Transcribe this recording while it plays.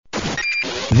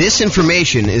This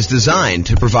information is designed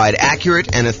to provide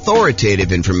accurate and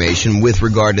authoritative information with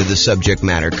regard to the subject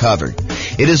matter covered.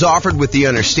 It is offered with the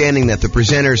understanding that the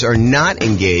presenters are not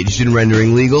engaged in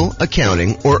rendering legal,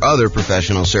 accounting, or other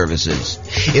professional services.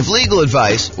 If legal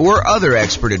advice or other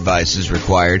expert advice is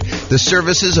required, the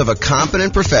services of a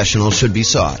competent professional should be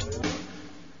sought.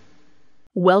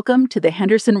 Welcome to the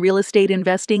Henderson Real Estate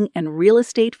Investing and Real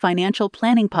Estate Financial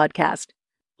Planning Podcast.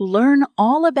 Learn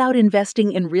all about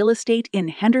investing in real estate in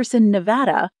Henderson,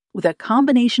 Nevada, with a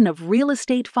combination of real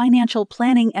estate financial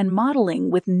planning and modeling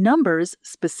with numbers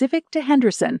specific to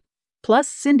Henderson, plus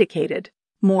syndicated,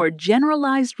 more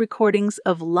generalized recordings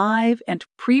of live and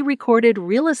pre-recorded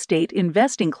real estate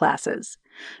investing classes,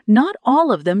 not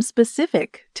all of them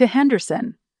specific to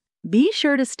Henderson. Be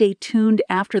sure to stay tuned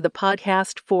after the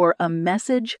podcast for a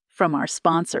message from our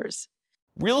sponsors.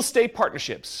 Real estate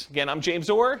partnerships. Again, I'm James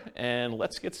Orr, and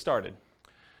let's get started.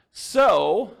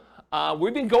 So,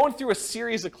 we've been going through a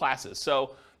series of classes.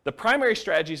 So, the primary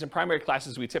strategies and primary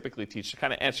classes we typically teach, to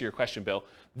kind of answer your question, Bill,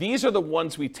 these are the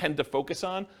ones we tend to focus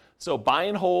on. So, buy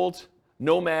and hold,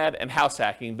 nomad, and house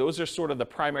hacking, those are sort of the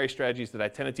primary strategies that I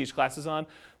tend to teach classes on.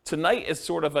 Tonight is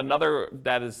sort of another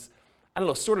that is,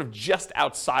 sort of just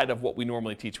outside of what we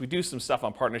normally teach. We do some stuff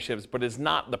on partnerships, but it's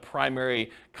not the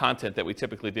primary content that we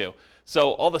typically do.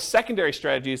 So all the secondary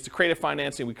strategies to creative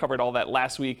financing, we covered all that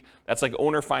last week. That's like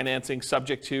owner financing,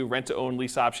 subject to, rent to own,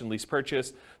 lease option, lease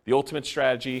purchase, the ultimate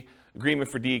strategy, agreement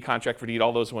for deed, contract for deed,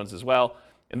 all those ones as well.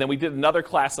 And then we did another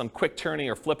class on quick turning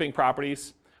or flipping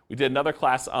properties. We did another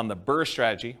class on the BRRRR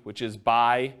strategy, which is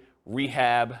buy,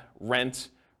 rehab, rent,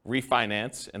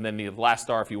 refinance, and then the last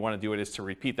star, if you want to do it, is to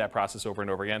repeat that process over and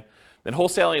over again. Then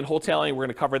wholesaling, we're going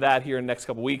to cover that here in the next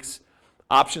couple weeks.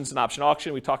 Options and option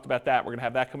auction, we talked about that. We're going to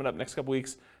have that coming up next couple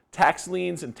weeks. Tax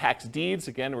liens and tax deeds,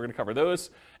 again, we're going to cover those.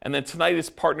 And then tonight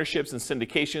is partnerships and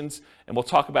syndications, and we'll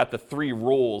talk about the three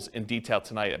roles in detail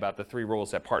tonight, about the three roles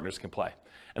that partners can play.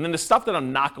 And then the stuff that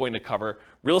I'm not going to cover,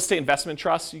 real estate investment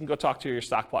trusts, you can go talk to your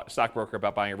stockbroker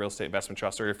about buying a real estate investment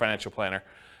trust or your financial planner.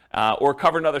 Or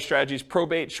covering other strategies,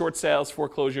 probate, short sales,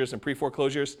 foreclosures, and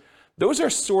pre-foreclosures. Those are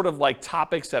sort of like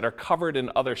topics that are covered in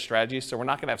other strategies, so we're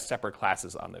not going to have separate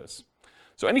classes on those.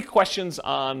 So any questions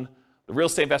on the real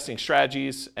estate investing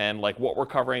strategies and like what we're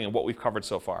covering and what we've covered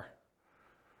so far?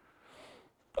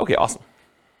 Okay, awesome.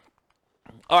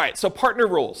 All right, so partner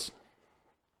rules.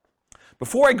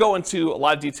 Before I go into a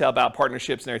lot of detail about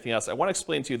partnerships and everything else, I want to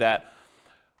explain to you that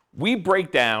we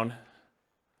break down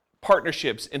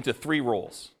partnerships into three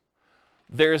roles.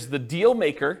 There's the deal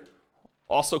maker,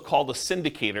 also called a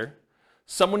syndicator,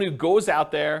 someone who goes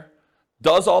out there,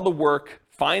 does all the work,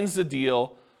 finds the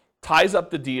deal, ties up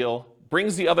the deal,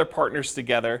 brings the other partners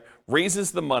together,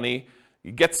 raises the money,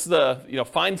 gets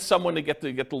finds someone to get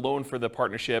the loan for the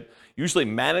partnership, usually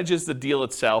manages the deal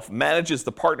itself, manages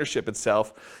the partnership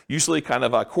itself, usually kind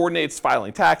of coordinates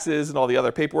filing taxes and all the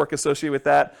other paperwork associated with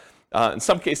that. In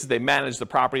some cases, they manage the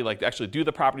property, like actually do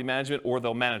the property management, or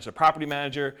they'll manage the property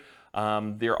manager.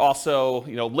 They're also,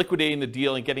 liquidating the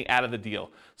deal and getting out of the deal.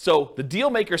 So the deal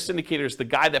maker syndicator is the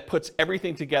guy that puts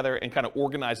everything together and kind of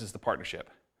organizes the partnership.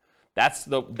 That's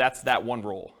that one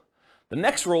role. The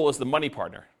next role is the money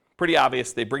partner. Pretty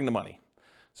obvious, they bring the money.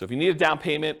 So if you need a down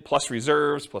payment, plus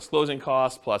reserves, plus closing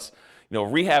costs, plus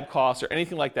rehab costs or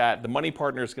anything like that, the money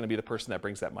partner is going to be the person that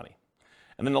brings that money.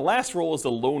 And then the last role is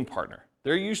the loan partner.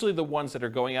 They're usually the ones that are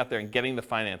going out there and getting the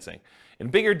financing. In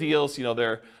bigger deals,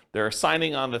 they're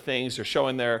signing on the things, they're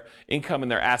showing their income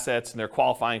and their assets, and they're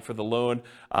qualifying for the loan.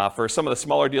 For some of the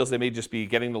smaller deals, they may just be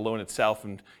getting the loan itself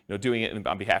and doing it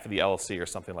on behalf of the LLC or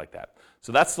something like that.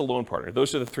 So that's the loan partner.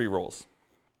 Those are the three roles.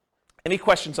 Any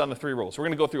questions on the three roles? We're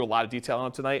going to go through a lot of detail on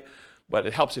them tonight, but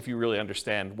it helps if you really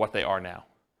understand what they are now.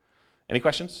 Any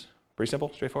questions? Pretty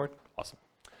simple, straightforward? Awesome.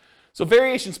 So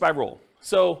variations by role.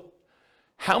 So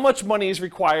how much money is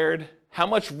required, how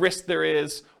much risk there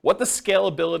is, what the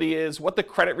scalability is, what the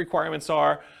credit requirements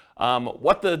are,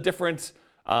 what the different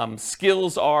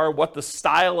skills are, what the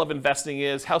style of investing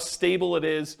is, how stable it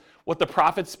is, what the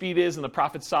profit speed is and the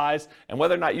profit size, and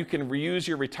whether or not you can reuse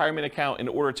your retirement account in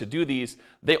order to do these,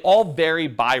 they all vary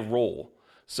by role.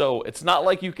 So it's not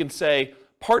like you can say,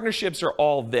 partnerships are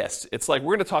all this. It's like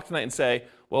we're going to talk tonight and say,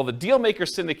 well, the deal maker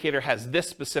syndicator has this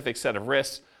specific set of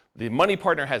risks, the money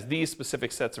partner has these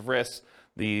specific sets of risks,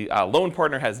 the loan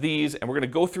partner has these, and we're going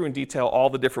to go through in detail all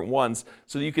the different ones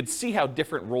so that you can see how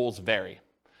different roles vary.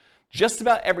 Just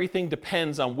about everything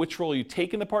depends on which role you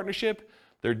take in the partnership.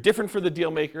 They're different for the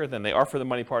deal maker than they are for the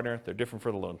money partner. They're different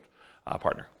for the loan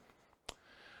partner.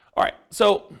 All right,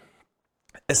 so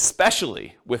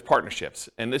especially with partnerships,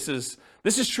 and this is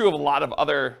true of a lot of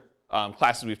other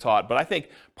classes we've taught, but I think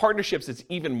partnerships, it's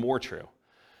even more true.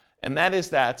 And that is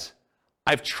that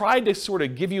I've tried to sort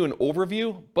of give you an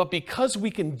overview, but because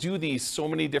we can do these so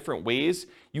many different ways,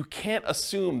 you can't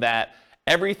assume that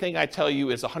everything I tell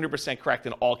you is 100% correct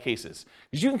in all cases.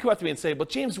 Because you can come up to me and say, but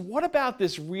James, what about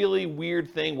this really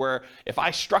weird thing where if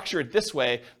I structure it this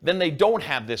way, then they don't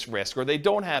have this risk, or they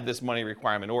don't have this money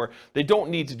requirement, or they don't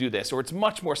need to do this, or it's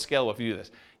much more scalable if you do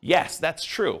this. Yes, that's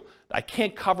true. I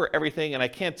can't cover everything, and I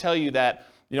can't tell you that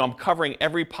I'm covering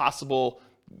every possible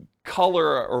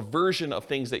color or version of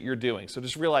things that you're doing. So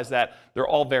just realize that they're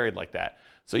all varied like that.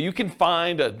 So you can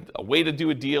find a way to do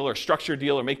a deal or structure a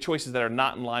deal or make choices that are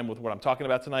not in line with what I'm talking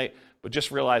about tonight, but just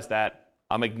realize that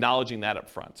I'm acknowledging that up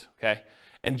front, okay?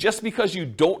 And just because you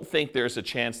don't think there's a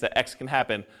chance that X can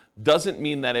happen doesn't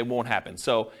mean that it won't happen.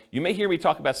 So you may hear me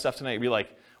talk about stuff tonight and be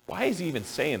like, why is he even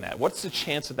saying that? What's the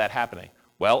chance of that happening?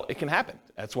 Well, it can happen.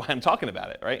 That's why I'm talking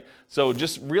about it, right? So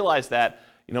just realize that,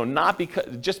 not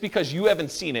because, just because you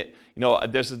haven't seen it,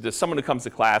 there's someone who comes to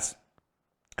class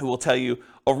who will tell you,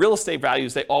 real estate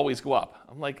values, they always go up.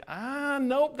 I'm like,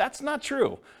 nope, that's not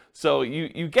true. So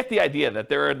you get the idea that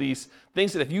there are these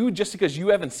things that just because you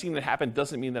haven't seen it happen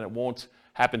doesn't mean that it won't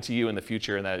happen to you in the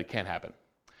future and that it can happen.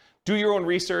 Do your own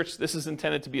research. This is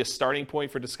intended to be a starting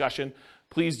point for discussion.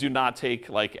 Please do not take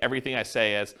everything I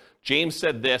say as James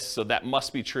said this, so that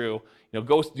must be true.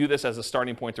 Go do this as a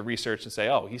starting point to research and say,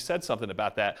 he said something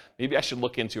about that. Maybe I should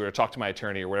look into it or talk to my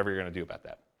attorney or whatever you're going to do about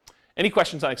that. Any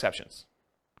questions on exceptions?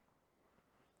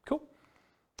 Cool.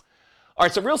 All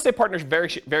right, so real estate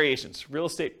partnership variations. Real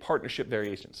estate partnership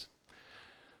variations.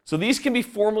 So these can be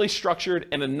formally structured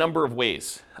in a number of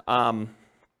ways.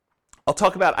 I'll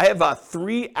talk about, I have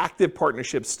 3 active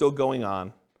partnerships still going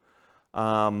on.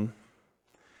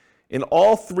 In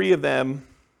all 3 of them,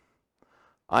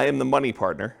 I am the money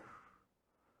partner.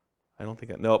 I'm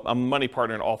the money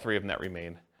partner in all 3 of them that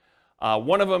remain.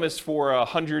 One of them is for a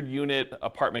 100-unit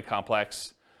apartment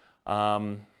complex.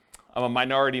 I'm a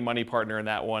minority money partner in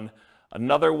that one.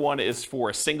 Another one is for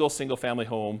a single-family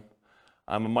home.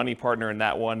 I'm a money partner in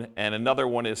that one. And another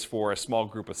one is for a small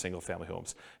group of single-family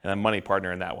homes. And I'm a money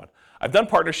partner in that one. I've done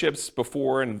partnerships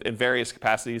before in various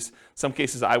capacities. In some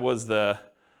cases, I was the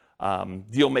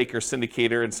deal maker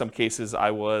syndicator. In some cases,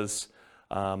 I was,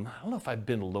 I don't know if I've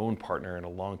been loan partner in a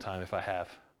long time, if I have.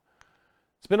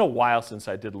 It's been a while since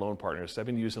I did loan partners. I've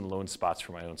been using loan spots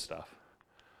for my own stuff.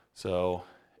 So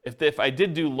if I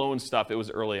did do loan stuff, it was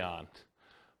early on.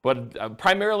 But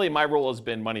primarily my role has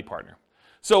been money partner.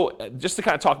 So just to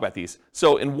kind of talk about these.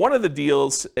 So in one of the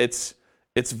deals, it's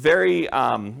a very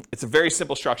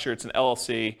simple structure. It's an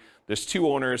LLC. There's 2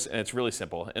 owners, and it's really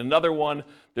simple. In another one,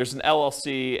 there's an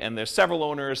LLC, and there's several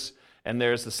owners, and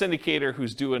there's the syndicator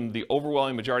who's doing the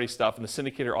overwhelming majority stuff, and the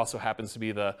syndicator also happens to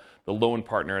be the loan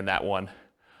partner in that one.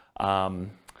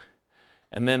 And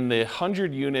then the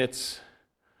 100 units,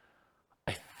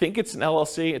 I think it's an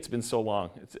LLC. It's been so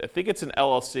long. I think it's an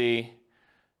LLC,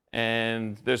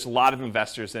 and there's a lot of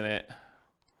investors in it.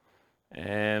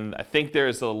 And I think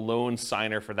there's a loan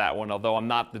signer for that one, although I'm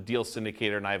not the deal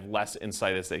syndicator and I have less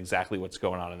insight as to exactly what's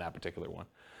going on in that particular one.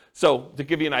 So to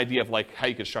give you an idea of how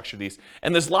you could structure these,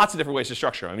 and there's lots of different ways to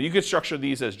structure them. You could structure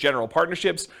these as general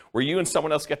partnerships where you and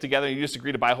someone else get together and you just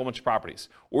agree to buy a whole bunch of properties.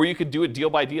 Or you could do it deal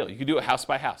by deal. You could do it house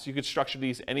by house. You could structure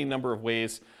these any number of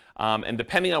ways. And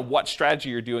depending on what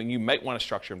strategy you're doing, you might want to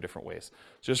structure them different ways.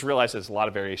 So just realize there's a lot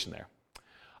of variation there.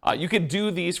 You could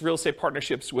do these real estate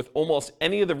partnerships with almost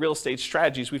any of the real estate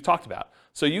strategies we've talked about.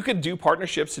 So you could do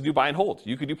partnerships to do buy and hold.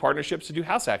 You could do partnerships to do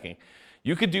house hacking.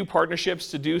 You could do partnerships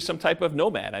to do some type of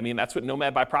nomad. I mean, that's what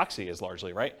nomad by proxy is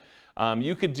largely, right?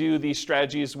 You could do these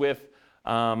strategies with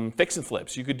fix and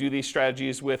flips. You could do these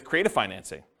strategies with creative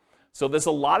financing. So there's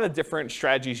a lot of different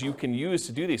strategies you can use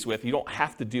to do these with. You don't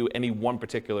have to do any one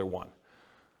particular one.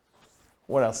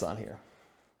 What else on here?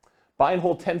 Buy and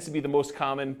hold tends to be the most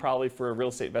common probably for real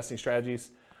estate investing strategies.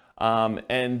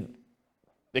 And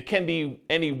it can be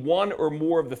any one or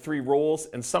more of the 3 roles,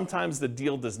 and sometimes the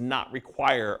deal does not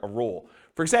require a role.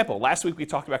 For example, last week we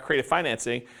talked about creative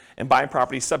financing and buying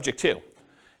properties subject to.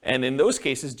 And in those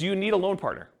cases, do you need a loan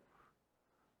partner?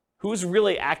 Who's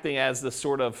really acting as the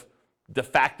sort of de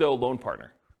facto loan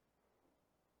partner?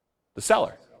 The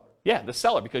seller. Yeah, the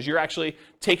seller, because you're actually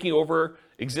taking over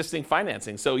existing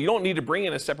financing. So you don't need to bring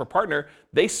in a separate partner.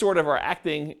 They sort of are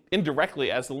acting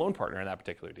indirectly as the loan partner in that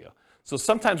particular deal. So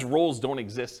sometimes roles don't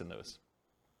exist in those.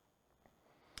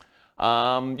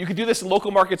 You can do this in local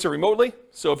markets or remotely.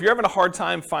 So if you're having a hard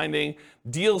time finding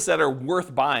deals that are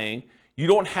worth buying, you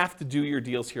don't have to do your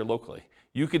deals here locally.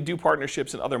 You could do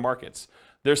partnerships in other markets.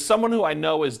 There's someone who I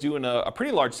know is doing a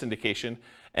pretty large syndication,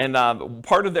 and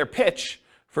part of their pitch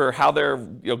for how they're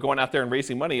going out there and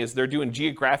raising money is they're doing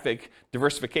geographic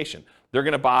diversification. They're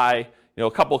going to buy a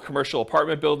couple of commercial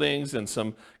apartment buildings and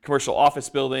some commercial office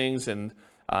buildings, and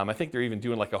I think they're even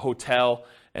doing like a hotel,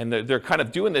 and they're kind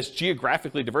of doing this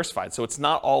geographically diversified, so it's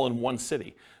not all in one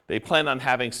city. They plan on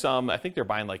having some, I think they're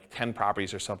buying like 10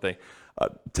 properties or something,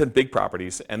 10 big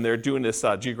properties, and they're doing this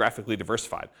geographically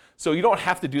diversified. So you don't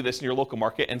have to do this in your local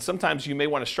market, and sometimes you may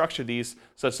want to structure these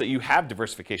such that you have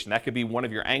diversification. That could be one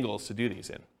of your angles to do these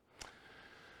in.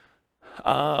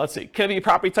 Let's see, can it be a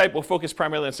property type? We'll focus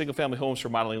primarily on single family homes for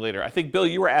modeling later. I think, Bill,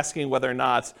 you were asking whether or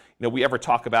not we ever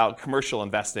talk about commercial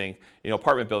investing,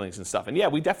 apartment buildings and stuff. And yeah,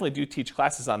 we definitely do teach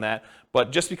classes on that,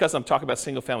 but just because I'm talking about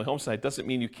single family homes tonight doesn't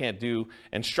mean you can't do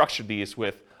and structure these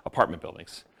with apartment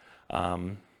buildings.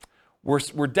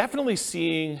 We're definitely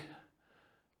seeing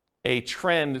a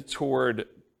trend toward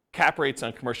cap rates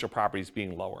on commercial properties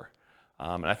being lower.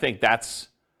 And I think that's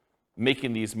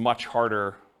making these much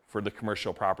harder for the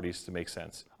commercial properties to make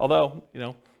sense. Although,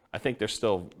 I think they're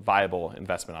still viable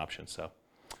investment options. So,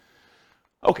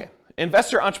 okay,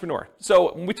 investor entrepreneur.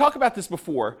 So when we talk about this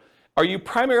before, are you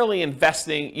primarily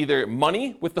investing either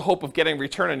money with the hope of getting a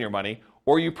return on your money,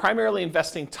 or are you primarily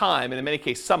investing time, and in many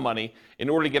cases some money, in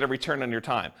order to get a return on your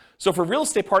time? So for real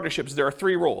estate partnerships, there are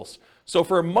 3 roles. So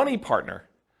for a money partner,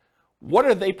 what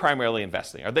are they primarily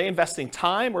investing? Are they investing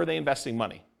time or are they investing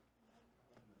money?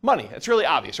 Money. It's really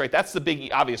obvious, right? That's the big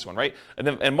obvious one, right?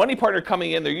 And money partner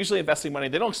coming in, they're usually investing money.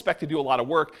 They don't expect to do a lot of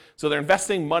work, so they're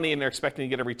investing money and they're expecting to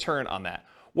get a return on that.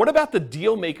 What about the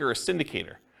deal maker or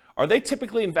syndicator? Are they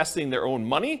typically investing their own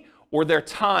money or their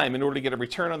time in order to get a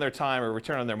return on their time or a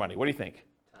return on their money? What do you think?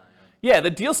 Time. Yeah, the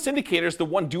deal syndicator is the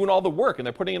one doing all the work and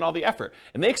they're putting in all the effort.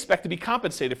 And they expect to be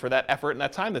compensated for that effort and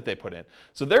that time that they put in.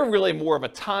 So they're really more of a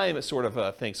time sort of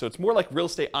a thing. So it's more like real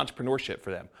estate entrepreneurship for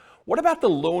them. What about the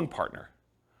loan partner?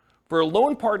 For a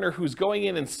loan partner who's going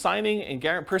in and signing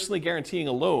and personally guaranteeing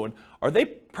a loan, are they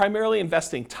primarily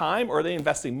investing time or are they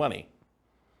investing money?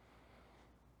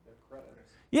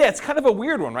 Yeah, it's kind of a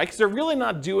weird one, right? Because they're really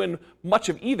not doing much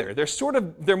of either.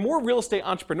 They're more real estate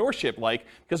entrepreneurship-like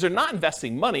because they're not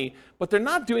investing money, but they're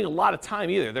not doing a lot of time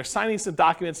either. They're signing some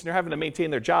documents and they're having to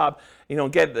maintain their job,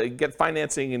 get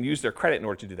financing and use their credit in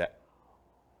order to do that.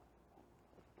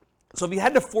 So if you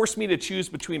had to force me to choose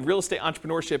between real estate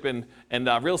entrepreneurship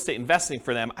and real estate investing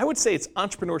for them, I would say it's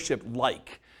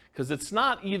entrepreneurship-like, because it's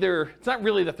not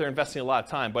really that they're investing a lot of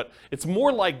time, but it's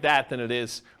more like that than it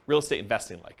is real estate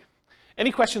investing-like.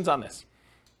 Any questions on this?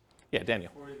 Yeah,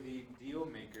 Daniel. For the deal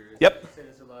makers, yep. You said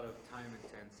it's a lot of time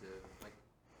intensive.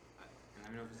 And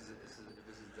I know if this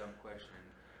is a dumb question.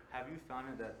 Have you found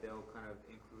it that they'll kind of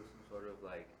include some sort of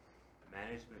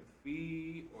management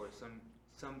fee or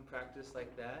some practice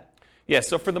like that? Yeah,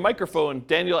 so for the microphone,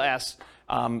 Daniel asks,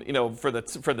 for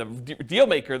the deal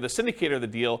maker, the syndicator of the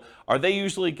deal, are they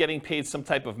usually getting paid some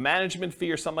type of management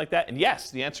fee or something like that? And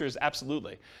yes, the answer is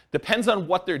absolutely. Depends on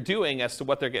what they're doing as to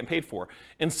what they're getting paid for.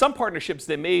 In some partnerships,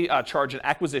 they may charge an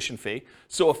acquisition fee,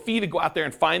 so a fee to go out there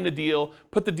and find the deal,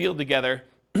 put the deal together,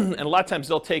 and a lot of times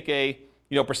they'll take a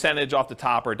percentage off the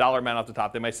top or a dollar amount off the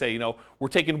top. They might say, we're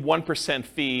taking 1%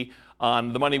 fee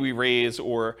on the money we raise,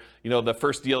 or the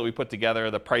first deal that we put together,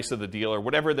 the price of the deal, or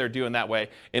whatever they're doing that way,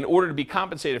 in order to be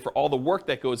compensated for all the work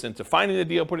that goes into finding the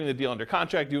deal, putting the deal under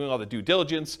contract, doing all the due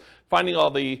diligence, finding all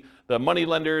the money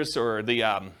lenders or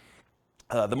the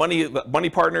money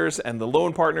partners and the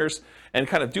loan partners, and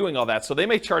kind of doing all that. So they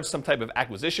may charge some type of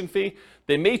acquisition fee.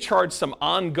 They may charge some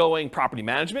ongoing property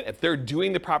management. If they're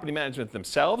doing the property management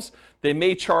themselves, they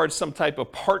may charge some type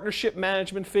of partnership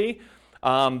management fee.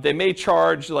 They may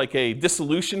charge like a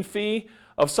dissolution fee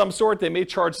of some sort. They may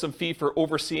charge some fee for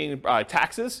overseeing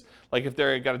taxes, like if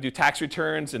they're got to do tax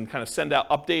returns and kind of send out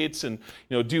updates and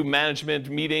do management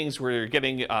meetings where you're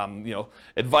getting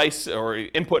advice or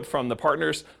input from the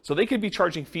partners. So they could be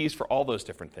charging fees for all those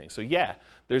different things. So yeah,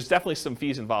 there's definitely some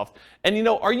fees involved. And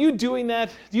are you doing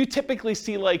that? Do you typically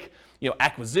see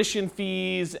acquisition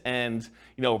fees and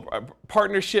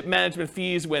partnership management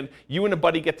fees when you and a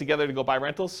buddy get together to go buy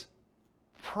rentals?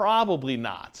 Probably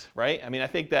not, right? I mean, I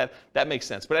think that makes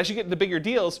sense. But as you get into bigger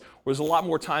deals, where there's a lot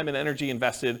more time and energy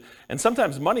invested, and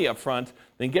sometimes money up front,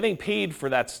 then getting paid for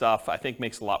that stuff, I think,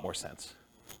 makes a lot more sense.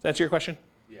 Does that answer your question?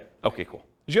 Yeah. Okay, cool.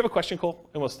 Did you have a question, Cole?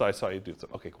 Almost thought I saw you do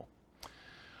something. Okay, cool. All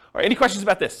right, any questions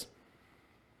about this?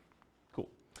 Cool.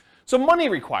 So money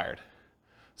required.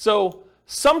 So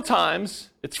sometimes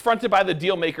it's fronted by the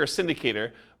deal maker or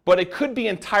syndicator, but it could be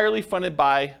entirely funded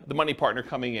by the money partner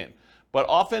coming in. But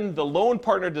often the loan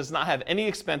partner does not have any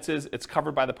expenses. It's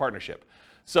covered by the partnership.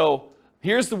 So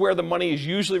Here's where the money is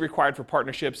usually required for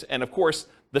partnerships, and of course,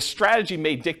 the strategy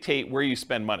may dictate where you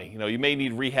spend money. You may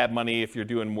need rehab money if you're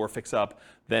doing more fix-up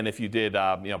than if you did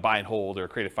buy and hold or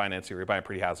creative financing or you're buying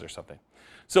pretty houses or something.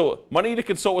 So money to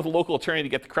consult with a local attorney to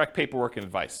get the correct paperwork and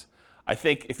advice. I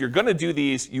think if you're going to do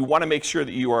these, you want to make sure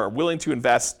that you are willing to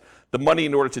invest the money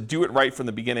in order to do it right from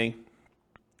the beginning.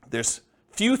 There's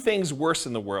few things worse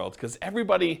in the world because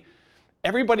everybody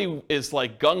is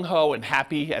like gung-ho and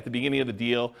happy at the beginning of the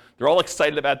deal. They're all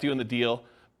excited about doing the deal,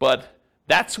 but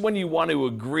that's when you want to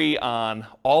agree on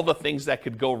all the things that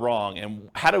could go wrong and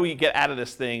how do we get out of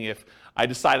this thing if I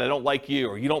decide I don't like you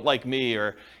or you don't like me,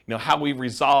 or how we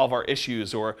resolve our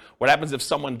issues, or what happens if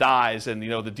someone dies and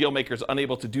the deal maker is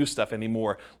unable to do stuff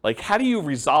anymore. Like, how do you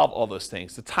resolve all those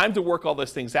things? The time to work all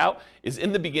those things out is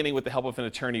in the beginning with the help of an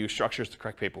attorney who structures the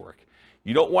correct paperwork.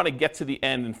 You don't want to get to the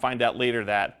end and find out later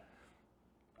that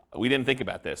we didn't think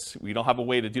about this. We don't have a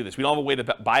way to do this. We don't have a way to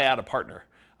buy out a partner.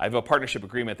 I have a partnership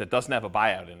agreement that doesn't have a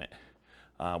buyout in it,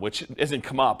 which isn't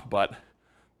come up, but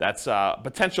that's a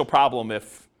potential problem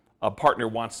if a partner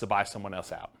wants to buy someone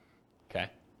else out, okay?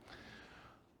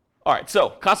 All right, so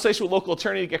consultation with local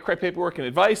attorney to get correct paperwork and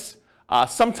advice.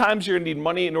 Sometimes you're gonna need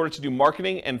money in order to do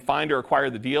marketing and find or acquire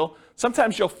the deal.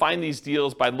 Sometimes you'll find these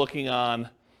deals by looking on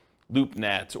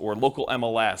LoopNet or local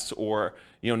MLS or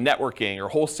networking or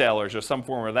wholesalers or some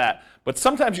form of that. But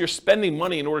sometimes you're spending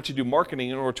money in order to do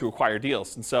marketing in order to acquire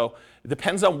deals. And so it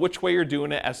depends on which way you're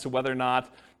doing it as to whether or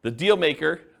not the deal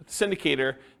maker, the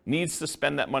syndicator, needs to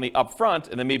spend that money up front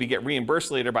and then maybe get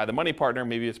reimbursed later by the money partner,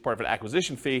 maybe it's part of an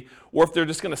acquisition fee, or if they're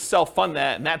just going to self-fund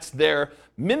that and that's their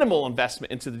minimal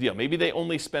investment into the deal. Maybe they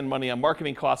only spend money on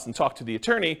marketing costs and talk to the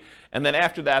attorney, and then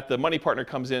after that, the money partner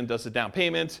comes in, does the down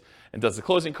payment, and does the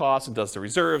closing costs, and does the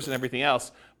reserves and everything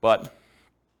else, but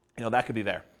that could be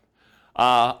there.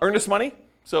 Earnest money.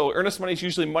 So earnest money is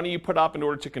usually money you put up in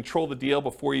order to control the deal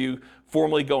before you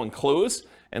formally go and close.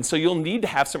 And so you'll need to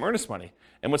have some earnest money.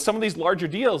 And with some of these larger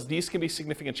deals, these can be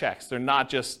significant checks. They're not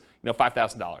just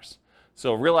 $5,000.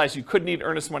 So realize you could need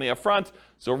earnest money up front.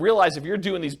 So realize if you're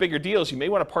doing these bigger deals, you may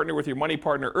want to partner with your money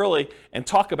partner early and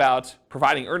talk about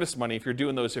providing earnest money if you're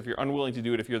doing those, if you're unwilling to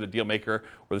do it, if you're the deal maker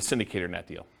or the syndicator in that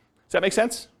deal. Does that make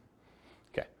sense?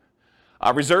 Okay.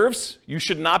 Reserves, you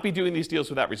should not be doing these deals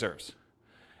without reserves.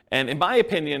 And in my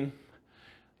opinion,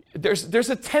 there's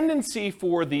a tendency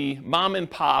for the mom and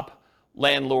pop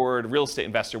landlord real estate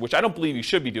investor, which I don't believe you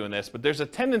should be doing this, but there's a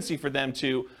tendency for them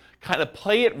to kind of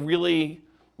play it really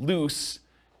loose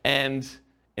and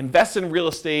invest in real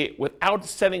estate without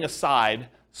setting aside,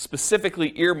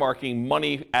 specifically earmarking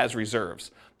money as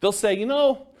reserves. They'll say,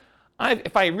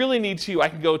 if I really need to, I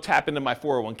can go tap into my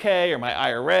 401k or my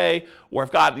IRA, or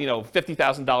I've got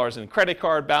 $50,000 in credit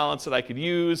card balance that I could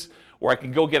use, or I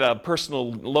can go get a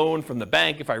personal loan from the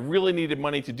bank if I really needed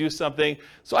money to do something.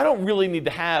 So I don't really need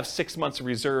to have 6 months of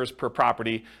reserves per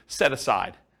property set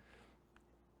aside.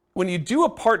 When you do a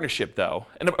partnership though,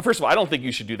 and first of all, I don't think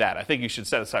you should do that. I think you should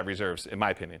set aside reserves, in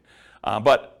my opinion.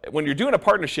 But when you're doing a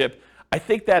partnership, I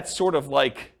think that's sort of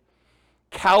like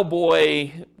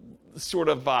cowboy, sort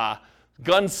of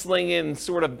gunslinging,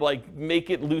 sort of like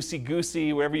make it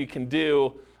loosey-goosey, whatever you can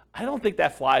do. I don't think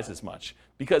that flies as much.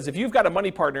 Because if you've got a money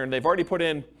partner and they've already put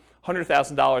in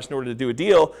 $100,000 in order to do a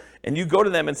deal, and you go to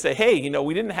them and say, hey,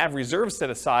 we didn't have reserves set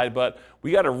aside, but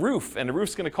we got a roof, and the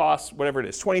roof's going to cost whatever it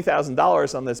is,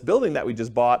 $20,000 on this building that we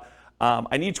just bought.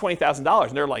 I need $20,000.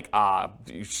 And they're like, I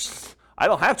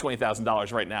don't have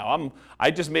 $20,000 right now.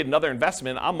 I just made another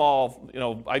investment.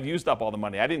 I've used up all the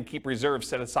money. I didn't keep reserves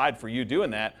set aside for you doing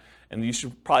that. And you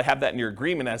should probably have that in your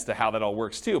agreement as to how that all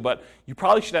works too. But you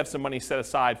probably should have some money set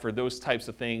aside for those types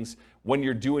of things when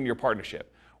you're doing your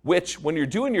partnership. Which, when you're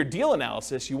doing your deal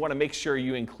analysis, you want to make sure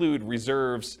you include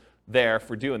reserves there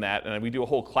for doing that. And we do a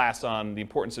whole class on the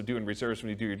importance of doing reserves when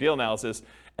you do your deal analysis.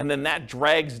 And then that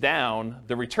drags down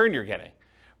the return you're getting,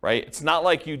 right? It's not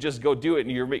like you just go do it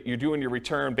and you're doing your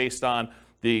return based on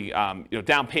the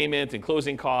down payment and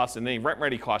closing costs and any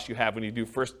rent-ready costs you have when you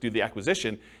first do the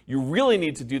acquisition. You really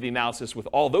need to do the analysis with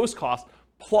all those costs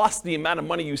plus the amount of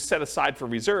money you set aside for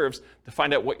reserves to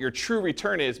find out what your true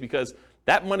return is, because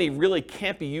that money really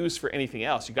can't be used for anything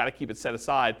else. You got to keep it set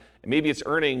aside, and maybe it's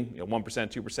earning 1%,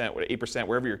 2%, 8%,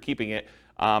 wherever you're keeping it,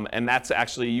 and that's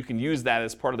actually, you can use that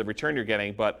as part of the return you're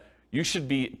getting, but you should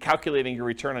be calculating your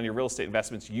return on your real estate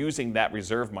investments using that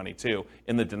reserve money too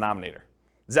in the denominator.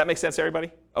 Does that make sense to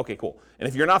everybody? Okay, cool. And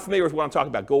if you're not familiar with what I'm talking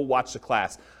about, go watch the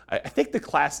class. I think the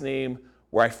class name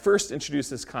where I first introduced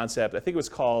this concept, I think it was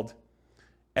called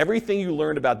Everything You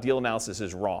Learned About Deal Analysis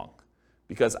is Wrong.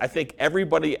 Because I think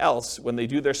everybody else, when they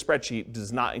do their spreadsheet,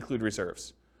 does not include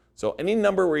reserves. So any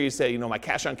number where you say, my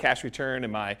cash on cash return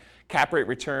and my cap rate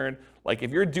return, like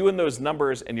if you're doing those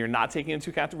numbers and you're not taking into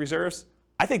account the reserves,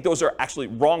 I think those are actually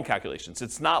wrong calculations.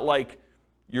 It's not like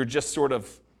you're just sort of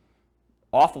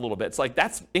off a little bit. It's like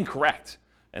that's incorrect.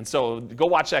 And so go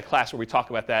watch that class where we talk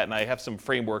about that, and I have some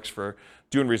frameworks for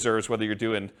doing reserves, whether you're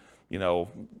doing,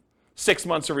 6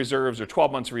 months of reserves or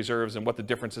 12 months of reserves and what the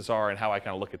differences are and how I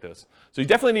kind of look at those. So you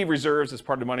definitely need reserves as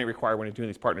part of the money required when you're doing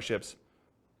these partnerships.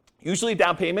 Usually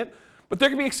down payment, but there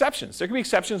can be exceptions. There can be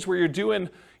exceptions where you're doing,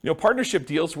 partnership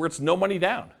deals where it's no money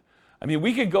down. I mean,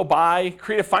 we could go buy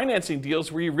creative financing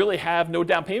deals where you really have no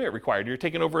down payment required. You're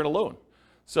taking over in a loan.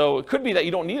 So it could be that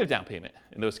you don't need a down payment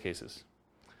in those cases.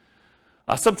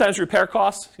 Sometimes repair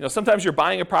costs. Sometimes you're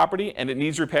buying a property and it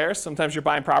needs repairs. Sometimes you're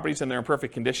buying properties and they're in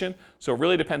perfect condition. So it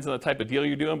really depends on the type of deal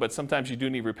you're doing, but sometimes you do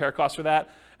need repair costs for that.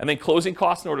 And then closing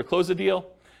costs in order to close the deal.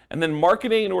 And then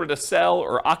marketing in order to sell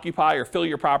or occupy or fill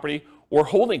your property, or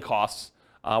holding costs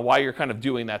while you're kind of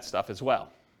doing that stuff as well.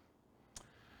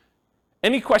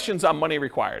 Any questions on money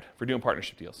required for doing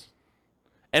partnership deals?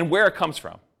 And where it comes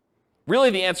from? Really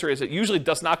the answer is it usually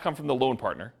does not come from the loan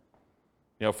partner,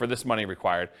 for this money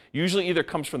required. Usually either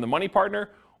comes from the money partner,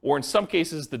 or in some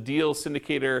cases the deal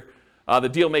syndicator, the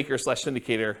deal maker /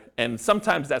 syndicator, and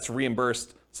sometimes that's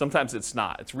reimbursed, sometimes it's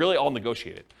not. It's really all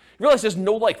negotiated. You realize there's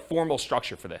no formal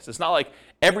structure for this. It's not like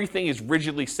everything is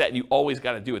rigidly set and you always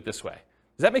got to do it this way.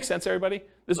 Does that make sense, everybody?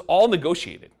 This is all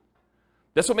negotiated.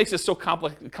 That's what makes it so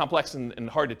complex and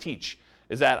hard to teach,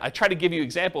 is that I try to give you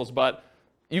examples, but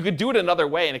you could do it another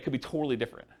way and it could be totally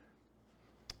different.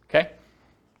 Okay?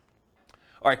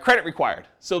 All right, credit required.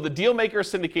 So the deal maker or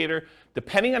syndicator,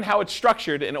 depending on how it's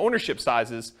structured and ownership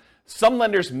sizes, some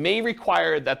lenders may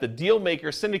require that the deal maker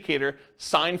syndicator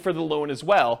sign for the loan as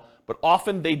well, but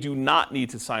often they do not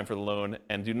need to sign for the loan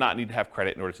and do not need to have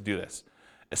credit in order to do this,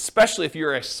 especially if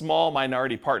you're a small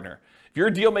minority partner. If you're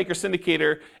a deal maker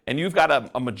syndicator and you've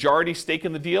got a majority stake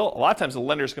in the deal, a lot of times the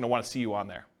lender is going to want to see you on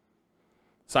there,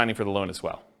 signing for the loan as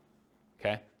well.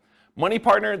 Okay? Money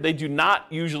partner, they do not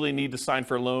usually need to sign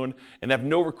for a loan and have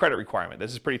no credit requirement.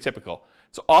 This is pretty typical.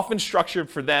 It's often structured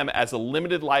for them as a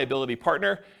limited liability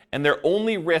partner, and their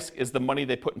only risk is the money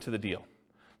they put into the deal.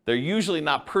 They're usually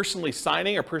not personally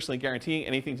signing or personally guaranteeing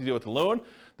anything to do with the loan.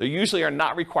 They usually are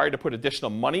not required to put additional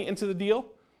money into the deal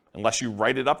unless you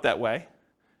write it up that way.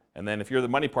 And then if you're the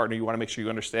money partner, you want to make sure you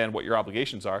understand what your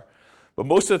obligations are. But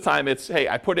most of the time it's, hey,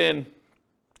 I put in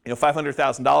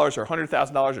 $500,000 or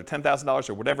 $100,000 or $10,000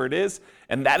 or whatever it is,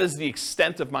 and that is the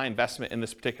extent of my investment in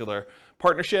this particular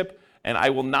partnership, and I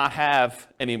will not have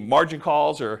any margin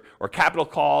calls or capital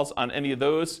calls on any of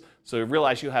those. So you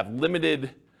realize you have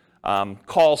limited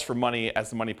calls for money as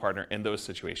the money partner in those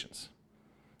situations.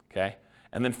 Okay?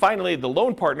 And then finally, the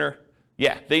loan partner,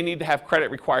 they need to have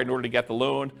credit required in order to get the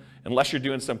loan, unless you're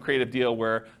doing some creative deal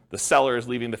where the seller is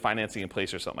leaving the financing in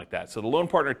place or something like that. So the loan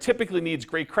partner typically needs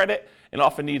great credit and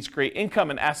often needs great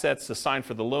income and assets to sign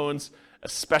for the loans,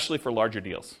 especially for larger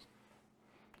deals.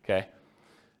 Okay?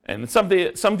 And in some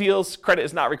deals, credit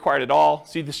is not required at all.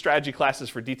 See the strategy classes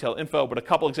for detailed info, but a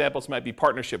couple examples might be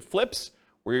partnership flips,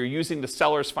 where you're using the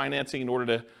seller's financing in order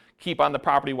to keep on the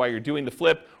property while you're doing the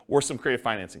flip, or some creative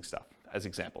financing stuff as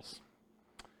examples.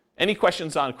 Any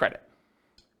questions on credit?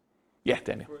 Yeah,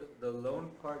 Daniel. For the loan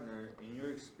partner, in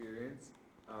your experience,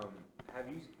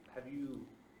 have you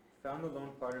found the loan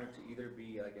partner to either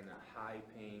be like in a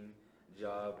high-paying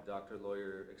job, doctor,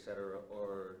 lawyer, etc.,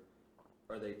 or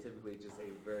are they typically just a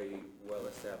very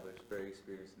well-established, very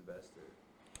experienced investor?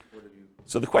 What have you?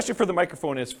 So the question for the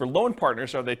microphone is, for loan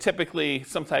partners, are they typically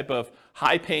some type of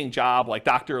high-paying job, like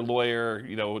doctor, lawyer,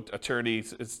 attorney,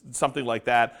 something like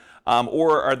that,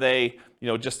 or are they,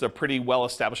 just a pretty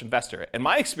well-established investor? And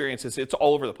my experience is it's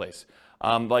all over the place.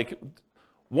 Like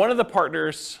one of the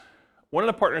partners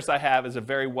I have is a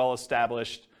very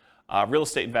well-established real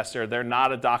estate investor. They're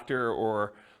not a doctor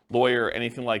or lawyer or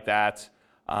anything like that.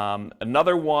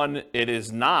 Another one, it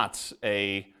is not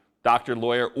a doctor,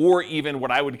 lawyer, or even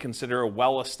what I would consider a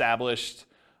well-established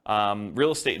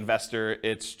real estate investor.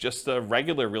 It's just a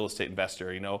regular real estate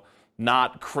investor,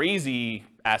 not crazy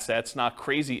assets, not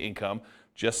crazy income,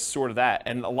 just sort of that.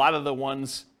 And a lot of the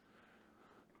ones,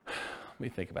 let me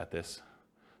think about this.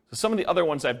 So some of the other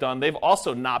ones I've done, they've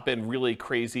also not been really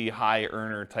crazy high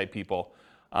earner type people.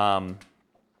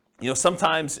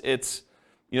 Sometimes it's,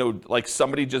 like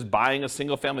somebody just buying a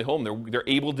single family home. They're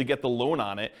able to get the loan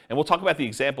on it. And we'll talk about the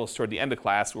examples toward the end of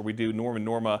class where we do Norm and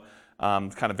Norma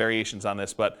kind of variations on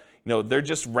this. But they're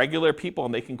just regular people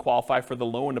and they can qualify for the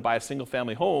loan to buy a single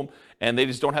family home, and they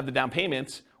just don't have the down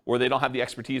payment, or they don't have the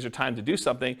expertise or time to do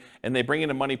something, and they bring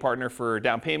in a money partner for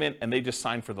down payment and they just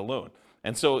sign for the loan.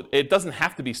 And so it doesn't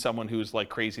have to be someone who's like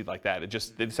crazy like that. They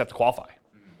just have to qualify.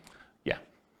 Yeah.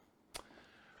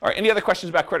 All right, any other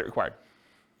questions about credit required?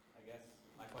 I guess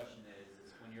my question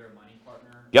is when you're a money partner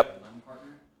Yep. or a loan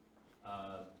partner,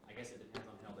 I guess it depends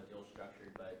on how the deal's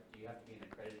structured, but do you have to be an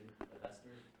accredited investor?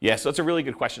 Yeah, so that's a really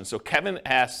good question. So Kevin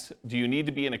asked, do you need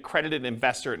to be an accredited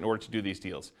investor in order to do these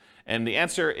deals? And the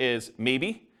answer is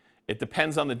maybe. It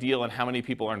depends on the deal and how many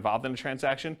people are involved in the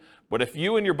transaction. But if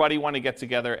you and your buddy want to get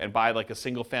together and buy like a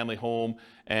single family home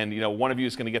and one of you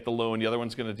is going to get the loan, the other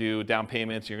one's going to do down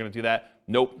payments, you're going to do that,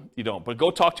 nope, you don't. But go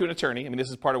talk to an attorney. I mean, this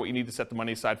is part of what you need to set the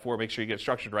money aside for, make sure you get it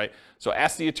structured right. So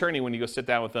ask the attorney when you go sit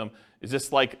down with them, is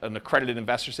this like an accredited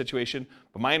investor situation?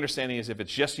 But my understanding is if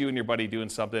it's just you and your buddy doing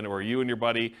something, or you and your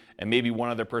buddy and maybe one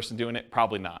other person doing it,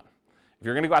 probably not. If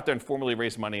you're going to go out there and formally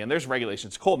raise money, and there's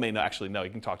regulations, Cole may actually know,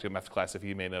 you can talk to him after class if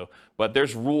he may know, but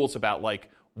there's rules about like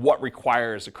what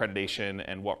requires accreditation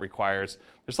and what requires,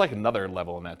 there's like another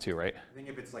level in that too, right? I think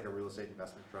if it's like a real estate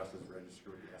investment trust that's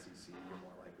registered with the SEC, you're more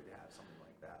likely to have something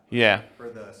like that. Yeah. For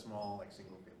the small, like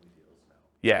single family deals, no.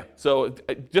 Yeah, so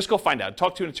just go find out.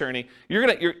 Talk to an attorney.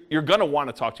 You're gonna want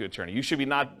to talk to an attorney. You should be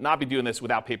not be doing this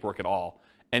without paperwork at all.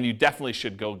 And you definitely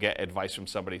should go get advice from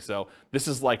somebody. So this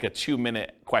is like a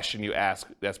 2-minute question you ask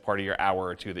that's part of your hour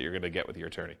or two that you're going to get with your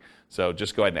attorney. So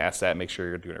just go ahead and ask that and make sure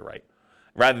you're doing it right,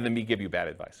 rather than me give you bad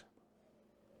advice.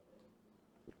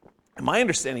 And my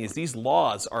understanding is these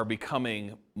laws are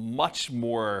becoming much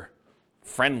more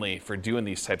friendly for doing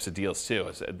these types of deals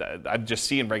too. I'm just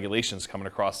seeing regulations coming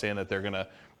across saying that they're going to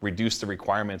reduce the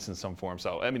requirements in some form.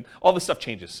 So, I mean, all this stuff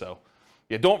changes. So,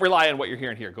 yeah, don't rely on what you're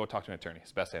hearing here. Go talk to an attorney.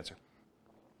 It's the best answer.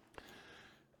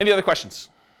 Any other questions?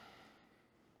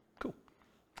 Cool.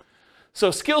 So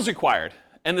skills required.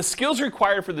 And the skills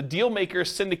required for the deal maker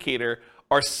syndicator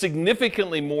are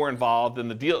significantly more involved than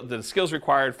the skills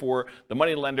required for the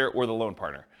money lender or the loan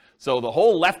partner. So the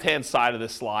whole left-hand side of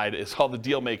this slide is all the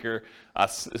deal maker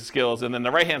skills, and then the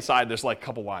right-hand side, there's like a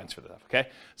couple lines for that, okay?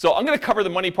 So I'm gonna cover the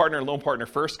money partner and loan partner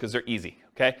first because they're easy,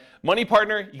 okay? Money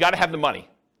partner, you gotta have the money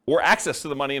or access to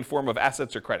the money in form of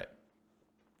assets or credit.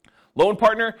 Loan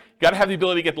partner, you got to have the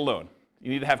ability to get the loan.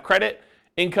 You need to have credit,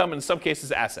 income, and in some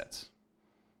cases, assets.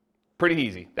 Pretty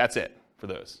easy. That's it for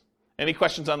those. Any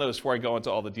questions on those before I go into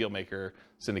all the deal maker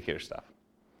syndicator stuff?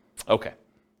 Okay.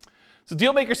 So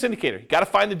deal maker syndicator, you got to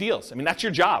find the deals. I mean, that's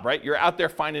your job, right? You're out there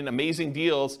finding amazing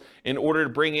deals in order to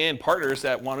bring in partners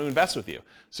that want to invest with you.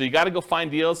 So you got to go find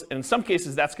deals, and in some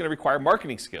cases, that's going to require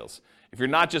marketing skills. If you're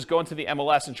not just going to the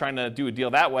MLS and trying to do a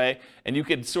deal that way, and you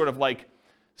could sort of like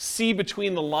see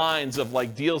between the lines of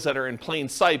like deals that are in plain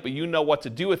sight, but you know what to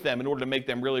do with them in order to make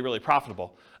them really, really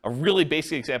profitable. A really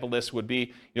basic example of this would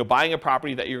be, buying a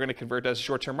property that you're going to convert as a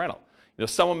short-term rental.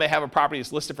 Someone may have a property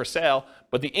that's listed for sale,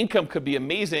 but the income could be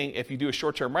amazing if you do a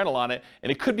short-term rental on it,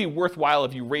 and it could be worthwhile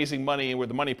if you raising money with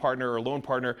a money partner or a loan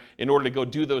partner in order to go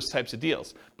do those types of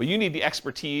deals. But you need the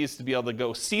expertise to be able to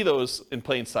go see those in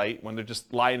plain sight when they're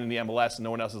just lying in the MLS and no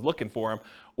one else is looking for them,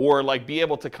 or like be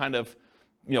able to kind of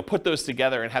put those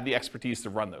together and have the expertise to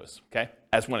run those, okay?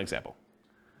 As one example.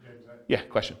 James, Yeah,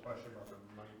 question. Question about the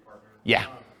money partner. Yeah.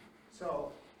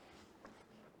 So,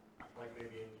 like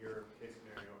maybe in your case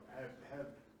scenario,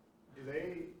 do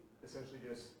they essentially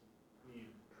just need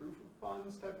proof of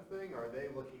funds type of thing, or are they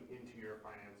looking into your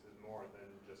finances more than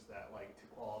just that, like to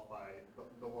qualify,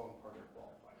 the loan partner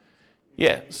qualify?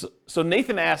 Yeah, so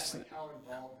Nathan asked, Like how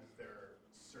involved is their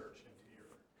search into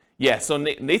your... yeah, so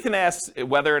Nathan asked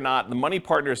whether or not the money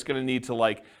partner is going to need to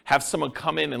like have someone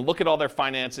come in and look at all their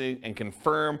financing and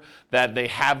confirm that they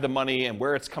have the money and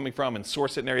where it's coming from and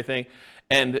source it and everything.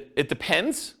 And it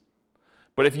depends.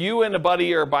 But if you and a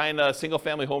buddy are buying a single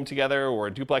family home together or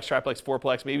a duplex, triplex,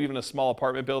 fourplex, maybe even a small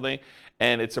apartment building,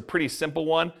 and it's a pretty simple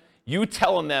one, you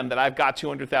telling them that I've got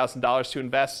 $200,000 to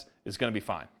invest is going to be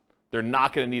fine. They're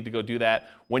not going to need to go do that.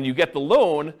 When you get the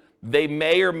loan, they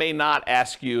may or may not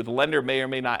ask you, the lender may or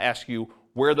may not ask you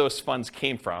where those funds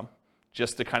came from,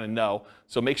 just to kind of know.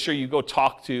 So make sure you go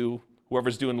talk to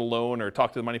whoever's doing the loan or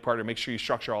talk to the money partner, make sure you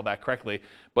structure all that correctly.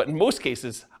 But in most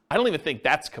cases, I don't even think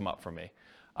that's come up for me.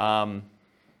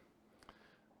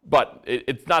 But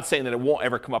it's not saying that it won't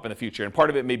ever come up in the future. And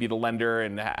part of it may be the lender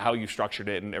and how you structured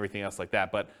it and everything else like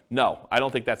that. But no, I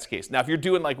don't think that's the case. Now, if you're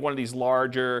doing like one of these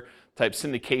larger type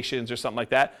syndications or something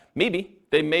like that, maybe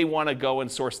they may want to go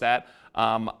and source that.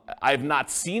 I've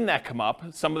not seen that come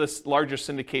up. Some of the larger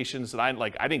syndications that I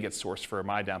didn't get sourced for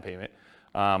my down payment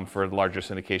for the larger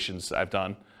syndications I've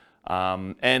done.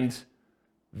 And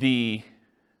the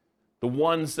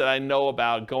ones that I know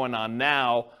about going on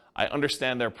now, I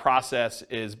understand their process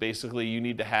is basically you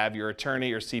need to have your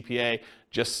attorney or CPA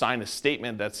just sign a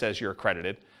statement that says you're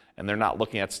accredited. and they're not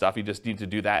looking at stuff. You just need to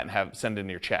do that and send in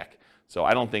your check. So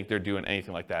I don't think they're doing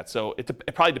anything like that. So it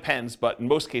probably depends, but in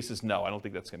most cases, no, I don't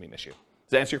think that's going to be an issue. Does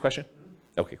that answer your question?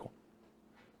 Okay, cool.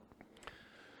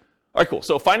 All right, cool.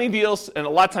 So finding deals, and a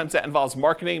lot of times that involves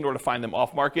marketing in order to find them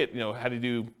off market. How to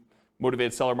do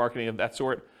motivated seller marketing of that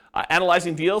sort.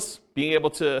 Analyzing deals, being able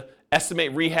to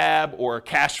estimate rehab or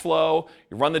cash flow,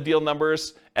 you run the deal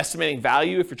numbers, estimating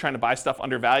value if you're trying to buy stuff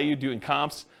under value, doing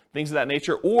comps, things of that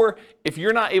nature. Or if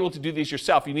you're not able to do these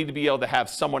yourself, you need to be able to have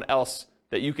someone else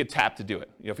that you could tap to do it.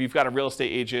 If you've got a real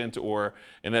estate agent or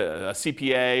a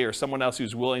CPA or someone else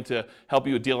who's willing to help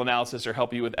you with deal analysis or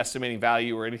help you with estimating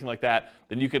value or anything like that,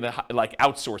 then you can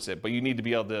outsource it. But you need to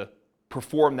be able to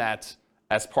perform that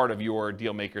as part of your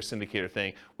deal maker syndicator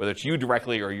thing, whether it's you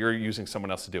directly or you're using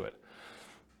someone else to do it.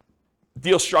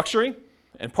 Deal structuring,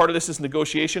 and part of this is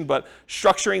negotiation, but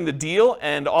structuring the deal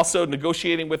and also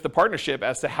negotiating with the partnership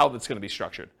as to how that's going to be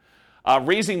structured.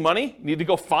 Raising money, you need to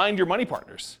go find your money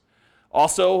partners.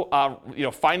 Also,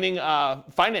 finding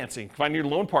financing, finding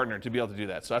your loan partner to be able to do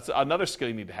that. So that's another skill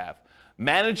you need to have.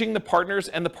 Managing the partners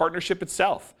and the partnership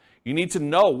itself. You need to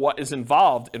know what is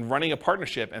involved in running a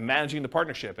partnership and managing the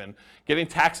partnership and getting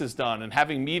taxes done and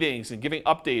having meetings and giving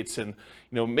updates and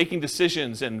making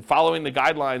decisions and following the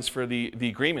guidelines for the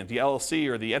agreement, the LLC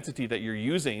or the entity that you're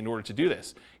using in order to do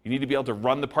this. You need to be able to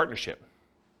run the partnership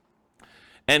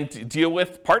and deal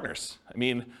with partners. I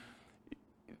mean,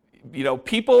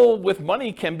 people with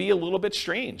money can be a little bit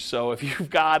strange. So if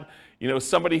you've got,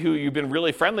 somebody who you've been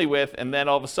really friendly with, and then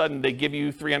all of a sudden they give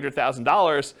you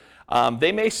 $300,000,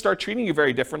 they may start treating you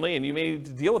very differently, and you may need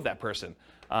to deal with that person.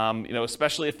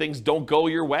 Especially if things don't go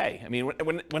your way. I mean,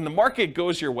 when the market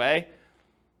goes your way,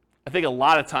 I think a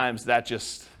lot of times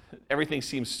everything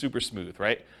seems super smooth,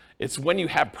 right? It's when you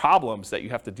have problems that you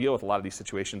have to deal with a lot of these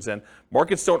situations, and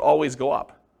markets don't always go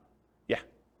up. Yeah.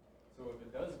 So if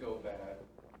it does go bad,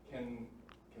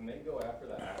 can they go after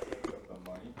the assets of the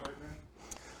money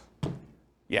partner?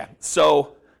 Yeah.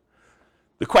 So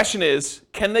the question is,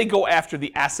 can they go after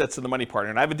the assets of the money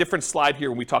partner? And I have a different slide here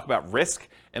when we talk about risk,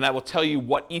 and I will tell you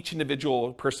what each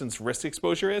individual person's risk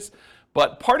exposure is.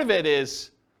 But part of it is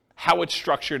how it's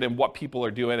structured and what people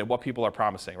are doing and what people are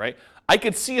promising, right? I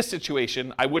could see a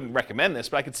situation, I wouldn't recommend this,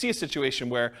 but I could see a situation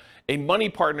where a money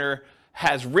partner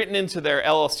has written into their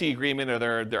LLC agreement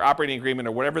or their operating agreement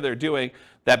or whatever they're doing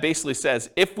that basically says,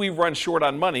 if we run short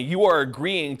on money, you are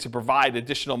agreeing to provide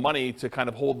additional money to kind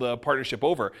of hold the partnership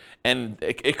over. And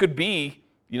it could be,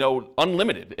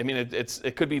 unlimited. I mean,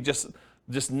 it could be just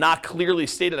not clearly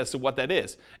stated as to what that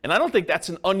is. And I don't think that's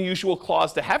an unusual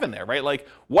clause to have in there, right? Like,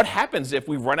 what happens if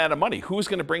we run out of money? Who's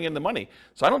going to bring in the money?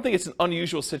 So I don't think it's an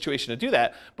unusual situation to do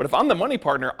that. But if I'm the money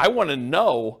partner, I want to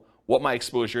know what my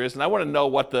exposure is, and I want to know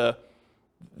what the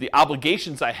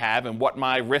obligations I have and what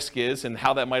my risk is and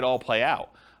how that might all play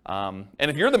out. And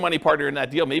if you're the money partner in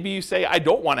that deal, maybe you say, I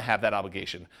don't want to have that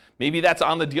obligation. Maybe that's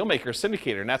on the deal maker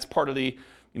syndicator, and that's part of the,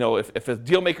 if a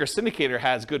deal maker syndicator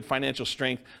has good financial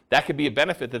strength, that could be a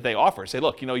benefit that they offer. Say,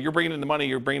 look, you're bringing in the money,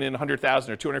 you're bringing in $100,000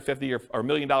 or $250,000 or $1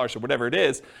 million or whatever it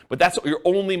is, but that's your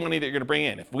only money that you're going to bring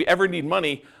in. If we ever need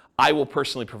money, I will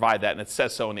personally provide that, and it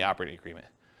says so in the operating agreement.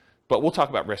 But we'll talk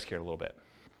about risk here in a little bit.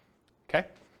 Okay?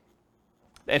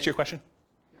 Answer your question?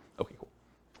 Okay, cool.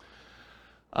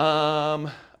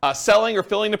 Selling or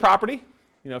filling the property,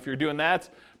 if you're doing that.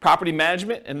 Property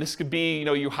management, and this could be,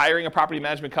 you hiring a property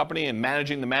management company and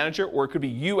managing the manager, or it could be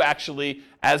you actually,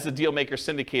 as the deal maker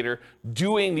syndicator,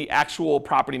 doing the actual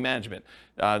property management.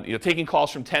 Taking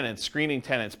calls from tenants, screening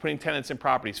tenants, putting tenants in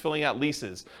properties, filling out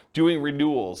leases, doing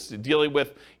renewals, dealing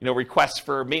with, requests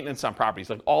for maintenance on properties.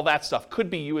 Like all that stuff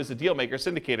could be you as a deal maker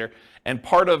syndicator, and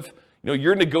part of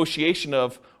your negotiation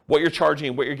of what you're charging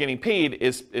and what you're getting paid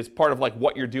is part of like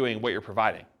what you're doing, what you're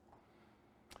providing.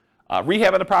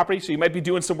 Rehab on the property, so you might be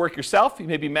doing some work yourself, you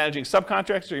may be managing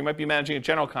subcontractors, or you might be managing a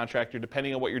general contractor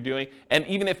depending on what you're doing, and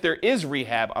even if there is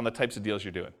rehab on the types of deals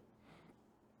you're doing.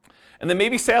 And then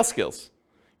maybe sales skills.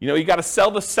 You got to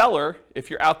sell the seller if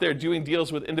you're out there doing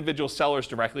deals with individual sellers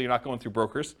directly, you're not going through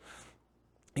brokers.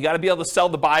 You got to be able to sell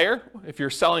the buyer if you're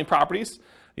selling properties.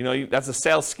 That's a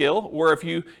sales skill. Or if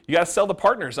you got to sell the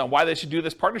partners on why they should do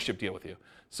this partnership deal with you.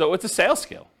 So it's a sales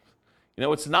skill.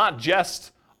 It's not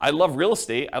just, I love real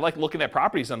estate, I like looking at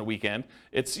properties on the weekend.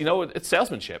 It's, it's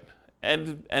salesmanship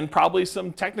and probably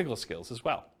some technical skills as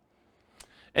well.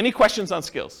 Any questions on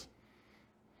skills?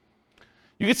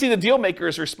 You can see the deal maker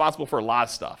is responsible for a lot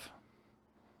of stuff.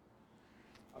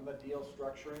 On the deal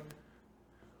structuring,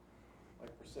 like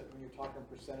when you're talking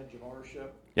percentage of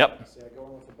ownership. Yep. Say I go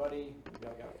in with a buddy, I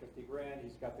got 50 grand,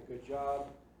 he's got the good job.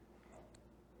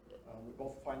 We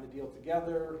both find the deal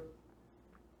together.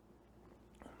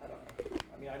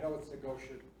 I know it's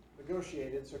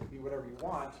negotiated, so it can be whatever you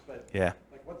want, but Yeah.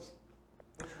 like what's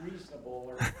reasonable?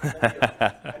 Or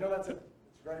I know it's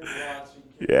very broad, so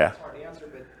it's hard to answer,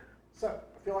 but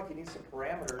I feel like you need some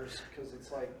parameters because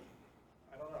it's like,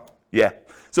 I don't know. Yeah.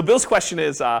 So Bill's question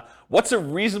is, what's a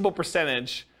reasonable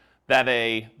percentage that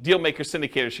a deal maker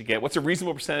syndicator should get? What's a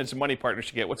reasonable percentage the money partner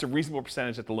should get? What's a reasonable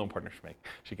percentage that the loan partner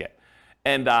should get?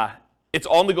 And it's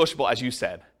all negotiable, as you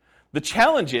said. The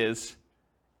challenge is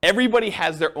everybody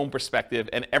has their own perspective,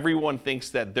 and everyone thinks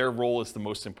that their role is the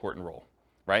most important role,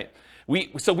 right?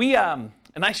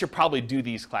 And I should probably do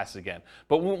these classes again.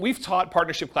 But when we've taught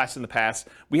partnership classes in the past,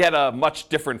 we had a much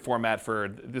different format for,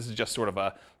 this is just sort of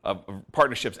a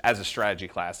partnerships as a strategy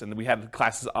class. And we had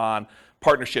classes on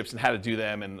partnerships and how to do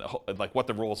them and like what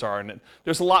the roles are. And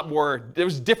there's a lot more, there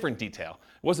was different detail.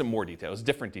 It wasn't more detail, it was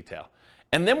different detail.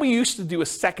 And then we used to do a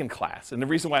second class. And the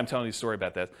reason why I'm telling you a story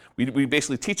about this, we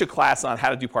basically teach a class on how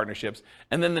to do partnerships.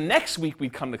 And then the next week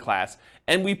we'd come to class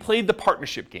and we played the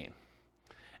partnership game.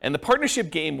 And the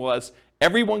partnership game was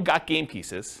everyone got game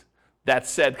pieces that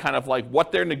said kind of like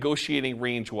what their negotiating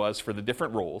range was for the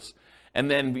different roles. And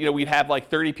then we'd have like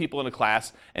 30 people in a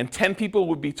class, and 10 people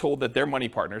would be told that they're money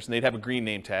partners, and they'd have a green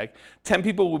name tag. 10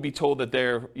 people would be told that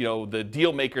they're the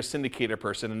deal maker syndicator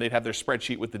person, and they'd have their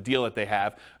spreadsheet with the deal that they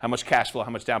have, how much cash flow, how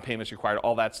much down payment's required,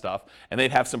 all that stuff. And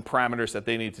they'd have some parameters that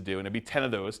they need to do, and it'd be 10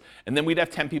 of those. And then we'd have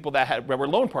 10 people that were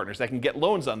loan partners that can get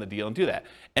loans on the deal and do that.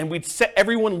 And we'd set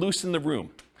everyone loose in the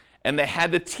room. And they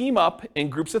had to team up in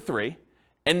groups of 3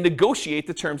 and negotiate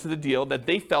the terms of the deal that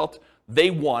they felt they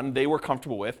won, they were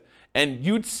comfortable with. And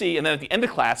you'd see, and then at the end of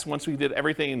class, once we did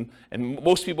everything, and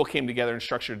most people came together and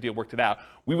structured a deal, worked it out,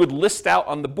 we would list out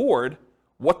on the board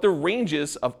what the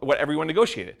ranges of what everyone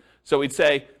negotiated. So we'd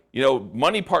say,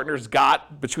 money partners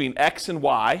got between X and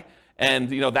Y, and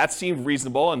that seemed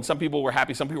reasonable, and some people were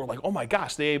happy. Some people were like, oh my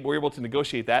gosh, they were able to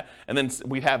negotiate that. And then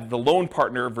we'd have the loan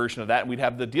partner version of that, and we'd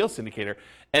have the deal syndicator.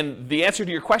 And the answer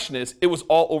to your question is, it was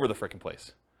all over the frickin'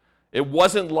 place. It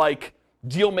wasn't like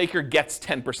deal maker gets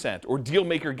 10%, or deal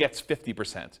maker gets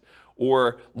 50%,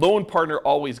 or loan partner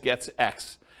always gets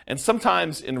X. And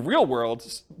sometimes in real world,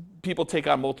 people take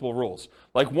on multiple roles.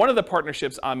 Like one of the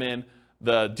partnerships I'm in,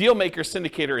 the deal maker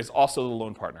syndicator is also the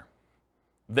loan partner.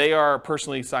 They are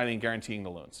personally signing and guaranteeing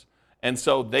the loans. And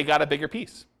so they got a bigger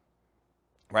piece,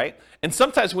 right? And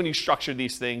sometimes when you structure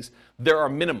these things, there are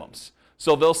minimums.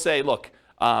 So they'll say, look,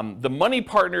 the money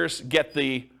partners get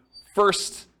the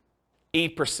first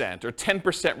 8% or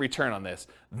 10% return on this.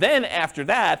 Then after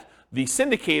that, the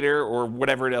syndicator or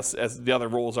whatever else as the other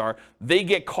roles are, they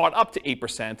get caught up to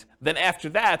 8%. Then after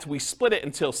that, we split it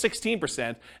until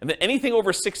 16%. And then anything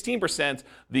over 16%,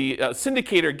 the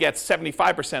syndicator gets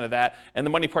 75% of that, and the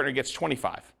money partner gets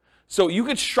 25%. So you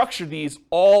could structure these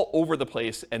all over the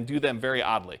place and do them very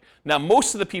oddly. Now,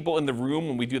 most of the people in the room,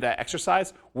 when we do that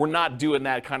exercise, we're not doing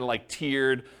that kind of like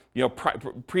tiered,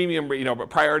 premium,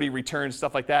 priority returns,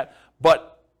 stuff like that.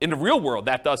 But in the real world,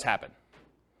 that does happen.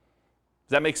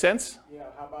 Does that make sense? Yeah,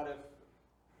 how about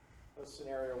if a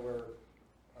scenario where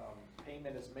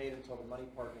payment is made until the money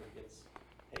partner gets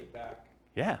paid back?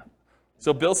 Yeah.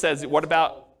 So Bill says, what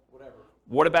about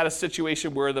a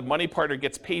situation where the money partner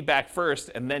gets paid back first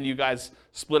and then you guys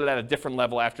split it at a different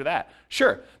level after that?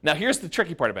 Sure. Now here's the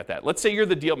tricky part about that. Let's say you're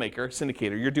the deal maker,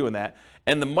 syndicator, you're doing that,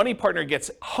 and the money partner gets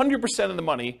 100% of the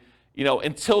money,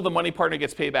 until the money partner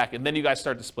gets paid back, and then you guys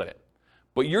start to split it.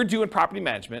 But you're doing property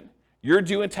management, you're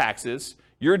doing taxes,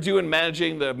 you're doing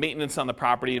managing the maintenance on the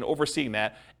property and overseeing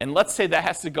that, and let's say that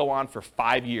has to go on for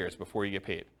 5 years before you get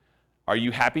paid. Are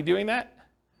you happy doing that?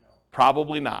 No.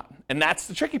 Probably not. And that's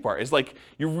the tricky part, is like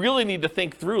you really need to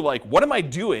think through, like, what am I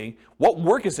doing? What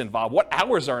work is involved? What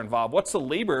hours are involved? What's the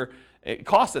labor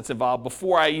cost that's involved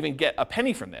before I even get a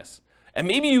penny from this? And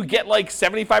maybe you get like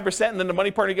 75% and then the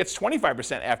money partner gets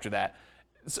 25% after that.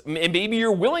 And maybe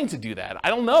you're willing to do that. I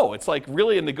don't know. It's like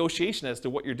really a negotiation as to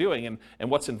what you're doing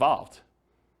and what's involved.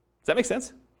 Does that make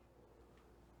sense?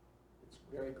 It's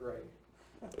very gray.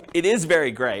 It is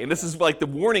very gray. And this is like the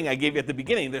warning I gave you at the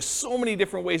beginning. There's so many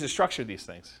different ways to structure these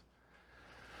things.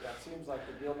 Yeah, it seems like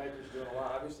the deal maker's doing a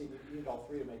lot. Obviously, you need all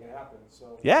 3 to make it happen.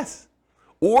 So yes.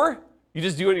 Or you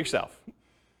just do it yourself.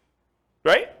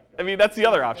 Right? I mean, that's the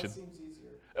other option. That seems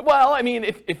easier. Well, I mean,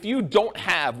 if you don't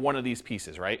have one of these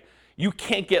pieces, right? You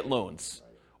can't get loans,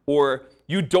 or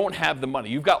you don't have the money.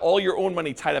 You've got all your own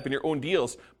money tied up in your own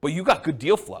deals, but you got good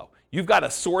deal flow. You've got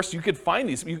a source. You could find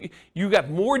these. You got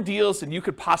more deals than you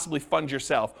could possibly fund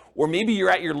yourself. Or maybe you're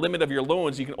at your limit of your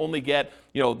loans. You can only get,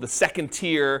 the second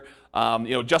tier,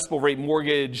 adjustable rate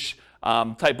mortgage,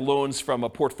 type loans from a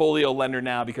portfolio lender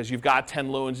now because you've got 10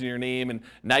 loans in your name and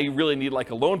now you really need like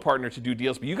a loan partner to do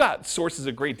deals, but you got sources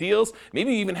of great deals.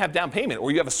 Maybe you even have down payment, or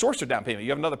you have a source of down payment.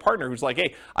 You have another partner who's like,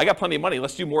 hey, I got plenty of money,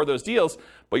 let's do more of those deals,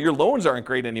 but your loans aren't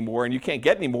great anymore and you can't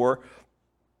get any more.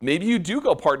 Maybe you do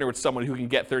go partner with someone who can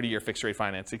get 30-year fixed rate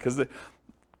financing because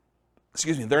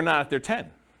they're not at their 10.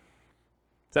 Does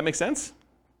that make sense?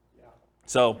 Yeah.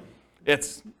 So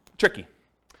it's tricky.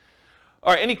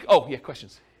 All right,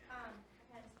 questions?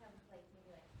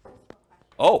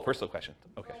 Personal question.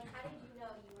 Okay. Like, how did you know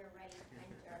you were ready to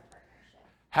enter a partnership?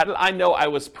 How did I know I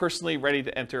was personally ready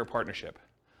to enter a partnership?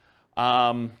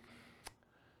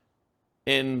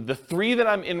 In the 3 that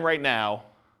I'm in right now,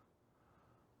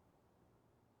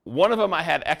 one of them I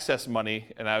had excess money,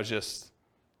 and I was just,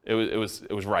 it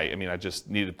was right. I mean, I just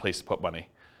needed a place to put money.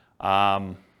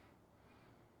 Another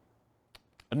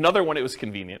one, it was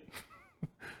convenient.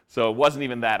 So it wasn't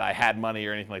even that I had money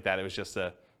or anything like that. It was just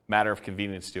a matter of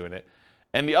convenience doing it.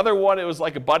 And the other one, it was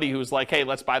like a buddy who was like, hey,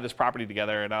 let's buy this property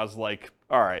together. And I was like,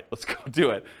 all right, let's go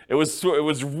do it. It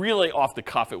was really off the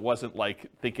cuff. It wasn't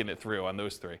like thinking it through on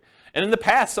those 3. And in the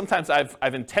past, sometimes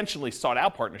I've intentionally sought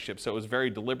out partnerships. So it was very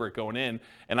deliberate going in,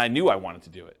 and I knew I wanted to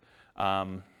do it.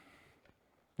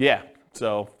 Yeah,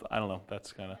 so I don't know.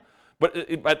 That's kind of,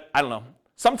 but I don't know.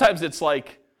 Sometimes it's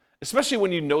like, especially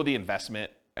when you know the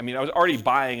investment. I mean, I was already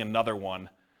buying another one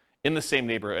in the same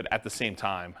neighborhood at the same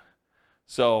time.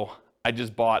 So I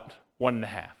just bought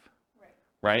 1.5,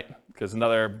 right? Because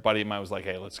another buddy of mine was like,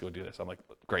 hey, let's go do this. I'm like,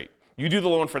 great. You do the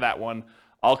loan for that one.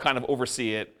 I'll kind of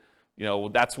oversee it. You know,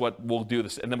 that's what we'll do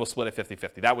this, and then we'll split it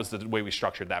 50-50. That was the way we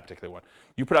structured that particular one.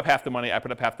 You put up half the money, I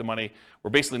put up half the money.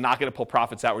 We're basically not going to pull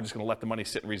profits out. We're just going to let the money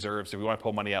sit in reserves. If we want to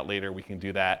pull money out later, we can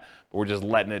do that. But we're just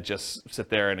letting it just sit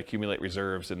there and accumulate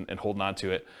reserves and holding on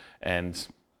to it. And,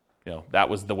 you know, that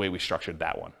was the way we structured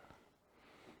that one.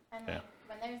 And Yeah. like,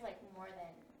 when there's like more than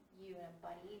you and a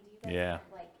buddy, do you guys have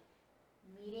like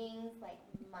meetings, like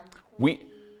monthly?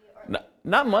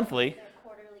 Not monthly. Or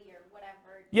quarterly or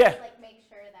whatever? Yeah. Just, like, make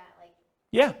sure that like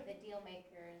the deal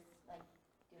makers like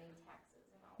doing taxes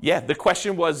and all. Yeah, the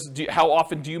question was, how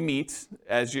often do you meet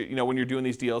as you know when you're doing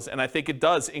these deals? And I think it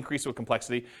does increase with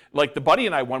complexity. Like the buddy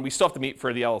and I one, we still have to meet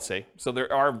for the LLC. So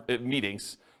there are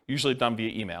meetings, usually done via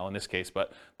email in this case,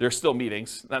 but there's still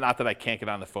meetings. Not that I can't get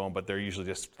on the phone, but they're usually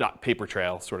just not paper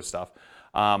trail sort of stuff.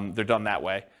 They're done that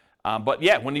way. But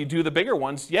yeah, when you do the bigger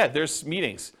ones, yeah, there's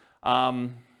meetings. The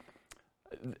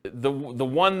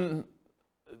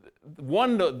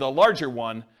larger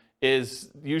one is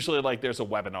usually like there's a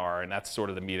webinar, and that's sort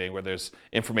of the meeting where there's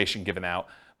information given out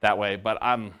that way. But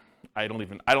I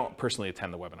don't personally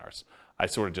attend the webinars. I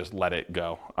sort of just let it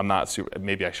go. I'm not super,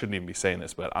 maybe I shouldn't even be saying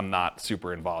this, but I'm not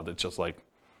super involved. It's just like,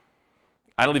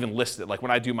 I don't even list it. Like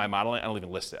when I do my modeling, I don't even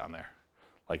list it on there.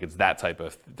 Like it's that type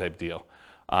deal.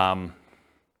 And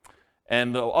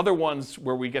the other ones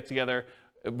where we get together,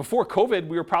 before COVID,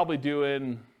 we were probably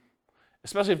doing,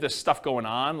 especially if there's stuff going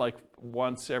on, like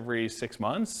once every 6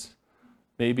 months,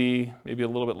 maybe a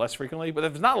little bit less frequently. But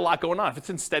if there's not a lot going on, if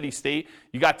it's in steady state,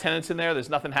 you got tenants in there, there's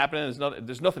nothing happening,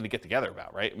 there's nothing to get together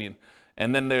about, right? I mean,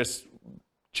 and then there's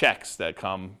checks that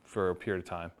come for a period of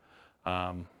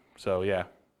time. So yeah. Does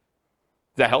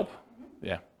that help? Mm-hmm.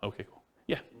 Yeah. Okay, cool.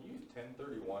 Yeah. Can you use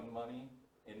 1031 money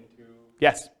into?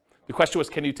 Yes. The question was,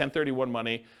 can you 1031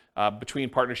 money between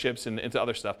partnerships and into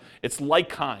other stuff? It's like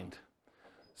kind.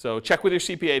 So check with your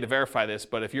CPA to verify this,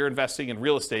 but if you're investing in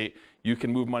real estate, you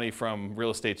can move money from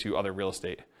real estate to other real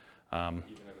estate. Even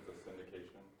if it's a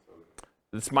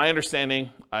syndication? It's my understanding,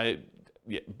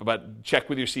 but check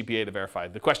with your CPA to verify.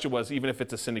 The question was, even if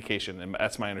it's a syndication, and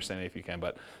that's my understanding if you can,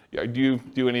 but do you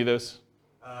do any of those?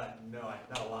 No,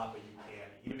 not a lot, but you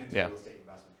can, even into Yeah. real estate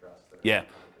investment trusts. Yeah.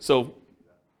 So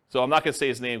I'm not going to say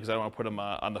his name because I don't want to put him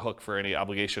on the hook for any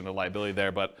obligation or liability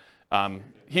there, but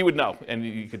he would know, and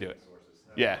you could do it.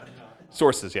 Yeah.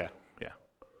 Sources, yeah. Does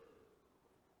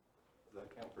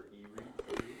that count for e-REITs,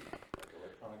 like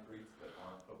electronic REITs that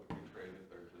aren't publicly traded?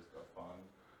 They're just a fund,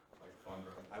 like fund.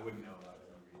 I wouldn't know about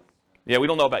e-REITs. Yeah, we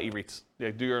don't know about e-REITs.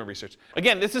 Yeah, do your own research.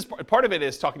 Again, this is part of it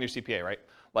is talking to your CPA, right?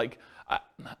 Like, I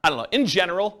don't know. In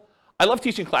general, I love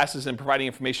teaching classes and providing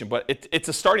information, but it's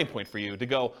a starting point for you to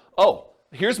go, oh,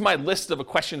 here's my list of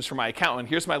questions for my accountant.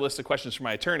 Here's my list of questions for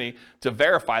my attorney to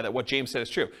verify that what James said is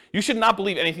true. You should not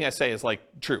believe anything I say is like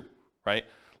true, right?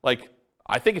 Like,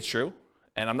 I think it's true,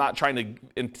 and I'm not trying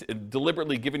to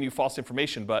deliberately giving you false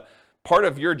information, but part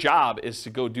of your job is to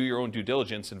go do your own due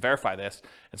diligence and verify this.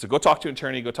 And so go talk to an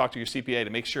attorney, go talk to your CPA to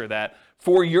make sure that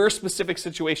for your specific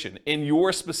situation, in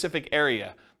your specific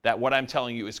area, that what I'm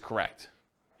telling you is correct.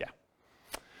 Yeah.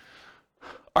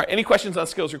 All right, any questions on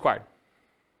skills required?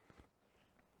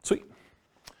 Sweet.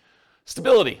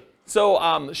 Stability.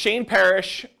 So Shane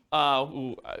Parrish,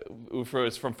 who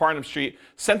was from Farnham Street,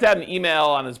 sent out an email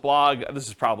on his blog. This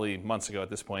is probably months ago at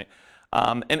this point.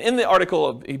 And in the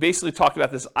article, he basically talked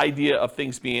about this idea of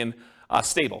things being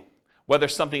stable, whether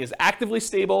something is actively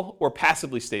stable or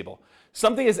passively stable.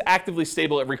 Something is actively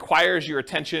stable. It requires your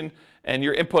attention and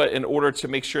your input in order to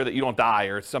make sure that you don't die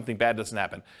or something bad doesn't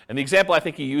happen. And the example I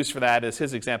think he used for that is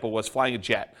his example was flying a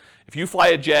jet. If you fly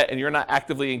a jet and you're not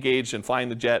actively engaged in flying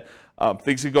the jet,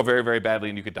 things could go very, very badly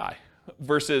and you could die.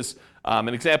 Versus an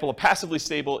example of passively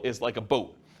stable is like a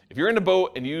boat. If you're in a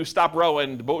boat and you stop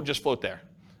rowing, the boat will just float there.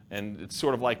 And it's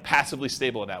sort of like passively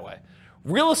stable in that way.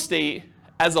 Real estate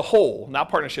as a whole, not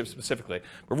partnerships specifically,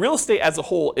 but real estate as a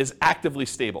whole is actively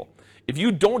stable. If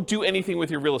you don't do anything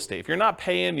with your real estate, if you're not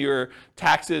paying your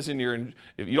taxes and you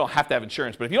don't have to have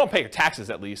insurance, but if you don't pay your taxes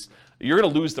at least, you're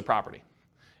going to lose the property.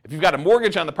 If you've got a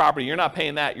mortgage on the property, you're not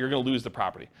paying that, you're going to lose the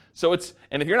property.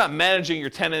 And if you're not managing your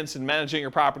tenants and managing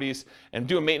your properties and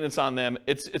doing maintenance on them,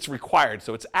 it's required.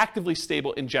 So it's actively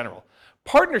stable in general.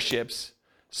 Partnerships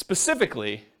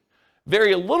specifically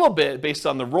vary a little bit based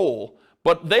on the role,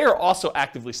 but they are also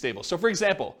actively stable. So for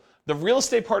example, the real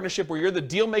estate partnership where you're the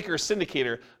deal maker or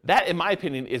syndicator, that in my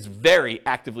opinion is very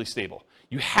actively stable.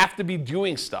 You have to be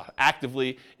doing stuff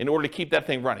actively in order to keep that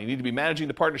thing running. You need to be managing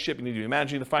the partnership, you need to be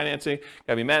managing the financing, you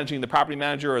got to be managing the property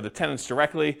manager or the tenants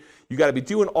directly. You got to be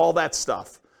doing all that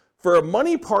stuff. For a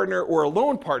money partner or a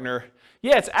loan partner,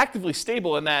 yeah, it's actively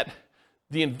stable in that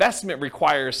the investment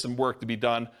requires some work to be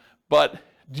done, but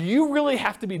do you really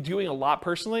have to be doing a lot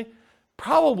personally?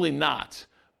 Probably not.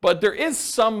 But there is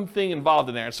something involved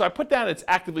in there. And so I put down it's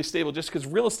actively stable just because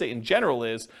real estate in general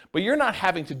is, but you're not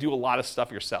having to do a lot of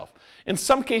stuff yourself. In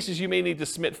some cases, you may need to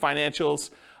submit financials,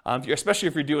 especially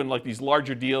if you're doing like these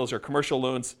larger deals or commercial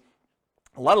loans.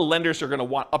 A lot of lenders are going to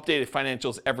want updated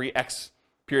financials every X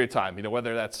period of time,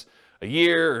 whether that's a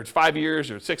year or 5 years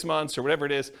or 6 months or whatever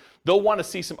it is. They'll want to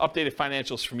see some updated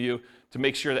financials from you to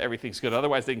make sure that everything's good.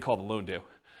 Otherwise, they can call the loan due.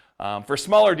 For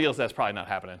smaller deals, that's probably not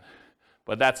happening.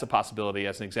 But that's a possibility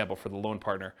as an example for the loan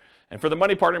partner. And for the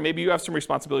money partner, maybe you have some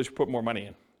responsibility to put more money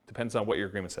in. Depends on what your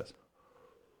agreement says.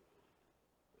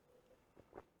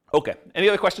 Okay, any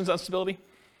other questions on stability?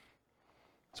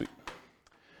 Sweet.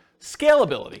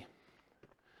 Scalability.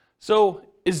 So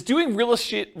is doing real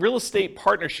estate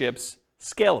partnerships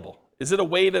scalable? Is it a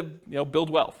way to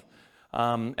build wealth?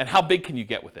 And how big can you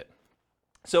get with it?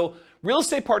 So real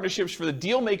estate partnerships for the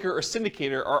deal maker or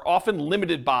syndicator are often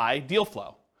limited by deal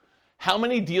flow. How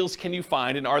many deals can you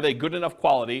find, and are they good enough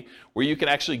quality where you can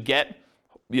actually get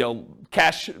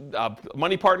cash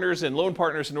money partners and loan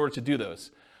partners in order to do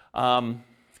those? And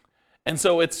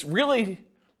so it's really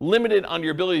limited on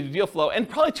your ability to deal flow, and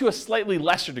probably to a slightly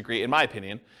lesser degree, in my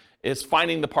opinion, is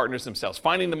finding the partners themselves,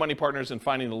 finding the money partners and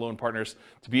finding the loan partners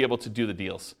to be able to do the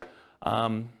deals.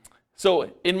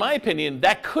 So in my opinion,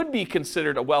 that could be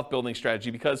considered a wealth building strategy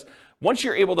because once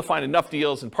you're able to find enough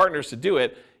deals and partners to do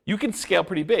it, you can scale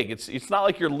pretty big. It's not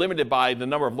like you're limited by the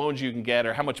number of loans you can get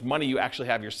or how much money you actually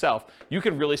have yourself. You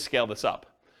can really scale this up.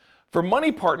 For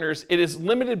money partners, it is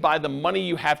limited by the money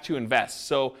you have to invest.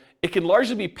 So it can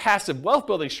largely be passive wealth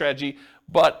building strategy,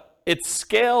 but it's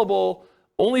scalable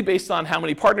only based on how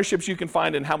many partnerships you can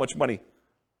find and how much money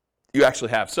you actually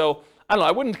have. So I don't know,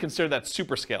 I wouldn't consider that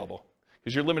super scalable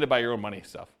because you're limited by your own money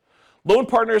stuff. Loan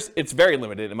partners, it's very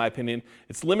limited in my opinion.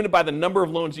 It's limited by the number of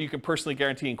loans that you can personally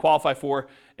guarantee and qualify for,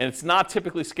 and it's not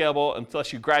typically scalable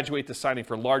unless you graduate to signing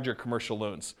for larger commercial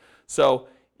loans. So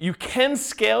you can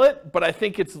scale it, but I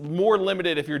think it's more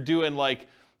limited if you're doing like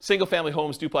single family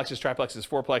homes, duplexes, triplexes,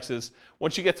 fourplexes.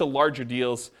 Once you get to larger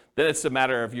deals, then it's a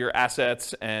matter of your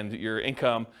assets and your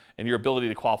income and your ability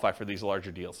to qualify for these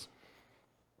larger deals.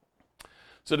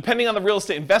 So depending on the real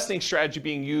estate investing strategy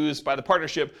being used by the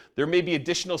partnership, there may be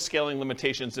additional scaling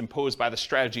limitations imposed by the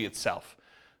strategy itself.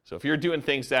 So if you're doing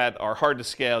things that are hard to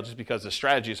scale just because the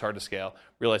strategy is hard to scale,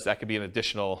 realize that could be an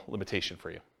additional limitation for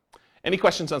you. Any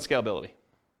questions on scalability?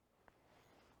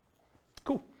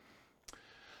 Cool.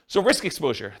 So risk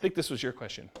exposure. I think this was your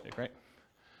question, Nick, right?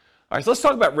 All right, so let's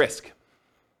talk about risk.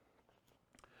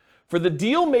 For the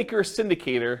deal maker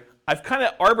syndicator, I've kind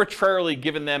of arbitrarily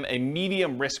given them a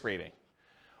medium risk rating.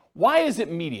 Why is it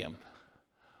medium?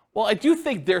 Well, I do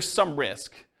think there's some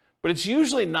risk, but it's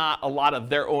usually not a lot of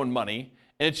their own money,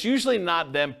 and it's usually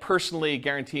not them personally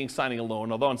guaranteeing signing a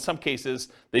loan, although in some cases,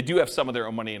 they do have some of their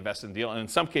own money invested in the deal, and in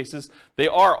some cases, they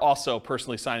are also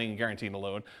personally signing and guaranteeing the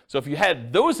loan. So if you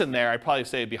had those in there, I'd probably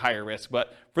say it'd be higher risk,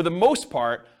 but for the most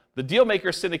part, the deal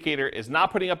maker syndicator is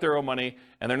not putting up their own money,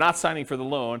 and they're not signing for the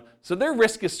loan, so their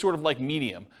risk is sort of like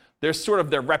medium. There's sort of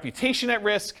their reputation at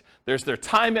risk, there's their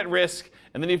time at risk,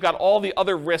 and then you've got all the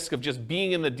other risk of just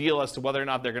being in the deal as to whether or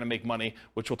not they're going to make money,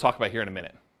 which we'll talk about here in a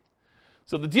minute.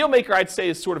 So the deal maker, I'd say,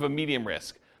 is sort of a medium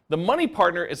risk. The money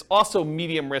partner is also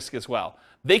medium risk as well.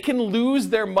 They can lose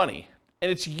their money, and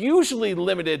it's usually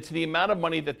limited to the amount of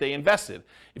money that they invested.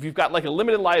 If you've got like a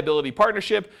limited liability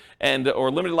partnership or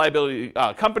limited liability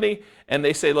company, and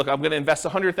they say, look, I'm going to invest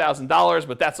 $100,000,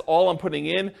 but that's all I'm putting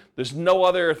in. There's no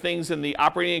other things in the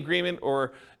operating agreement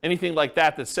or anything like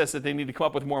that that says that they need to come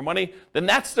up with more money, then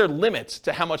that's their limit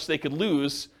to how much they could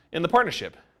lose in the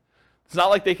partnership. It's not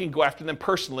like they can go after them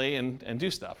personally and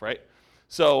do stuff, right?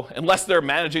 So unless they're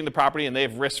managing the property and they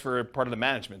have risk for part of the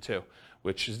management too,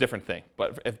 which is a different thing.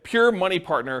 But a pure money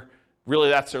partner, really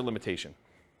that's their limitation.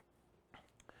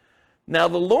 Now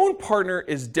the loan partner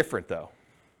is different though.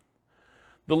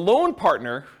 The loan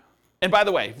partner, and by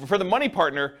the way, for the money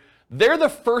partner, they're the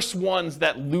first ones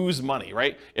that lose money,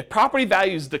 right? If property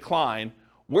values decline,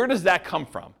 where does that come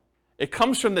from? It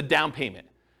comes from the down payment.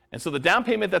 And so the down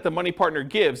payment that the money partner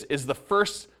gives is the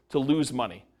first to lose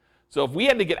money. So if we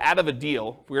had to get out of a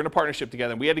deal, if we were in a partnership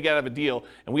together and we had to get out of a deal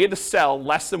and we had to sell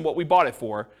less than what we bought it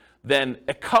for, then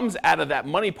it comes out of that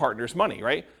money partner's money,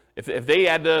 right? If we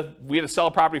had to sell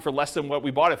a property for less than what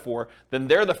we bought it for, then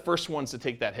they're the first ones to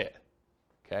take that hit,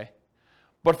 okay?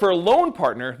 But for a loan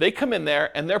partner, they come in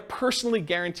there and they're personally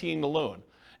guaranteeing the loan.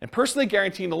 And personally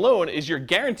guaranteeing the loan is you're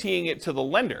guaranteeing it to the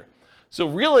lender. So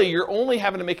really, you're only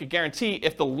having to make a guarantee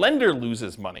if the lender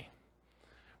loses money,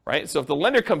 right? So if the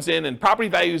lender comes in and property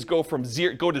values go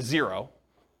to zero,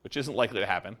 which isn't likely to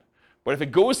happen, but if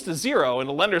it goes to zero and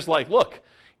the lender's like, look,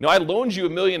 I loaned you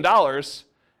 $1 million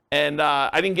and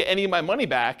I didn't get any of my money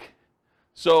back,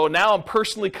 so now I'm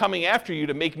personally coming after you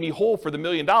to make me whole for the $1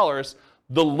 million.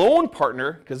 The loan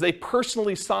partner, because they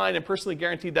personally signed and personally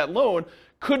guaranteed that loan,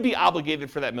 could be obligated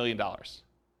for that $1 million.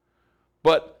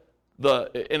 But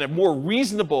in a more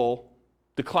reasonable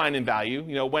decline in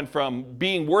value, went from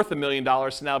being worth $1 million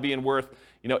to now being worth,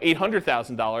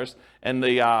 $800,000, and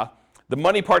the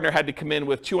money partner had to come in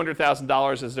with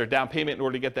 $200,000 as their down payment in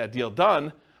order to get that deal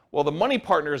done. Well, the money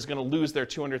partner is going to lose their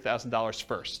 $200,000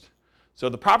 first. So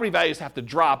the property values have to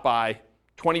drop by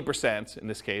 20% in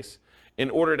this case in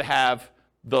order to have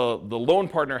the loan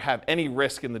partner have any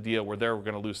risk in the deal where they're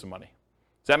going to lose some money.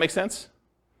 Does that make sense?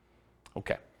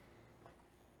 Okay.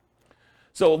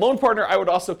 So a loan partner I would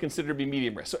also consider to be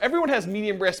medium risk. So everyone has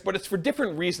medium risk, but it's for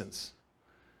different reasons.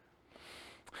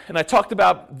 And I talked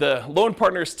about the loan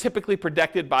partner is typically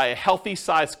protected by a healthy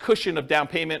size cushion of down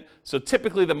payment. So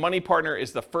typically the money partner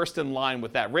is the first in line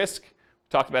with that risk. We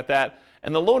talked about that.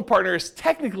 And the loan partner is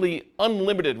technically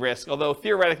unlimited risk, although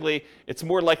theoretically it's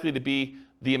more likely to be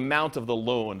the amount of the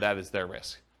loan that is their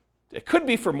risk. It could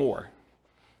be for more.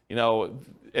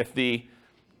 If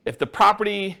the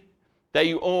property that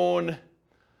you own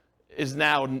is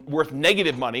now worth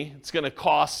negative money, it's going to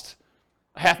cost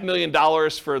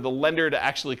 $500,000 for the lender to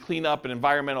actually clean up an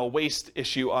environmental waste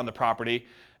issue on the property,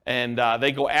 and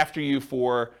they go after you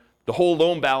for the whole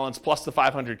loan balance plus the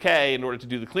 $500K in order to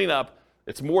do the cleanup.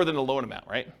 It's more than the loan amount,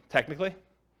 right? Technically.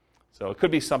 So it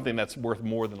could be something that's worth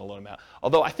more than the loan amount.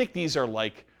 Although I think these are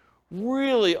like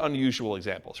really unusual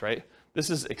examples, right? This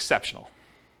is exceptional.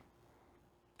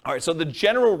 All right, so the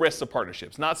general risks of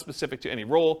partnerships, not specific to any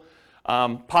role.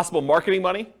 Possible marketing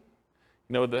money,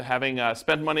 having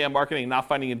spent money on marketing and not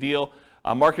finding a deal,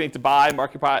 marketing to buy,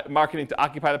 marketing to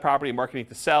occupy the property, marketing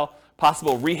to sell.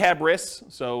 Possible rehab risks,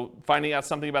 so finding out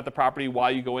something about the property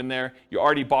while you go in there. You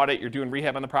already bought it, you're doing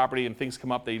rehab on the property, and things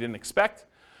come up that you didn't expect.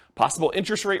 Possible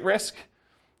interest rate risk.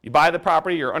 You buy the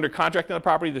property, you're under contract on the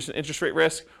property, there's an interest rate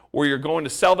risk, or you're going to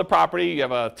sell the property, you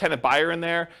have a tenant buyer in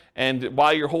there, and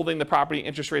while you're holding the property,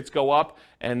 interest rates go up,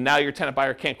 and now your tenant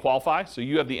buyer can't qualify, so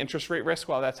you have the interest rate risk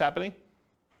while that's happening.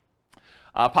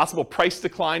 Possible price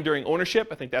decline during ownership,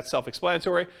 I think that's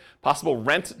self-explanatory. Possible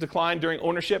rent decline during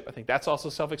ownership, I think that's also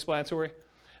self-explanatory.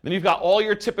 Then you've got all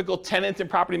your typical tenant and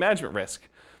property management risk.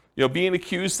 Being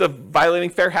accused of violating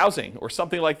fair housing or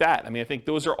something like that. I think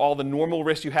those are all the normal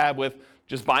risks you have with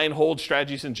just buy and hold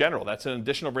strategies in general. That's an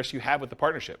additional risk you have with the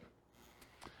partnership.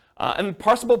 And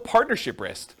possible partnership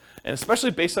risk, and especially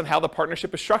based on how the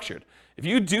partnership is structured. If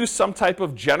you do some type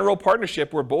of general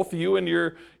partnership where both you and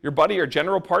your buddy are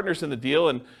general partners in the deal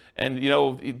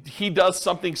and he does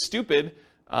something stupid,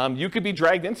 you could be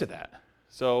dragged into that.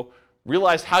 So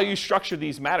realize how you structure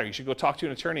these matter. You should go talk to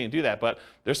an attorney and do that, but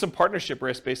there's some partnership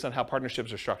risk based on how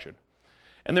partnerships are structured.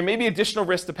 And there may be additional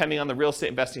risk depending on the real estate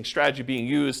investing strategy being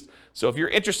used. So if you're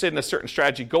interested in a certain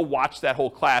strategy, go watch that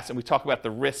whole class and we talk about the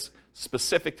risks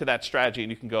specific to that strategy and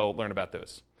you can go learn about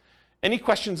those. Any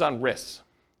questions on risks?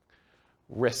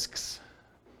 Risks.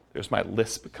 There's my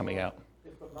lisp coming out.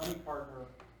 If the money partner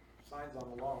signs on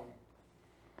the loan,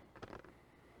 I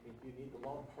mean, do you need the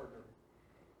loan partner?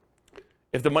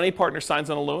 If the money partner signs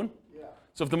on a loan, Yeah.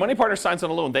 so if the money partner signs on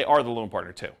a loan, they are the loan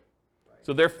partner too.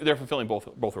 So they're fulfilling both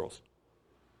roles.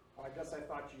 Well, I guess I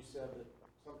thought you said that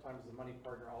sometimes the money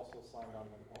partner also signed on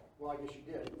the loan. Well, I guess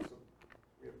you did. So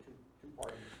we have two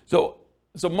parties.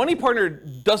 So money partner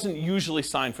doesn't usually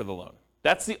sign for the loan.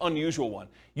 That's the unusual one.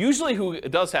 Usually who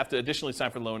does have to additionally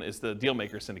sign for the loan is the deal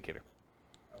maker syndicator.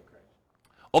 Okay.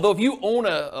 Although if you own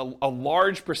a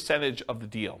large percentage of the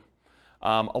deal,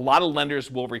 a lot of lenders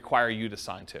will require you to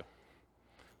sign too,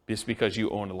 just because you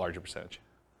own a larger percentage.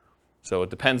 So it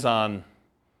depends on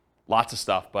lots of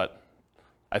stuff, but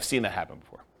I've seen that happen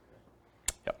before.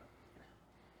 Yep.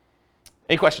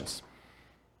 Any questions?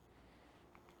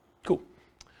 Cool.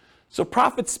 So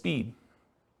profit speed.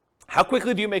 How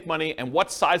quickly do you make money, and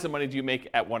what size of money do you make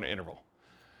at one interval?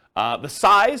 The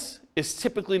size is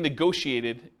typically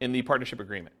negotiated in the partnership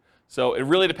agreement. So it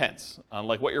really depends on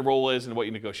like what your role is and what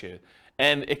you negotiated.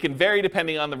 And it can vary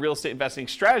depending on the real estate investing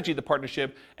strategy of the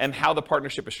partnership and how the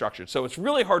partnership is structured. So it's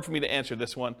really hard for me to answer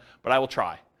this one, but I will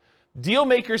try. Deal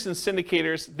makers and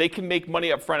syndicators, they can make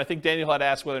money up front. I think Daniel had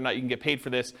asked whether or not you can get paid for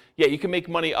this. Yeah, you can make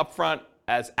money up front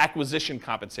as acquisition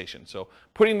compensation. So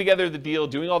putting together the deal,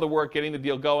 doing all the work, getting the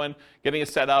deal going, getting it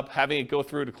set up, having it go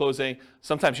through to closing.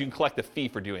 Sometimes you can collect a fee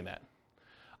for doing that.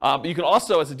 But you can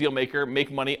also, as a deal maker,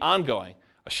 make money ongoing.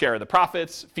 A share of the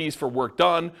profits, fees for work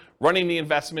done, running the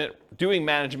investment, doing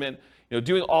management,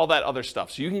 doing all that other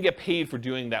stuff. So you can get paid for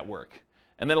doing that work.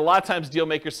 And then a lot of times deal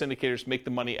makers, syndicators make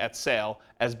the money at sale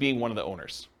as being one of the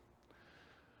owners.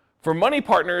 For money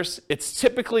partners, it's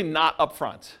typically not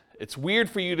upfront. It's weird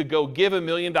for you to go give $1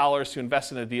 million to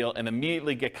invest in a deal and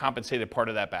immediately get compensated part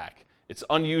of that back. It's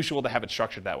unusual to have it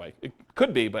structured that way. It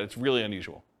could be, but it's really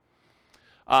unusual.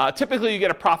 Typically, you get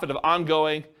a profit of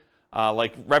ongoing,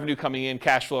 like revenue coming in,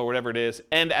 cash flow, whatever it is,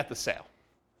 and at the sale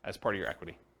as part of your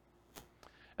equity.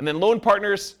 And then loan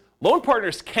partners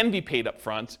can be paid up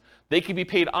front. They can be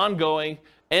paid ongoing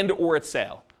and or at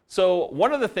sale. So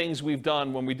one of the things we've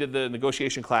done when we did the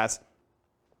negotiation class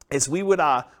is we would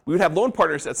have loan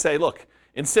partners that say, look,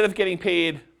 instead of getting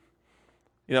paid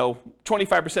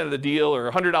 25% of the deal or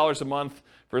 $100 a month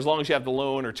for as long as you have the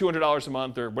loan, or $200 a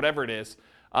month, or whatever it is,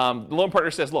 the loan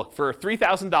partner says, look, for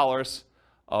 $3,000,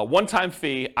 one-time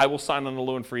fee, I will sign on the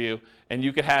loan for you, and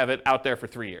you could have it out there for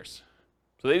 3 years.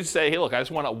 So they just say, hey, look, I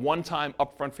just want a one-time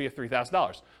upfront fee of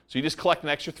 $3,000. So you just collect an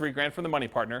extra $3,000 from the money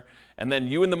partner, and then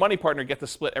you and the money partner get to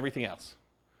split everything else.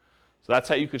 So that's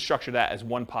how you could structure that as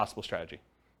one possible strategy.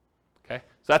 Okay?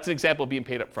 So that's an example of being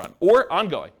paid up front. Or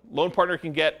ongoing. Loan partner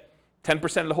can get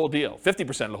 10% of the whole deal,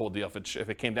 50% of the whole deal if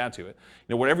it came down to it.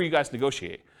 Whatever you guys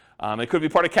negotiate. It could be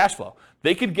part of cash flow.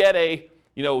 They could get a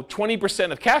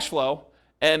 20% of cash flow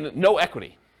and no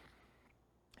equity.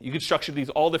 You could structure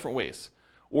these all different ways.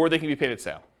 Or they can be paid at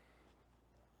sale.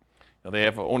 They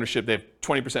have ownership, they have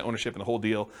 20% ownership in the whole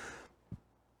deal,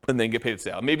 and then get paid at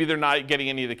sale. Maybe they're not getting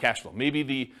any of the cash flow. Maybe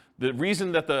the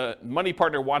reason that the money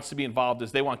partner wants to be involved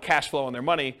is they want cash flow on their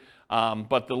money,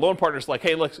 but the loan partner's like,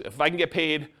 hey, look, if I can get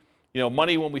paid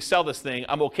money when we sell this thing,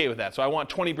 I'm okay with that. So I want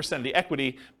 20% of the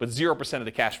equity, but 0% of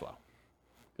the cash flow.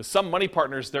 Because some money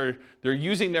partners, they're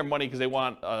using their money because they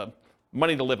want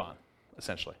money to live on,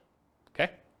 essentially.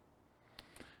 Okay?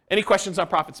 Any questions on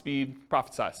profit speed,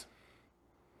 profit size?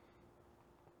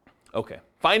 Okay.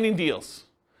 Finding deals.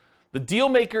 The deal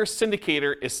maker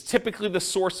syndicator is typically the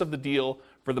source of the deal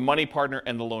for the money partner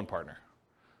and the loan partner.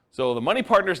 So the money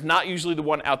partner is not usually the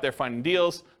one out there finding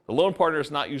deals. The loan partner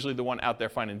is not usually the one out there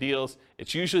finding deals.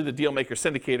 It's usually the deal maker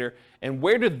syndicator. And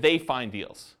where do they find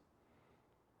deals?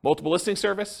 Multiple listing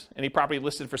service, any property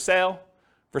listed for sale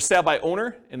by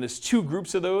owner, and there's two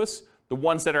groups of those. The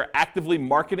ones that are actively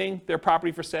marketing their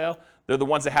property for sale, they're the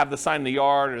ones that have the sign in the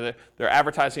yard, or they're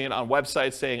advertising it on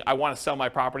websites saying, I want to sell my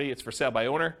property, it's for sale by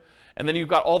owner. And then you've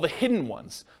got all the hidden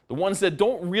ones, the ones that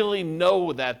don't really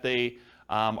know that they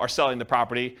are selling the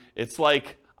property. It's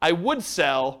like, I would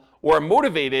sell, or I'm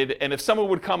motivated, and if someone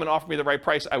would come and offer me the right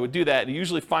price, I would do that. And you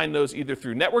usually find those either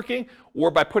through networking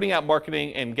or by putting out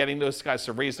marketing and getting those guys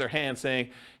to raise their hand saying,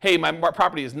 hey, my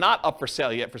property is not up for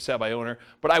sale yet, for sale by owner,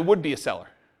 but I would be a seller.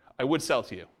 I would sell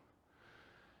to you.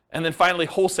 And then finally,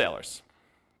 wholesalers.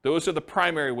 Those are the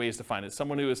primary ways to find it.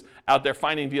 Someone who is out there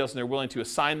finding deals and they're willing to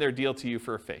assign their deal to you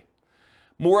for a fee.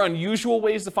 More unusual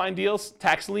ways to find deals: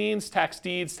 tax liens, tax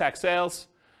deeds, tax sales,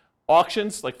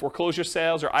 auctions like foreclosure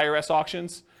sales or IRS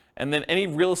auctions, and then any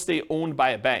real estate owned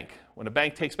by a bank. When a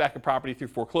bank takes back a property through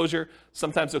foreclosure,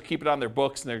 sometimes they'll keep it on their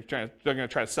books and they're going to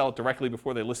try to sell it directly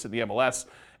before they list it in the MLS,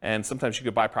 and sometimes you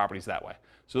could buy properties that way.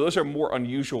 So those are more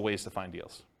unusual ways to find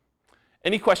deals.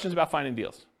 Any questions about finding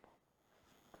deals?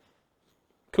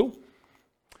 Cool.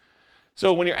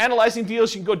 So when you're analyzing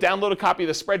deals, you can go download a copy of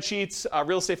the spreadsheets,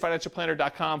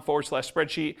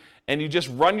 realestateFinancialPlanner.com/spreadsheet, and you just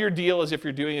run your deal as if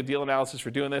you're doing a deal analysis for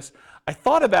doing this. I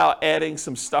thought about adding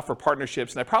some stuff for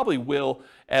partnerships, and I probably will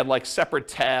add like separate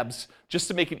tabs just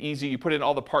to make it easy. You put in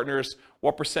all the partners,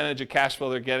 what percentage of cash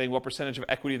flow they're getting, what percentage of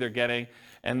equity they're getting,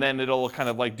 and then it'll kind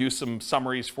of like do some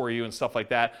summaries for you and stuff like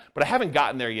that. But I haven't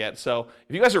gotten there yet. So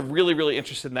if you guys are really, really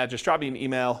interested in that, just drop me an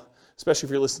email, especially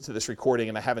if you're listening to this recording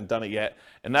and I haven't done it yet,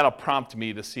 and that'll prompt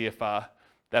me to see if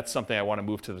that's something I want to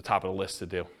move to the top of the list to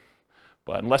do.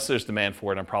 But unless there's demand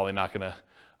for it, I'm probably not going to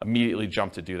immediately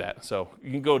jump to do that. So you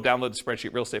can go download the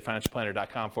spreadsheet,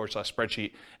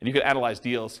 realestateFinancialPlanner.com/spreadsheet, and you can analyze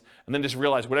deals, and then just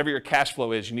realize whatever your cash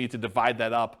flow is, you need to divide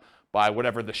that up by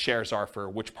whatever the shares are for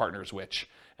which partner is which,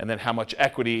 and then how much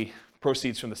equity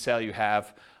proceeds from the sale you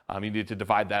have, you need to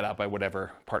divide that up by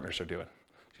whatever partners are doing.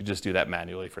 So you just do that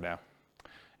manually for now.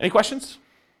 Any questions?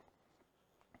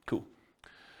 Cool.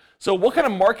 So what kind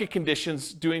of market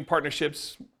conditions doing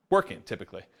partnerships work in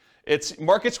typically? It's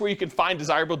markets where you can find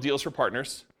desirable deals for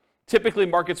partners, typically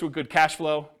markets with good cash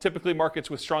flow, typically markets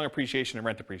with strong appreciation and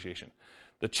rent appreciation.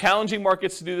 The challenging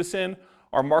markets to do this in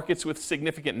are markets with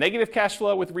significant negative cash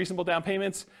flow with reasonable down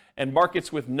payments, and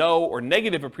markets with no or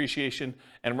negative appreciation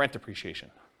and rent appreciation.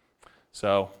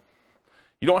 So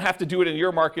you don't have to do it in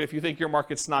your market. If you think your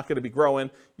market's not going to be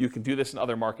growing, you can do this in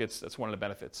other markets. That's one of the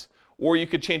benefits. Or you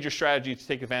could change your strategy to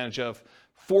take advantage of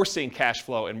forcing cash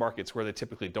flow in markets where they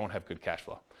typically don't have good cash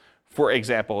flow. For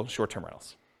example, short-term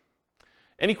rentals.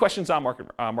 Any questions on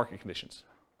market conditions?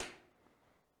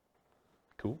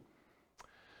 Cool.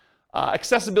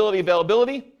 Accessibility,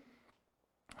 availability.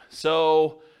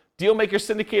 So deal makers,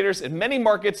 syndicators. In many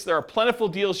markets, there are plentiful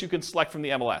deals you can select from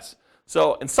the MLS.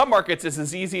 So in some markets, it's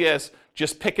as easy as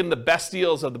just picking the best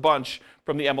deals of the bunch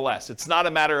from the MLS. It's not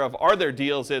a matter of are there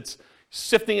deals, it's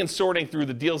sifting and sorting through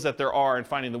the deals that there are and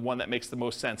finding the one that makes the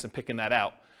most sense and picking that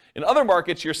out. In other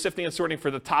markets, you're sifting and sorting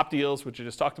for the top deals, which I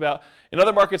just talked about. In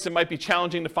other markets, it might be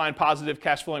challenging to find positive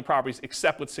cash flowing properties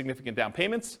except with significant down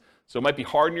payments. So it might be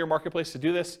hard in your marketplace to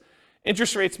do this.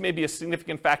 Interest rates may be a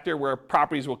significant factor where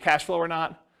properties will cash flow or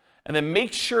not. And then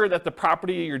make sure that the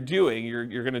property you're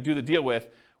going to do the deal with,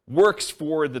 works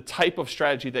for the type of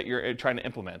strategy that you're trying to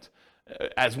implement.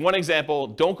 As one example,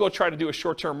 don't go try to do a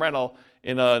short-term rental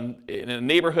in a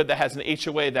neighborhood that has an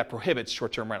HOA that prohibits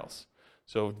short-term rentals.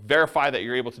 So verify that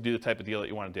you're able to do the type of deal that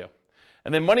you want to do.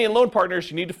 And then money and loan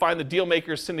partners, you need to find the deal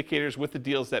makers, syndicators with the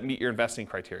deals that meet your investing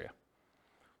criteria.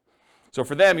 So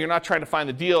for them, you're not trying to find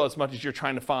the deal as much as you're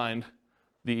trying to find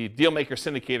the deal maker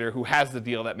syndicator who has the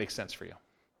deal that makes sense for you.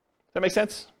 Does that make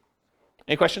sense?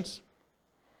 Any questions?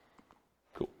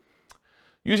 Cool.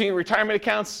 Using retirement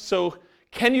accounts. So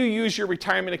can you use your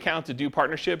retirement account to do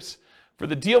partnerships? For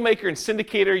the deal maker and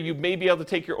syndicator, you may be able to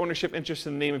take your ownership interest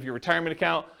in the name of your retirement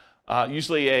account,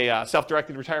 usually a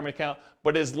self-directed retirement account,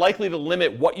 but is likely to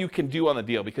limit what you can do on the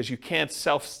deal because you can't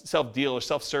self-deal or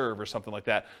self-serve or something like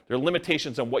that. There are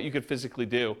limitations on what you could physically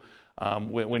do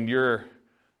when your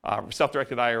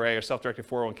self-directed IRA or self-directed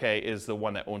 401k is the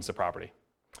one that owns the property.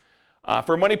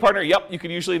 For a money partner, yep, you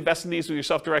could usually invest in these with your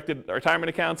self-directed retirement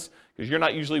accounts because you're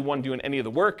not usually one doing any of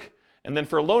the work. And then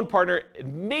for a loan partner,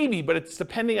 maybe, but it's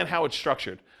depending on how it's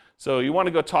structured. So you want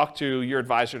to go talk to your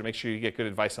advisor to make sure you get good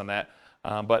advice on that.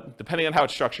 But depending on how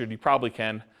it's structured, you probably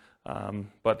can,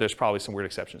 but there's probably some weird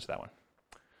exceptions to that one.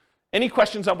 Any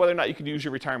questions on whether or not you can use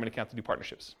your retirement account to do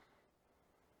partnerships?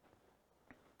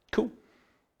 Cool.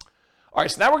 All right,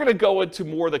 so now we're going to go into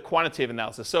more of the quantitative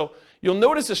analysis. So you'll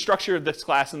notice the structure of this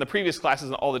class and the previous classes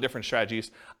and all the different strategies.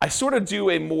 I sort of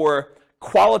do a more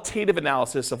qualitative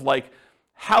analysis of like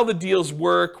how the deals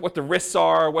work, what the risks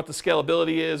are, what the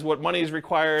scalability is, what money is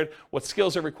required, what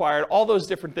skills are required, all those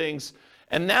different things.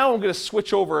 And now I'm going to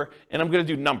switch over and I'm going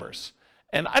to do numbers.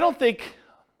 And I don't think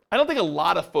a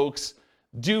lot of folks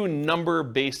do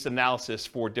number-based analysis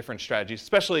for different strategies,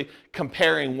 especially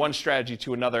comparing one strategy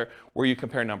to another where you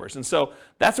compare numbers. And so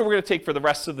that's what we're going to take for the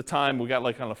rest of the time. We got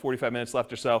like 45 minutes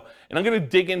left or so. And I'm going to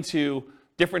dig into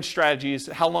different strategies,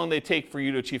 how long they take for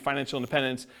you to achieve financial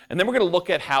independence. And then we're going to look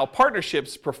at how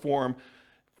partnerships perform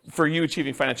for you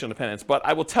achieving financial independence. But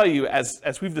I will tell you,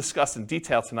 as we've discussed in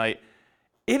detail tonight,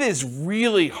 it is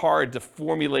really hard to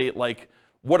formulate like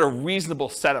what a reasonable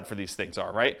setup for these things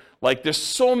are, right? Like there's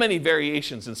so many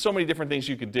variations and so many different things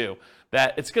you could do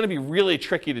that it's going to be really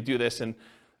tricky to do this. And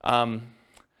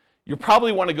you're you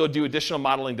probably want to go do additional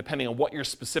modeling depending on what you're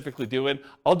specifically doing.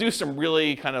 I'll do some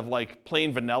really kind of like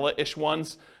plain vanilla-ish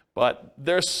ones, but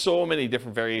there's so many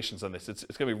different variations on this. It's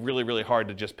going to be really, really hard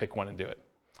to just pick one and do it.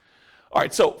 All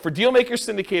right, so for deal makers,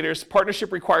 syndicators,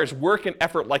 partnership requires work and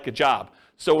effort like a job.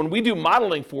 So when we do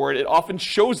modeling for it, it often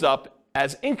shows up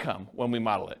as income when we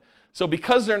model it. So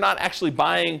because they're not actually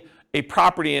buying a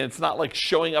property and it's not like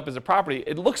showing up as a property,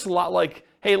 it looks a lot like,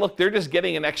 hey, look, they're just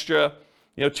getting an extra,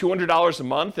 $200 a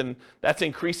month, and that's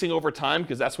increasing over time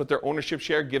because that's what their ownership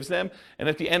share gives them. And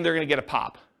at the end, they're going to get a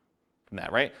pop from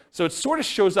that, right? So it sort of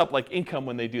shows up like income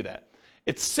when they do that.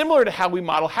 It's similar to how we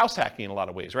model house hacking in a lot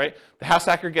of ways, right? The house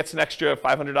hacker gets an extra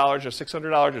 $500 or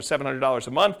 $600 or $700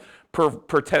 a month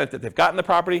per tenant that they've got in the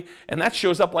property, and that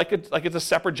shows up like it's a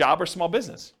separate job or small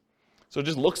business. So it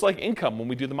just looks like income when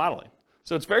we do the modeling.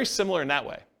 So it's very similar in that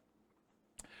way.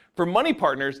 For money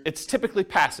partners, it's typically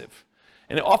passive,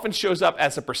 and it often shows up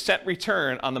as a %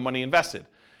 return on the money invested.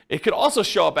 It could also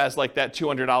show up as like that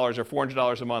 $200 or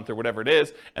 $400 a month or whatever it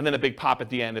is, and then a big pop at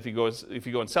the end if you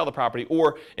go and sell the property,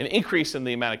 or an increase in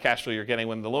the amount of cash flow you're getting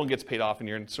when the loan gets paid off and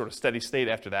you're in sort of steady state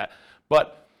after that.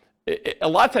 But a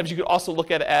lot of times you could also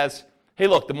look at it as, hey,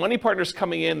 look, the money partner's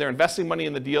coming in, they're investing money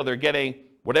in the deal, they're getting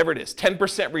whatever it is,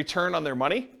 10% return on their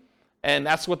money, and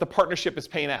that's what the partnership is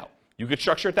paying out. You could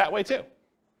structure it that way too.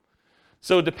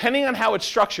 So depending on how it's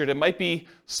structured, it might be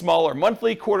smaller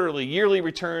monthly, quarterly, yearly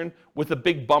return with a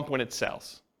big bump when it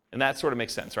sells. And that sort of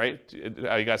makes sense, right?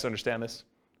 How you guys understand this?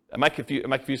 Am I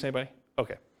confusing anybody?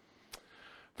 Okay.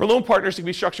 For loan partners, it can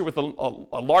be structured with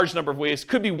a large number of ways. It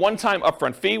could be one-time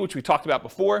upfront fee, which we talked about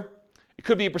before. It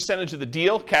could be a percentage of the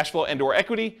deal, cash flow and or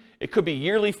equity. It could be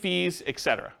yearly fees,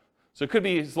 etc. So it could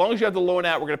be, as long as you have the loan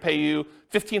out, we're going to pay you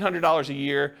 $1,500 a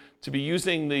year to be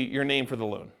using your name for the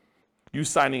loan. You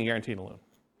signing and guaranteeing a loan.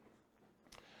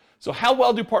 So how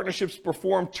well do partnerships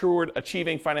perform toward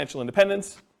achieving financial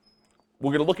independence?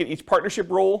 We're going to look at each partnership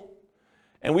role,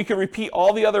 and we can repeat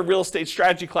all the other real estate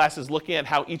strategy classes looking at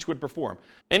how each would perform.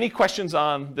 Any questions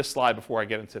on this slide before I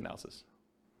get into analysis?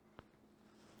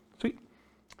 Sweet.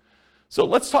 So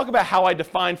let's talk about how I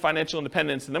define financial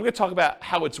independence, and then we're going to talk about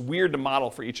how it's weird to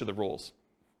model for each of the roles.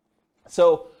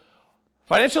 So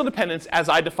financial independence, as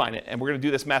I define it, and we're going to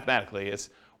do this mathematically, is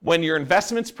when your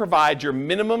investments provide your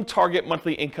minimum target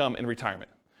monthly income in retirement.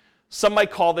 Some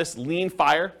might call this lean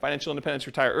FIRE, financial independence,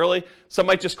 retire early. Some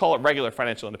might just call it regular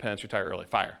financial independence, retire early,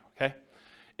 FIRE, okay?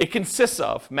 It consists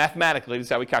of, mathematically, this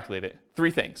is how we calculate it, 3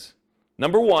 things.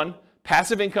 Number 1,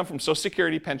 passive income from Social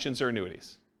Security, pensions, or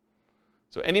annuities.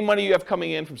 So any money you have coming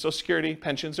in from Social Security,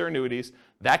 pensions, or annuities,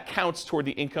 that counts toward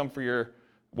the income for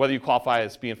whether you qualify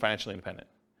as being financially independent.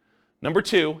 Number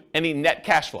 2, any net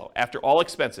cash flow after all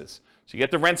expenses. So you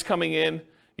get the rents coming in, you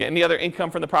get any other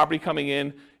income from the property coming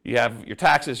in, you have your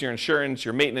taxes, your insurance,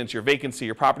 your maintenance, your vacancy,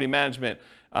 your property management,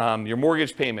 your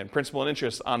mortgage payment, principal and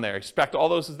interest on there. Expect all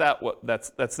those as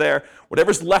that's there.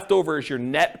 Whatever's left over is your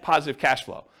net positive cash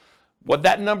flow. What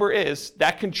that number is,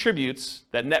 that contributes,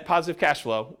 that net positive cash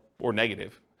flow, or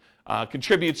negative,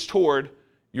 contributes toward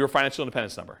your financial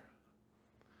independence number.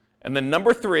 And then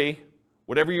number 3,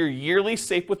 whatever your yearly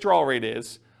safe withdrawal rate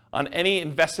is on any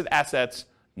invested assets,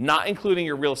 not including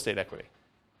your real estate equity.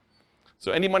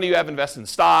 So any money you have invested in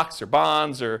stocks or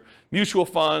bonds or mutual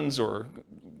funds or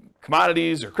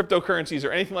commodities or cryptocurrencies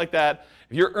or anything like that,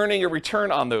 if you're earning a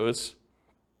return on those,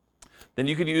 then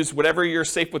you could use whatever your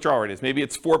safe withdrawal rate is. Maybe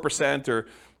it's 4% or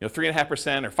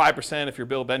 3.5% or 5% if you're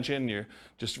Bill Benjamin, you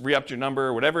just re-upped your number,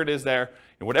 or whatever it is there.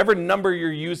 And whatever number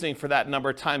you're using for that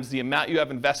number times the amount you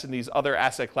have invested in these other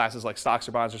asset classes like stocks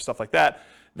or bonds or stuff like that,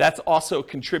 that also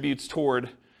contributes toward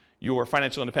your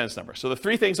financial independence number. So the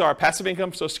 3 things are passive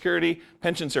income, Social Security,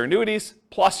 pensions, or annuities,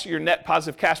 plus your net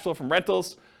positive cash flow from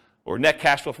rentals, or net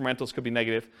cash flow from rentals could be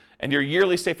negative, and your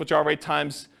yearly safe withdrawal rate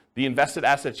times the invested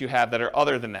assets you have that are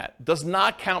other than that. Does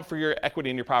not count for your equity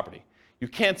in your property. You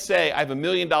can't say, I have $1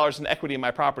 million in equity in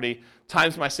my property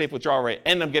times my safe withdrawal rate,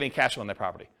 and I'm getting cash flow on that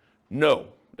property. No,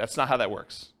 that's not how that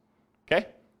works. Okay?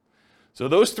 So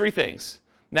those 3 things.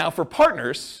 Now for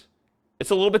partners, it's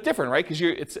a little bit different, right? Because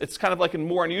it's kind of like a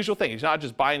more unusual thing. You're not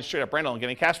just buying straight up rental and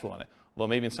getting cash flow on it, although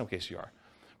maybe in some cases you are.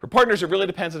 For partners, it really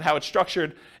depends on how it's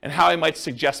structured and how I might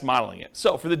suggest modeling it.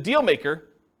 So for the deal maker,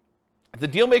 if the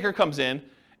deal maker comes in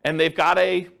and they've got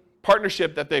a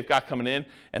partnership that they've got coming in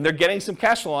and they're getting some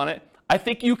cash flow on it, I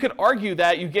think you could argue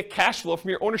that you get cash flow from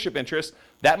your ownership interest.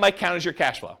 That might count as your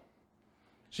cash flow.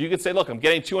 So you could say, look, I'm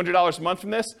getting $200 a month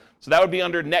from this, so that would be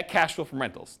under net cash flow from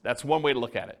rentals. That's one way to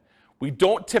look at it. We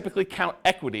don't typically count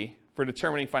equity for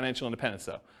determining financial independence,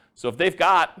 though. So if they've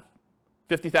got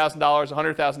 $50,000,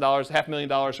 $100,000,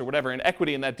 $500,000, or whatever in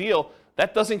equity in that deal,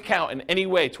 that doesn't count in any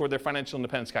way toward their financial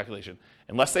independence calculation.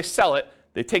 Unless they sell it,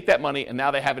 they take that money and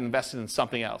now they have it invested in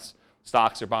something else,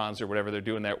 stocks or bonds or whatever they're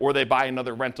doing there, or they buy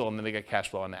another rental and then they get cash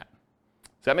flow on that.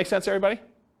 Does that make sense, everybody?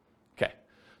 Okay.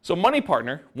 So money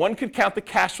partner, one could count the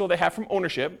cash flow they have from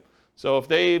ownership. So if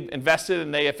they invested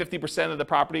and they have 50% of the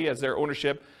property as their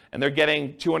ownership and they're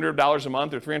getting $200 a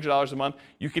month or $300 a month,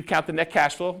 you could count the net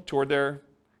cash flow toward their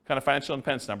kind of financial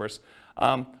independence numbers.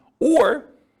 Or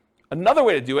another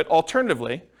way to do it,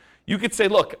 alternatively, you could say,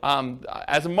 look,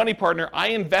 as a money partner, I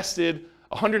invested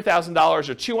 $100,000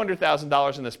 or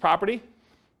 $200,000 in this property,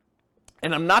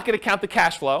 and I'm not going to count the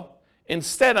cash flow.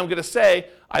 Instead, I'm going to say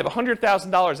I have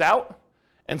 $100,000 out,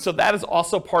 and so that is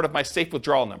also part of my safe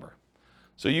withdrawal number.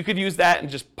 So you could use that and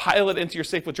just pile it into your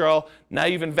safe withdrawal. Now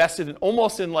you've invested in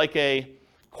almost in like a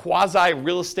quasi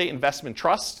real estate investment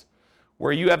trust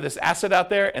where you have this asset out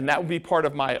there, and that would be part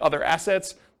of my other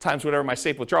assets times whatever my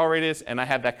safe withdrawal rate is, and I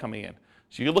have that coming in.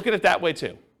 So you look at it that way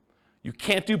too. You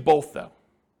can't do both though.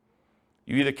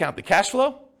 You either count the cash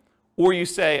flow, or you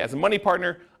say, as a money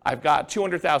partner, I've got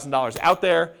 $200,000 out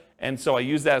there, and so I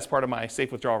use that as part of my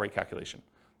safe withdrawal rate calculation.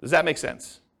 Does that make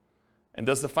sense? And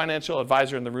does the financial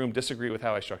advisor in the room disagree with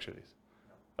how I structure these?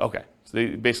 Okay, so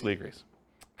he basically agrees.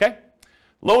 Okay?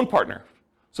 Loan partner.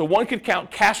 So one could count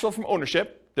cash flow from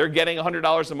ownership. They're getting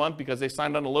 $100 a month because they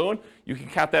signed on a loan. You can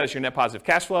count that as your net positive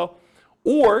cash flow.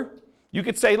 Or you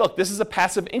could say, look, this is a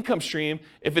passive income stream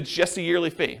if it's just a yearly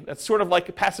fee. That's sort of like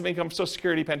a passive income, Social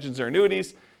Security, pensions, or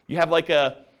annuities. You have like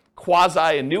a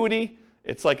quasi-annuity.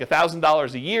 It's like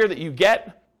 $1,000 a year that you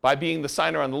get by being the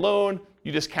signer on the loan.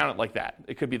 You just count it like that.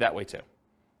 It could be that way too.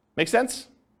 Make sense?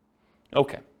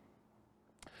 Okay.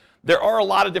 There are a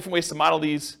lot of different ways to model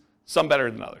these, some better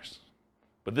than others.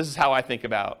 But this is how I think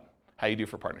about how you do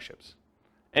for partnerships.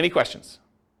 Any questions?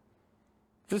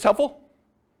 Is this helpful?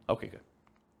 Okay, good.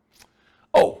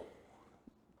 Oh,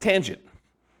 tangent.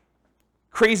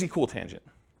 Crazy cool tangent.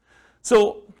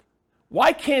 So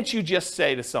why can't you just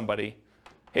say to somebody,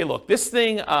 hey, look, this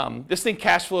thing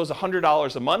cash flow is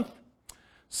 $100 a month.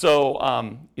 So,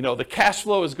 the cash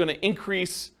flow is going to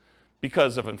increase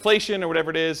because of inflation or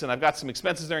whatever it is, and I've got some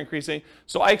expenses that are increasing.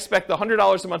 So I expect the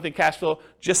 $100 a month in cash flow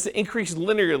just to increase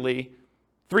linearly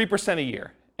 3% a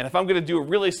year. And if I'm going to do a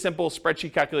really simple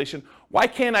spreadsheet calculation, why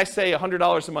can't I say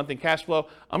 $100 a month in cash flow?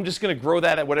 I'm just going to grow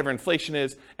that at whatever inflation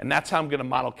is, and that's how I'm going to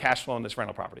model cash flow in this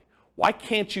rental property. Why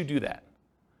can't you do that?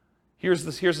 Here's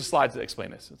the slides that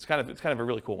explain this. It's kind of a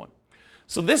really cool one.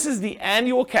 So this is the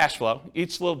annual cash flow,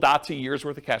 each little dot's a year's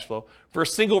worth of cash flow, for a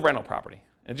single rental property.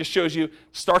 And it just shows you,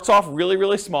 starts off really,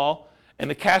 really small, and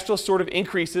the cash flow sort of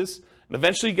increases, and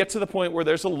eventually you get to the point where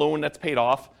there's a loan that's paid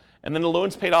off, and then the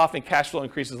loan's paid off and cash flow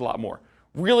increases a lot more.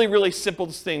 Really, really simple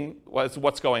thing was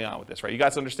what's going on with this, right? You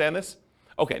guys understand this?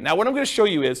 Okay, now what I'm going to show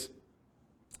you is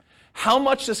how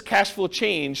much does cash flow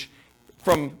change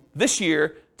from this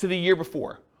year to the year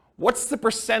before? What's the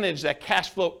percentage that cash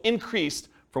flow increased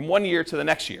from one year to the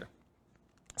next year?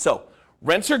 So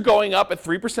rents are going up at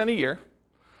 3% a year.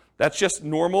 That's just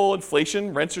normal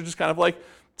inflation. Rents are just kind of like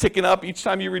ticking up. Each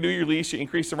time you renew your lease, you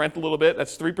increase the rent a little bit.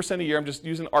 That's 3% a year. I'm just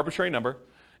using an arbitrary number.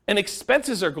 And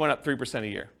expenses are going up 3% a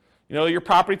year. Your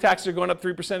property taxes are going up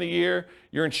 3% a year.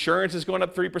 Your insurance is going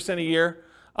up 3% a year.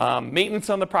 Maintenance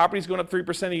on the property is going up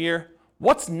 3% a year.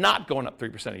 What's not going up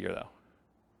 3% a year, though?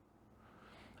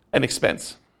 An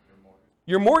expense.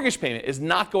 Your mortgage payment is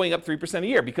not going up 3% a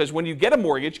year because when you get a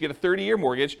mortgage, you get a 30-year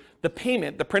mortgage, the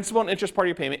payment, the principal and interest part of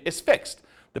your payment is fixed.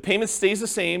 The payment stays the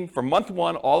same from month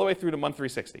 1 all the way through to month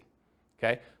 360.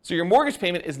 Okay? So your mortgage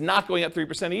payment is not going up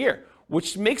 3% a year,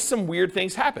 which makes some weird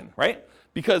things happen, right?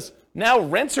 Because now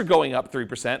rents are going up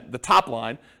 3%, the top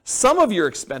line. Some of your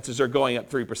expenses are going up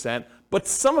 3%, but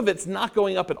some of it's not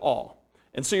going up at all.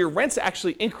 And so your rent's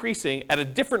actually increasing at a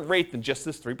different rate than just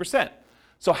this 3%.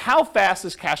 So how fast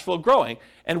is cash flow growing?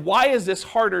 And why is this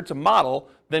harder to model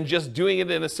than just doing it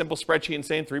in a simple spreadsheet and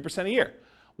saying 3% a year?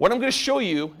 What I'm going to show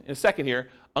you in a second here,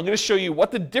 I'm going to show you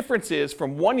what the difference is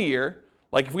from one year,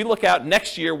 like if we look out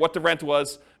next year what the rent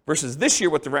was versus this year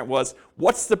what the rent was,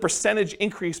 what's the percentage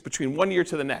increase between one year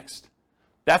to the next?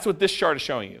 That's what this chart is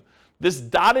showing you. This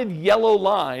dotted yellow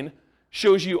line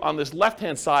shows you on this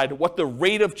left-hand side what the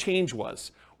rate of change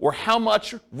was, or how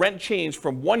much rent changed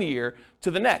from one year to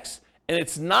the next. And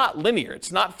it's not linear.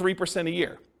 It's not 3% a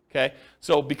year. Okay?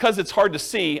 So because it's hard to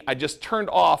see, I just turned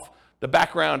off the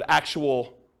background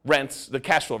actual rents, the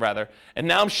cash flow rather, and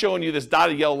now I'm showing you this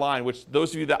dotted yellow line, which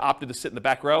those of you that opted to sit in the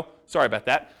back row, sorry about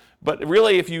that. But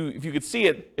really, if you could see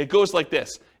it, it goes like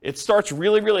this. It starts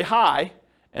really, really high,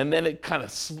 and then it kind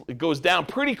of it goes down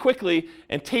pretty quickly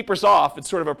and tapers off. It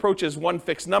sort of approaches one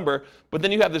fixed number, but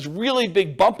then you have this really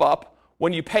big bump up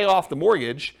when you pay off the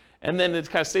mortgage, and then it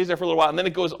kind of stays there for a little while, and then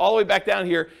it goes all the way back down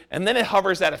here, and then it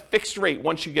hovers at a fixed rate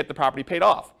once you get the property paid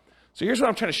off. So here's what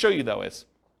I'm trying to show you, though, is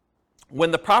when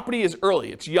the property is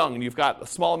early, it's young, and you've got a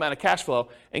small amount of cash flow,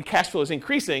 and cash flow is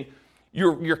increasing,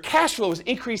 your cash flow is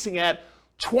increasing at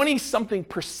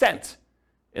 20-something%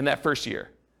 in that first year.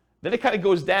 Then it kind of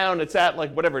goes down, it's at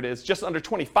like whatever it is, just under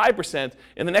 25%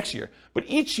 in the next year. But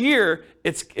each year,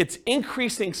 it's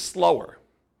increasing slower.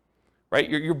 Right?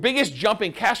 Your biggest jump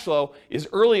in cash flow is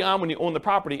early on when you own the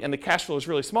property and the cash flow is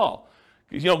really small.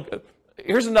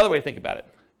 Here's another way to think about it.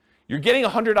 You're getting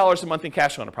 $100 a month in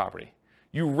cash flow on a property.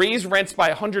 You raise rents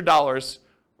by $100,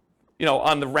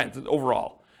 on the rent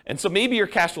overall. And so maybe your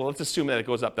cash flow, let's assume that it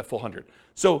goes up that full 100.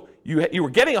 So you were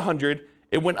getting 100,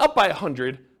 it went up by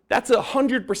 100, that's a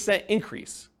 100%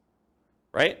 increase.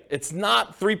 Right? It's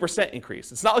not 3%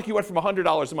 increase. It's not like you went from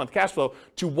 $100 a month cash flow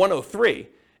to 103.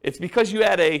 It's because you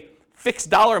had a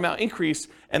fixed dollar amount increase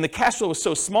and the cash flow was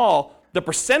so small, the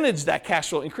percentage that cash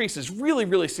flow increase is really,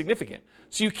 really significant.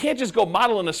 So you can't just go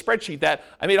model in a spreadsheet that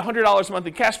I made $100 a month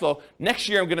in cash flow, next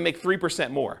year I'm going to make 3%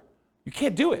 more. You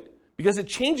can't do it because it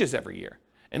changes every year.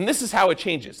 And this is how it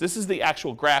changes. This is the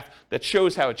actual graph that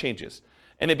shows how it changes.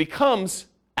 And it becomes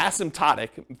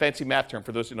asymptotic, fancy math term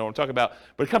for those who know what I'm talking about,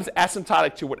 but it becomes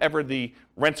asymptotic to whatever the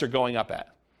rents are going up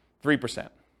at, 3%.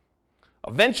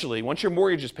 Eventually, once your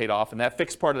mortgage is paid off and that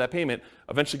fixed part of that payment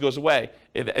eventually goes away,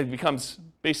 it becomes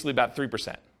basically about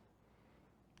 3%.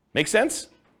 Make sense?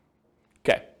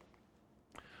 Okay.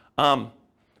 And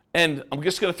I'm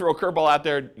just going to throw a curveball out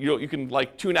there. You can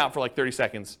tune out for 30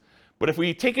 seconds. But if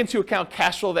we take into account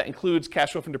cash flow that includes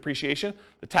cash flow from depreciation,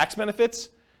 the tax benefits,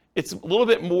 it's a little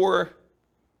bit more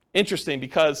interesting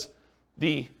because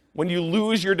when you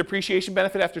lose your depreciation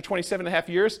benefit after 27.5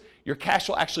 years, your cash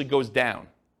flow actually goes down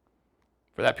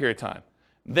for that period of time.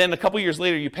 Then a couple years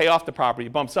later, you pay off the property,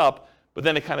 it bumps up, but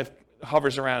then it kind of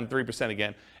hovers around 3%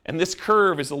 again. And this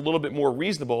curve is a little bit more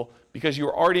reasonable because you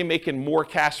were already making more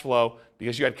cash flow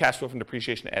because you had cash flow from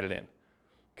depreciation added in.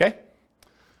 Okay?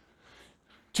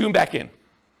 Tune back in.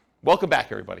 Welcome back,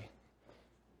 everybody.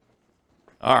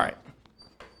 All right.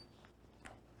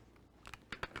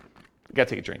 I gotta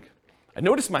take a drink. I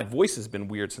noticed my voice has been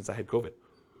weird since I had COVID.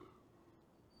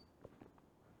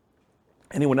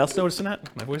 Anyone else noticing that?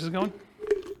 My voice is going?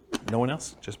 No one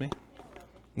else? Just me?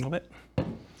 A little bit?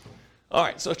 All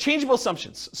right, so changeable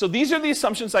assumptions. So these are the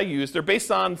assumptions I use. They're based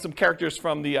on some characters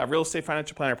from the Real Estate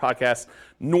Financial Planner podcast,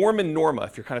 Norm and Norma,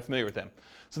 if you're kind of familiar with them.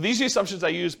 So these are the assumptions I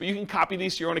use, but you can copy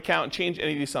these to your own account and change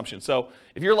any of the assumptions. So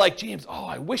if you're like, James,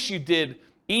 I wish you did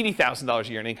 $80,000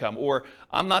 a year in income, or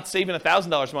I'm not saving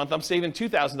 $1,000 a month, I'm saving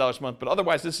 $2,000 a month, but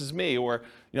otherwise this is me, or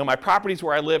my properties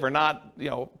where I live are not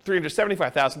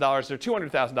 $375,000, they're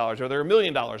 $200,000, or they're $1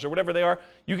 million, or whatever they are.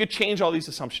 You could change all these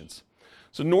assumptions.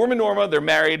 So Norm and Norma, they're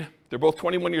married, they're both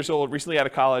 21 years old, recently out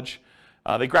of college.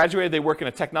 They graduated, they work in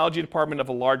a technology department of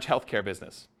a large healthcare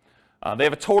business. They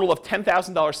have a total of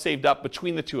 $10,000 saved up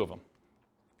between the two of them,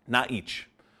 not each.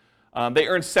 They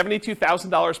earn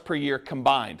 $72,000 per year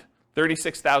combined.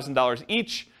 $36,000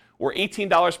 each, or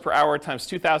 $18 per hour times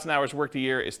 2,000 hours worked a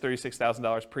year is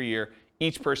 $36,000 per year.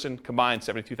 Each person combined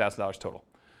 $72,000 total.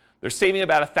 They're saving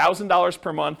about $1,000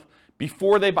 per month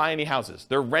before they buy any houses.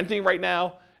 They're renting right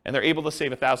now, and they're able to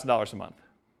save $1,000 a month.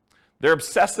 They're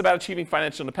obsessed about achieving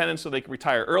financial independence so they can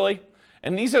retire early.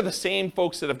 And these are the same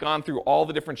folks that have gone through all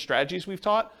the different strategies we've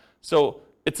taught. So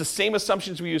it's the same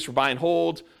assumptions we use for buy and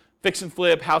hold, fix and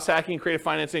flip, house hacking, creative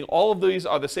financing. All of these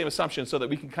are the same assumptions so that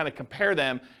we can kind of compare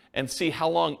them and see how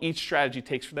long each strategy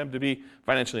takes for them to be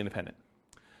financially independent.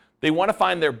 They want to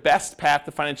find their best path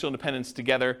to financial independence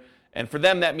together. And for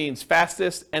them, that means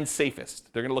fastest and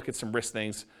safest. They're going to look at some risk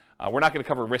things. We're not going to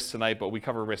cover risks tonight, but we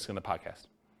cover risk in the podcast.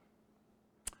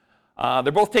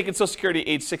 They're both taking Social Security at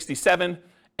age 67.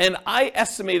 And I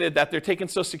estimated that they're taking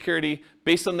Social Security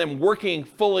based on them working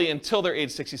fully until they're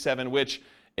age 67, which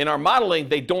in our modeling,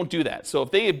 they don't do that. So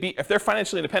if they're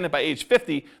financially independent by age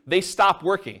 50, they stop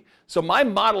working. So my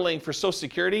modeling for Social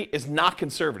Security is not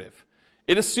conservative.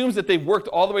 It assumes that they've worked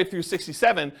all the way through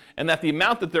 67 and that the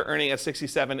amount that they're earning at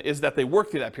 67 is that they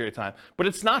worked through that period of time. But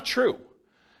it's not true.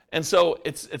 And so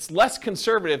it's less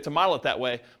conservative to model it that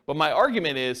way. But my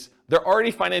argument is they're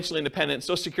already financially independent.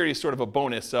 Social Security is sort of a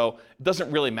bonus, so it doesn't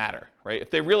really matter, right?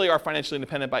 If they really are financially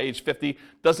independent by age 50,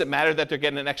 does it matter that they're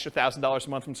getting an extra $1,000 a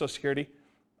month from Social Security?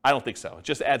 I don't think so. It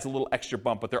just adds a little extra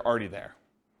bump, but they're already there.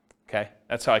 Okay?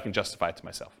 That's how I can justify it to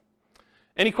myself.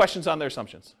 Any questions on their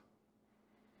assumptions?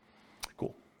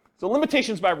 Cool. So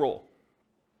limitations by rule.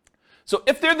 So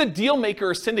if they're the deal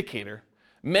maker or syndicator,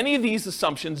 many of these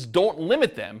assumptions don't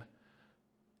limit them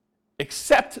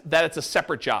except that it's a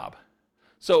separate job.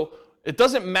 So it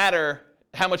doesn't matter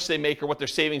how much they make or what their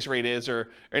savings rate is or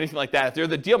anything like that. If they're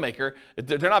the deal maker,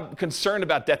 they're not concerned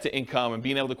about debt to income and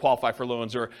being able to qualify for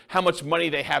loans or how much money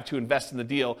they have to invest in the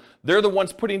deal. They're the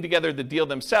ones putting together the deal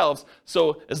themselves.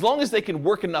 So as long as they can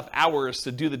work enough hours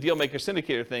to do the deal maker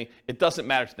syndicator thing, it doesn't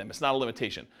matter to them. It's not a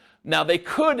limitation. Now, they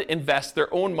could invest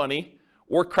their own money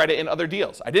or credit in other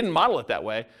deals. I didn't model it that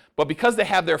way, but because they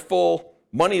have their full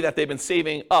money that they've been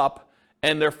saving up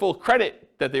and their full credit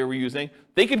that they were using,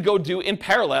 they could go do in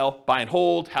parallel buy and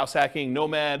hold, house hacking,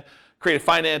 nomad, creative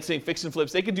financing, fix and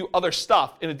flips. They could do other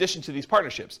stuff in addition to these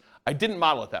partnerships. I didn't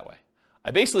model it that way.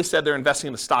 I basically said they're investing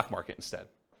in the stock market instead.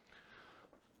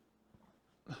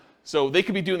 So they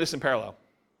could be doing this in parallel.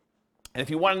 And if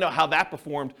you want to know how that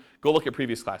performed, go look at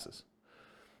previous classes.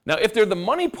 Now, if they're the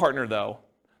money partner, though,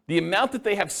 the amount that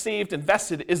they have saved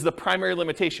invested is the primary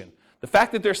limitation. The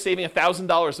fact that they're saving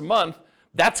 $1,000 a month,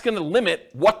 that's going to limit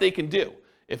what they can do.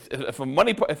 If a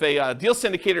deal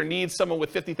syndicator needs someone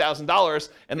with $50,000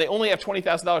 and they only have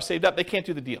 $20,000 saved up, they can't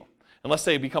do the deal unless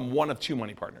they become one of two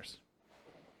money partners.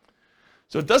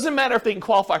 So it doesn't matter if they can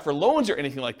qualify for loans or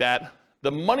anything like that.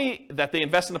 The money that they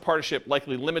invest in the partnership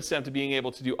likely limits them to being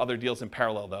able to do other deals in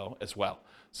parallel, though, as well.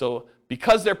 So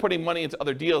because they're putting money into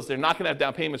other deals, they're not going to have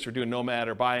down payments for doing nomad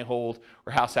or buy and hold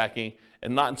or house hacking,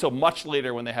 and not until much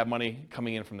later when they have money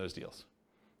coming in from those deals.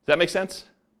 Does that make sense?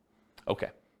 Okay.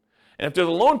 And if they're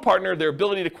the loan partner, their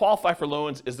ability to qualify for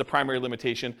loans is the primary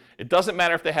limitation. It doesn't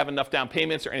matter if they have enough down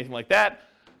payments or anything like that,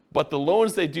 but the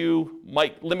loans they do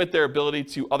might limit their ability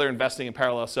to other investing in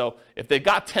parallel. So if they've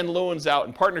got 10 loans out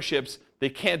in partnerships, they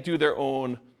can't do their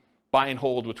own buy and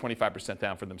hold with 25%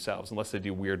 down for themselves unless they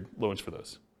do weird loans for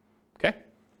those. Okay?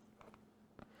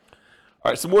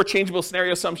 All right, some more changeable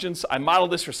scenario assumptions. I modeled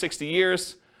this for 60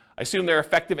 years. I assume their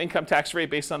effective income tax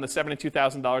rate based on the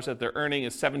 $72,000 that they're earning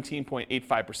is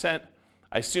 17.85%.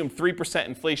 I assume 3%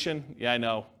 inflation. Yeah, I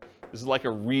know. This is like a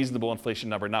reasonable inflation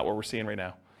number, not what we're seeing right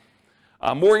now.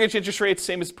 Mortgage interest rates,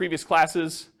 same as previous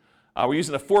classes. We're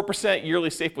using a 4% yearly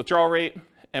safe withdrawal rate,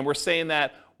 and we're saying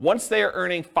that once they are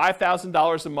earning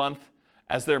 $5,000 a month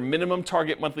as their minimum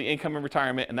target monthly income in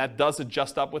retirement, and that does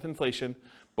adjust up with inflation,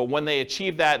 but when they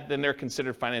achieve that, then they're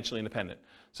considered financially independent.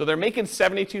 So they're making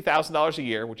 $72,000 a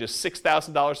year, which is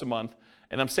 $6,000 a month,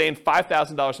 and I'm saying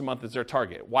 $5,000 a month is their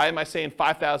target. Why am I saying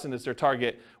 $5,000 is their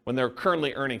target when they're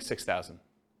currently earning $6,000?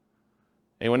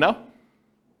 Anyone know?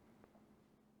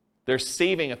 They're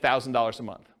saving $1,000 a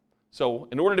month. So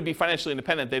in order to be financially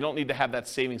independent, they don't need to have that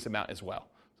savings amount as well.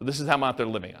 So this is how much they're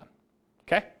living on.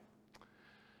 Okay?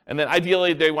 And then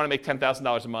ideally, they want to make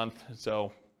 $10,000 a month.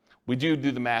 So we do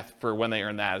the math for when they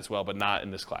earn that as well, but not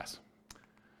in this class.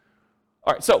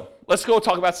 All right, so let's go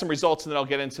talk about some results, and then I'll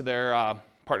get into their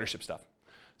partnership stuff.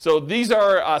 So these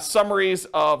are summaries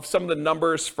of some of the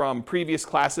numbers from previous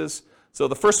classes. So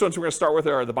the first ones we're going to start with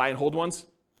are the buy and hold ones.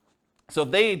 So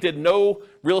they did no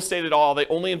real estate at all. They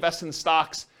only invested in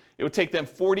stocks. It would take them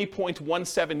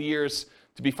 40.17 years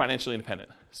to be financially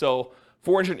independent. So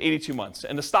 482 months.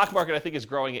 And the stock market, I think, is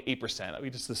growing at 8%.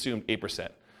 We just assumed 8%. Does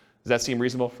that seem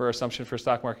reasonable for assumption for a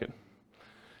stock market?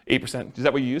 8%. Is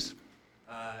that what you use?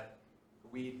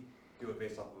 We do it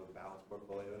based off of a balanced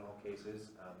portfolio in all cases,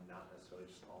 not necessarily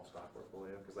just an all-stock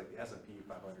portfolio, because like the S&P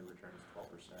 500 return is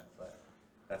 12%, but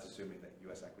that's assuming that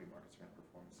U.S. equity markets are going to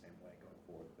perform the same way going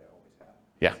forward that they always have.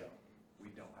 Yeah. So we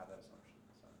don't have that assumption.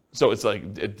 So it's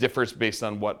like it differs based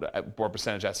on what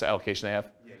percentage asset allocation they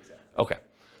have? Yeah, exactly. Okay.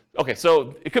 Okay,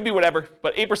 so it could be whatever,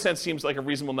 but 8% seems like a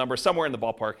reasonable number, somewhere in the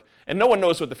ballpark. And no one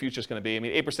knows what the future is going to be. I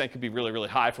mean, 8% could be really, really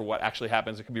high for what actually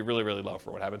happens. It could be really, really low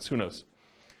for what happens. Who knows?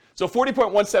 So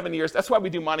 40.17 years, that's why we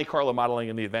do Monte Carlo modeling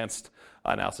in the advanced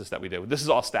analysis that we do. This is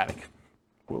all static.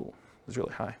 Whoa, it's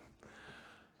really high.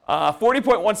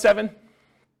 40.17.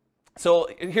 So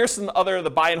here's some other,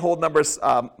 the buy and hold numbers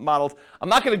modeled. I'm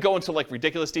not going to go into like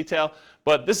ridiculous detail,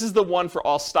 but this is the one for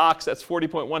all stocks. That's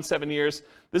 40.17 years.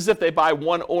 This is if they buy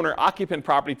one owner-occupant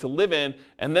property to live in,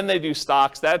 and then they do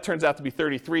stocks. That turns out to be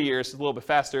 33 years, it's a little bit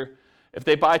faster. If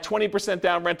they buy 20%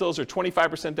 down rentals or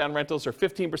 25% down rentals or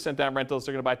 15% down rentals,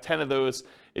 they're going to buy 10 of those.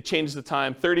 It changes the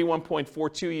time.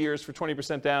 31.42 years for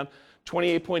 20% down,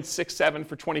 28.67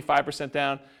 for 25%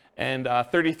 down, and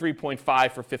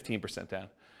 33.5 for 15% down.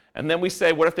 And then we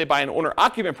say, what if they buy an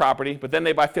owner-occupant property, but then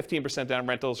they buy 15% down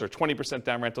rentals or 20%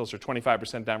 down rentals or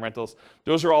 25% down rentals?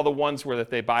 Those are all the ones where that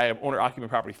they buy an owner-occupant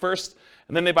property first,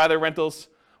 and then they buy their rentals.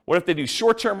 What if they do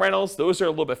short-term rentals? Those are a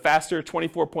little bit faster,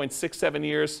 24.67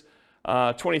 years,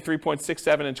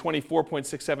 23.67 and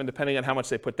 24.67, depending on how much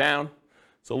they put down.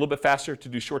 So a little bit faster to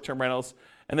do short-term rentals.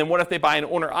 And then what if they buy an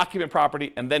owner-occupant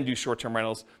property and then do short-term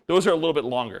rentals? Those are a little bit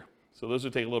longer. So those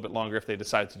would take a little bit longer if they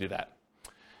decide to do that.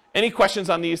 Any questions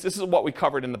on these? This is what we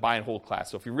covered in the buy and hold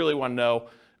class. So if you really want to know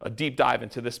a deep dive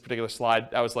into this particular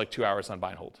slide, that was like 2 hours on buy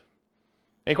and hold.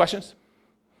 Any questions?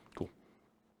 Cool.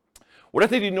 What if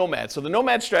they do nomad? So the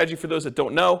nomad strategy, for those that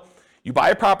don't know, you buy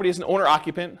a property as an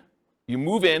owner-occupant, you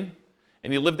move in,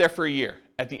 and you live there for a year.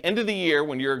 At the end of the year,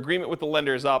 when your agreement with the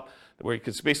lender is up,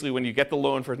 because basically when you get the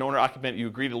loan for an owner-occupant, you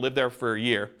agree to live there for a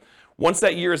year. Once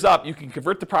that year is up, you can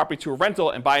convert the property to a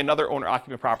rental and buy another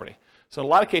owner-occupant property. So in a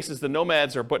lot of cases, the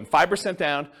nomads are putting 5%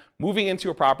 down, moving into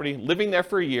a property, living there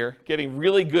for a year, getting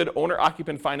really good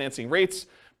owner-occupant financing rates,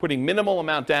 putting minimal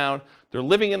amount down. They're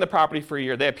living in the property for a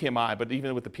year. They have PMI, but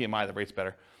even with the PMI, the rate's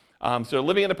better. So they're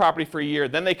living in the property for a year,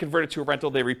 then they convert it to a rental.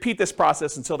 They repeat this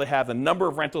process until they have the number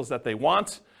of rentals that they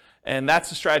want, and that's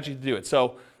the strategy to do it.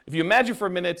 So if you imagine for a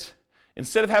minute,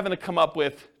 instead of having to come up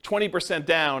with 20%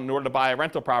 down in order to buy a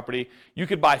rental property, you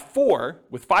could buy 4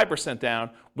 with 5%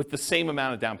 down with the same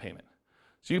amount of down payment.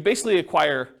 So you basically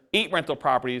acquire 8 rental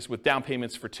properties with down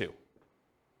payments for 2.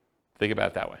 Think about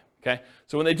it that way, okay?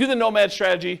 So when they do the nomad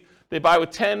strategy, they buy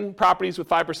with 10 properties with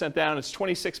 5% down. It's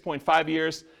 26.5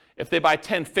 years. If they buy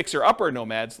 10 fixer-upper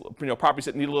nomads, properties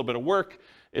that need a little bit of work,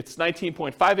 it's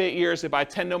 19.58 years. They buy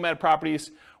 10 nomad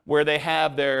properties where they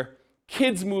have their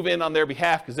kids move in on their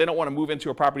behalf because they don't want to move into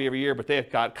a property every year, but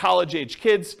they've got college-age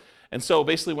kids. And so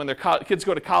basically when their kids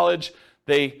go to college,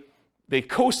 they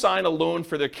co-sign a loan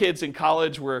for their kids in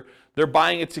college where they're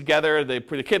buying it together.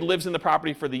 The kid lives in the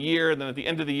property for the year, and then at the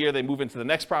end of the year, they move into the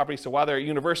next property. So while they're at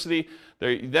university,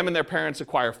 them and their parents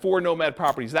acquire 4 nomad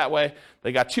properties that way.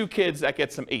 They got 2 kids, that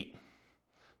gets them 8.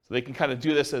 So they can kind of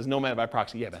do this as nomad by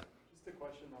proxy. Yeah, Ben? Just a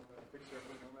question on the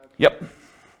fixer-upper nomad. Yep.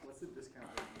 What's the discount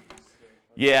rate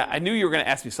you use? Yeah, I knew you were going to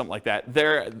ask me something like that.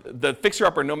 The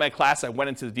fixer-upper nomad class, I went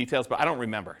into the details, but I don't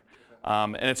remember.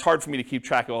 And it's hard for me to keep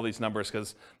track of all these numbers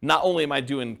because not only am I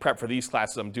doing prep for these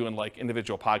classes, I'm doing like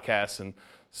individual podcasts and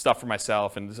stuff for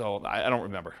myself, and so I don't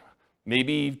remember.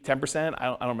 Maybe 10%? I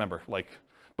don't remember.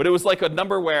 But it was like a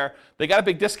number where they got a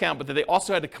big discount, but then they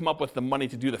also had to come up with the money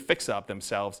to do the fix-up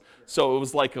themselves. So it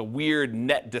was like a weird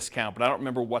net discount, but I don't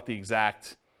remember what the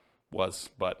exact was.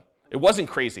 But it wasn't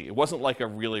crazy. It wasn't like a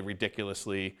really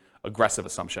ridiculously aggressive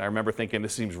assumption. I remember thinking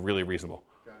this seems really reasonable.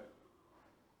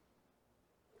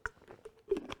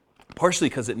 Partially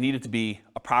because it needed to be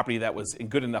a property that was in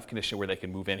good enough condition where they could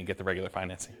move in and get the regular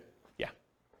financing. Yeah.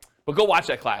 But go watch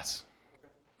that class.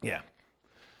 Yeah.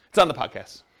 It's on the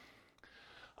podcast.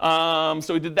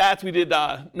 So we did that. We did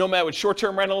nomad with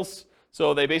short-term rentals.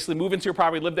 So they basically move into a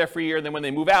property, live there for a year, and then when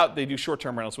they move out, they do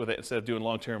short-term rentals with it instead of doing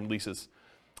long-term leases.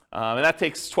 And that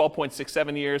takes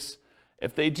 12.67 years.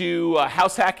 If they do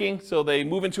house hacking, so they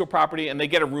move into a property and they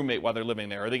get a roommate while they're living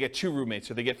there, or they get 2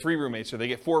 roommates, or they get 3 roommates, or they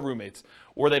get 4 roommates,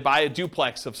 or they buy a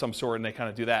duplex of some sort and they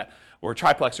kind of do that, or a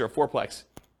triplex or a fourplex.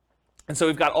 And so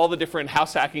we've got all the different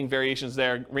house hacking variations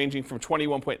there, ranging from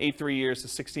 21.83 years to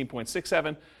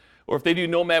 16.67. Or if they do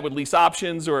nomad with lease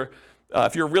options, or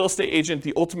if you're a real estate agent,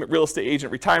 the ultimate real estate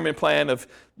agent retirement plan of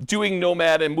doing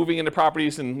nomad and moving into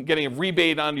properties and getting a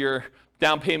rebate on your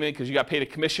down payment because you got paid a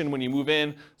commission when you move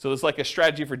in. So there's like a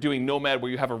strategy for doing nomad where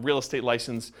you have a real estate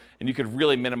license and you could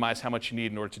really minimize how much you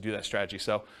need in order to do that strategy.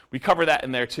 So we cover that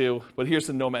in there too, but here's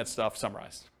the nomad stuff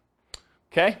summarized.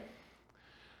 Okay?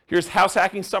 Here's house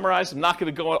hacking summarized. I'm not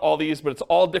going to go into all these, but it's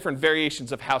all different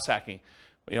variations of house hacking.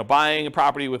 Buying a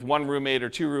property with 1 roommate or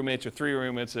 2 roommates or 3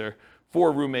 roommates or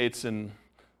 4 roommates and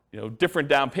different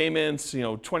down payments,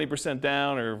 20%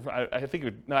 down, or I think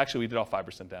we did all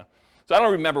 5% down. So I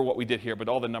don't remember what we did here, but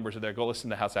all the numbers are there. Go listen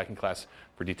to the house hacking class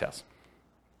for details.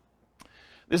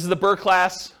 This is the BRRRR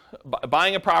class,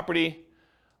 buying a property,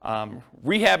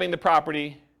 rehabbing the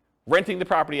property, renting the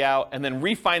property out, and then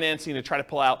refinancing to try to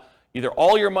pull out either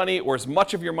all your money or as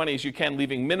much of your money as you can,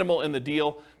 leaving minimal in the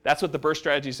deal. That's what the BRRRR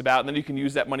strategy is about, and then you can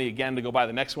use that money again to go buy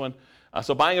the next one.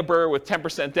 So buying a BRRRR with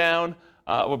 10% down,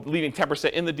 leaving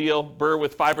 10% in the deal, BRRRR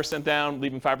with 5% down,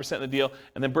 leaving 5% in the deal,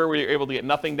 and then BRRRR where you're able to get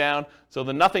nothing down. So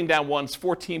the nothing down one's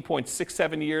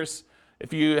 14.67 years.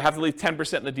 If you have to leave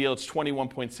 10% in the deal, it's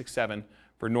 21.67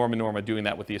 for Norma doing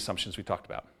that with the assumptions we talked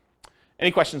about.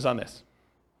 Any questions on this?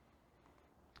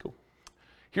 Cool.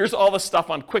 Here's all the stuff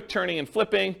on quick turning and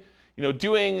flipping.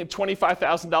 Doing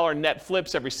 $25,000 net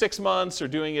flips every 6 months, or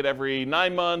doing it every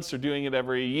 9 months, or doing it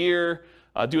every year,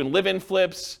 doing live-in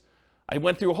flips. I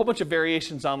went through a whole bunch of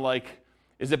variations on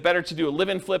is it better to do a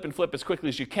live-in flip and flip as quickly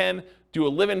as you can, do a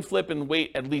live-in flip and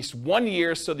wait at least 1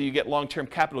 year so that you get long-term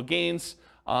capital gains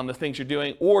on the things you're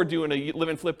doing, or doing a live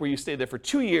and flip where you stay there for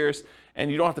 2 years and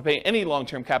you don't have to pay any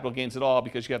long-term capital gains at all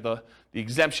because you have the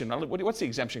exemption. What's the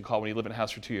exemption called when you live in a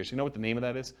house for 2 years? You know what the name of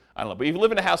that is? I don't know. But if you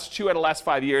live in a house 2 out of the last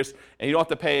 5 years and you don't have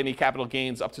to pay any capital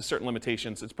gains up to certain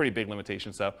limitations, it's pretty big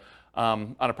limitations though,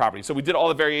 on a property. So we did all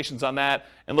the variations on that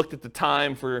and looked at the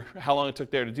time for how long it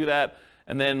took there to do that.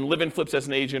 And then live in flips as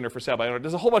an agent or for sale by owner.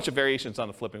 There's a whole bunch of variations on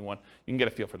the flipping one. You can get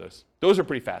a feel for those. Those are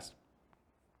pretty fast.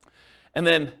 And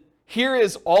then here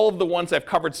is all of the ones I've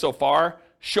covered so far,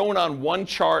 shown on one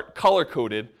chart,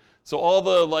 color-coded. So all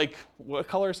the, like, what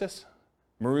color is this?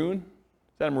 Maroon?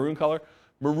 Is that a maroon color?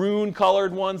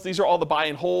 Maroon-colored ones, these are all the buy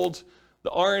and hold. The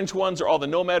orange ones are all the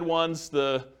Nomad ones.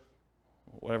 The,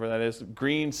 whatever that is,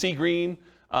 green, sea green,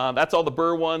 that's all the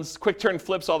Burr ones. Quick turn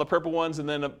flips, all the purple ones. And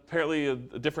then apparently a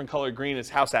different color green is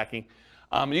house hacking.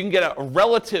 You can get a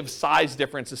relative size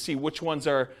difference to see which ones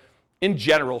are, in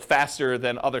general, faster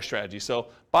than other strategies. So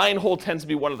buy and hold tends to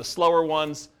be one of the slower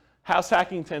ones. House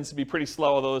hacking tends to be pretty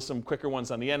slow, although there's some quicker ones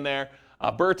on the end there.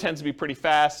 Burr tends to be pretty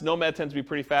fast. Nomad tends to be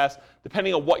pretty fast.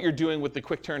 Depending on what you're doing with the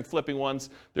quick turn flipping ones,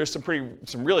 there's some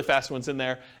really fast ones in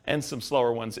there and some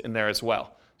slower ones in there as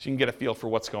well. So you can get a feel for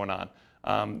what's going on.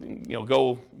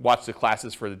 Go watch the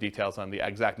classes for the details on the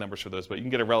exact numbers for those, but you can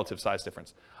get a relative size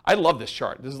difference. I love this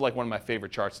chart. This is like one of my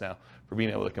favorite charts now for being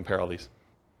able to compare all these.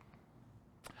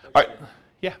 All right,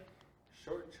 yeah.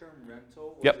 Short-term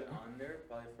rental, was Yep. it on there?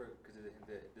 Probably because it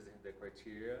doesn't hit the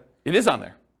criteria. It is on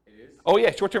there. It is? Oh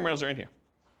yeah, short-term rentals are in here.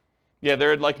 Yeah,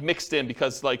 they're like mixed in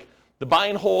because like the buy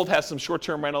and hold has some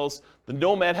short-term rentals, the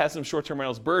Nomad has some short-term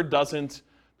rentals, Bird doesn't,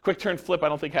 quick turn flip I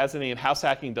don't think has any, and house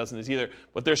hacking doesn't either.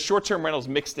 But there's short-term rentals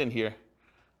mixed in here.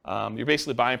 You're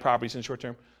basically buying properties in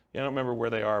short-term. Yeah, I don't remember where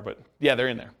they are, but yeah, they're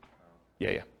in there.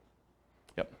 Yeah.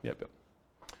 Yep.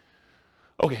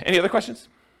 Okay, any other questions?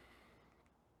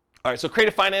 All right, so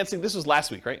creative financing, this was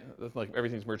last week, right? Like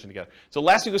everything's merging together. So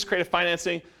last week was creative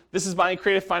financing. This is buying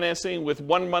creative financing with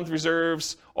 1 month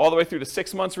reserves all the way through to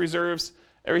 6 months reserves.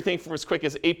 Everything from as quick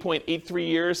as 8.83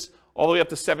 years all the way up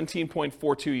to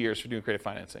 17.42 years for doing creative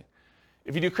financing.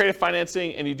 If you do creative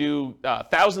financing and you do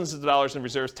thousands of dollars in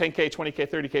reserves, 10K, 20K,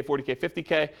 30K, 40K,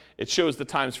 50K, it shows the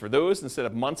times for those instead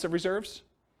of months of reserves.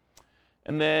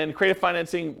 And then creative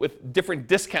financing with different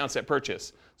discounts at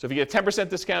purchase. So if you get a 10%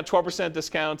 discount, 12%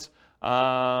 discount,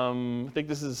 I think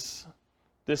this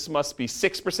must be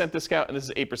 6% discount, and this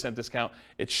is 8% discount.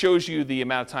 It shows you the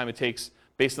amount of time it takes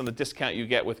based on the discount you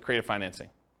get with creative financing.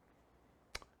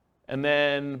 And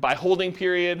then by holding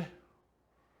period,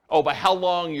 by how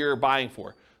long you're buying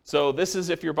for. So this is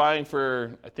if you're buying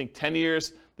for, I think, 10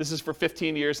 years, this is for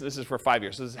 15 years, and this is for 5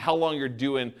 years. So this is how long you're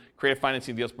doing creative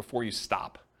financing deals before you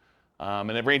stop.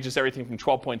 And it ranges everything from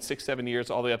 12.67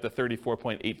 years all the way up to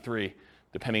 34.83,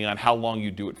 depending on how long you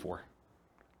do it for.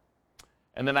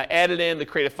 And then I added in the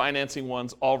creative financing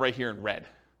ones all right here in red.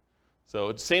 So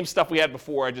it's the same stuff we had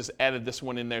before, I just added this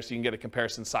one in there so you can get a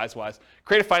comparison size-wise.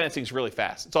 Creative financing is really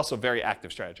fast. It's also a very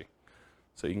active strategy.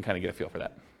 So you can kind of get a feel for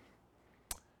that.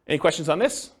 Any questions on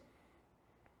this?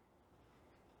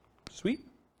 Sweet.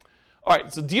 All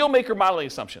right, so deal maker modeling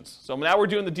assumptions. So now we're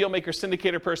doing the deal maker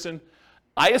syndicator person.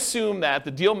 I assume that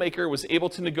the deal maker was able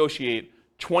to negotiate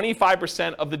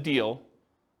 25% of the deal,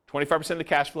 25% of the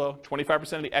cash flow,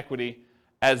 25% of the equity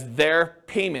as their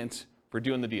payment for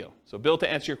doing the deal. So Bill, to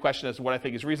answer your question as to what I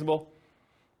think is reasonable,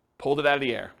 pulled it out of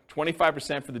the air.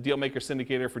 25% for the deal maker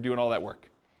syndicator for doing all that work.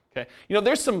 Okay?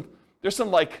 There's some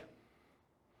like,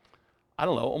 I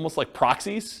don't know, almost like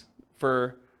proxies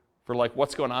for like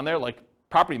what's going on there. Like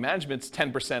property management's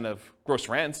 10% of gross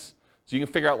rents. So you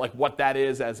can figure out like what that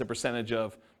is as a percentage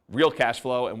of real cash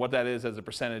flow and what that is as a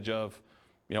percentage of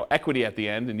equity at the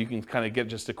end, and you can kind of get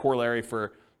just a corollary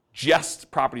for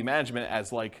just property management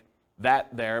as like that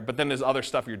there. But then there's other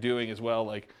stuff you're doing as well,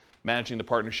 like managing the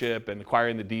partnership and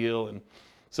acquiring the deal. And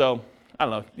so I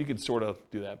don't know, you could sort of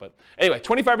do that. But anyway,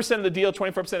 25% of the deal,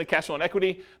 25% of cash flow and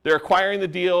equity. They're acquiring the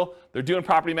deal. They're doing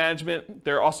property management.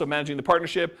 They're also managing the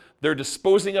partnership. They're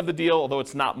disposing of the deal, although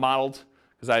it's not modeled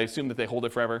because I assume that they hold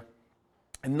it forever.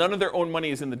 And none of their own money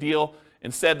is in the deal.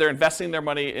 Instead, they're investing their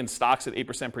money in stocks at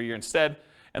 8% per year instead,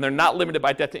 and they're not limited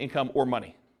by debt to income or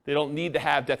money. They don't need to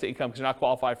have debt to income because they're not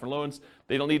qualified for loans.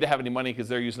 They don't need to have any money because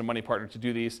they're using a money partner to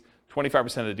do these.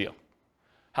 25% of the deal.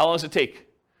 How long does it take?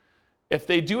 If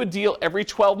they do a deal every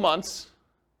 12 months,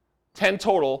 10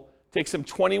 total, it takes them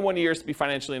 21 years to be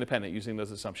financially independent using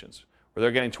those assumptions, where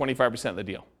they're getting 25% of the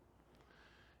deal.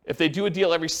 If they do a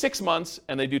deal every 6 months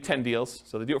and they do 10 deals,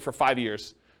 so they do it for 5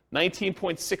 years,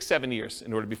 19.67 years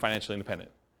in order to be financially independent.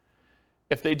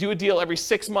 if they do a deal every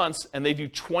 6 months and they do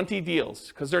 20 deals,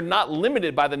 because they're not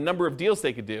limited by the number of deals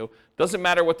they could do, doesn't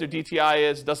matter what their DTI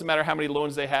is, doesn't matter how many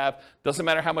loans they have, doesn't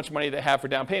matter how much money they have for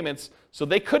down payments, so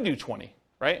they could do 20,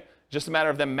 right? Just a matter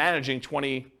of them managing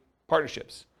 20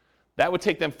 partnerships. That would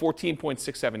take them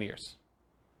 14.67 years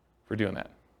for doing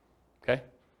that, okay?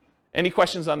 Any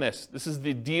questions on this? This is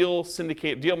the deal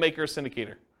maker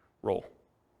syndicator role.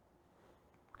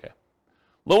 Okay.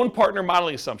 Loan partner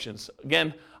modeling assumptions.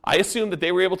 Again, I assume that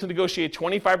they were able to negotiate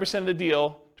 25% of the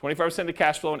deal, 25% of the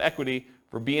cash flow and equity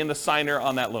for being the signer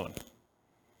on that loan.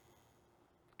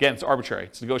 Again, it's arbitrary.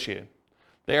 It's negotiated.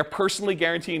 They are personally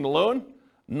guaranteeing the loan.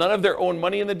 None of their own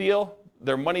money in the deal.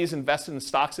 Their money is invested in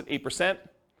stocks at 8%.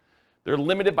 They're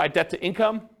limited by debt to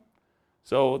income,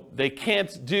 so they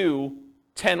can't do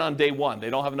 10 on day one. They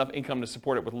don't have enough income to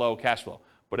support it with low cash flow.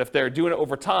 But if they're doing it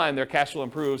over time, their cash flow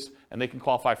improves and they can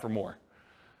qualify for more.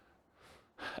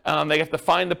 They have to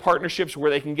find the partnerships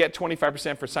where they can get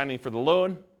 25% for signing for the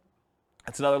loan.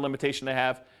 That's another limitation they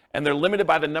have. And they're limited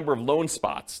by the number of loan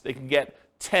spots. They can get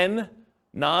 10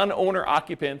 non-owner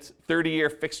occupant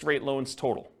 30-year fixed rate loans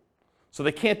total. So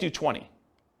they can't do 20.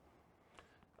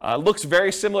 Looks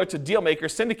very similar to Dealmaker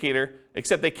Syndicator,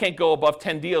 except they can't go above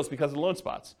 10 deals because of the loan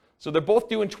spots. So they're both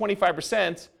doing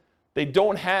 25%. They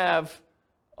don't have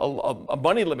a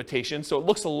money limitation, so it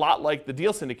looks a lot like the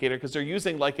Deal Syndicator because they're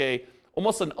using like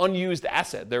almost an unused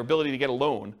asset, their ability to get a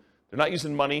loan. They're not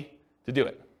using money to do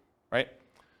it, right?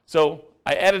 So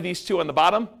I added these two on the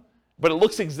bottom, but it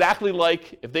looks exactly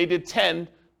like if they did 10,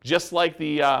 just like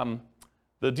the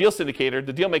Deal Syndicator,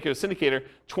 the Dealmaker Syndicator,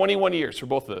 21 years for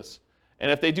both of those. And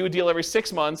if they do a deal every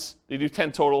 6 months, they do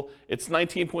 10 total, it's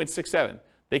 19.67.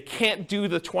 They can't do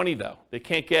the 20 though. They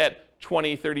can't get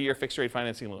 20, 30-year fixed rate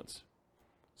financing loans.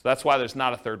 So that's why there's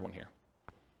not a third one here.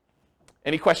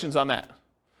 Any questions on that?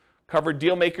 Covered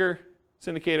Dealmaker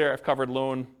Syndicator, I've covered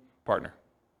loan partner.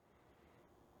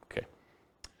 Okay.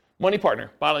 Money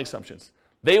partner, modeling assumptions.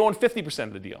 They own 50%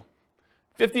 of the deal.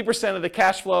 50% of the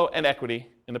cash flow and equity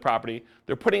in the property.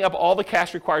 They're putting up all the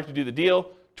cash required to do the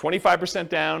deal, 25%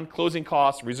 down, closing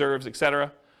costs, reserves,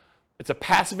 etc. It's a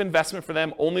passive investment for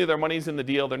them. Only their money's in the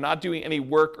deal. They're not doing any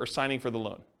work or signing for the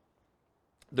loan.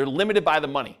 They're limited by the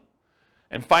money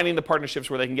and finding the partnerships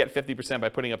where they can get 50% by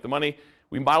putting up the money.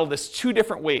 We modeled this 2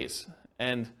 different ways.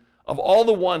 And of all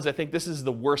the ones, I think this is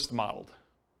the worst modeled,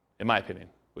 in my opinion,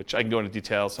 which I can go into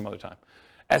detail some other time.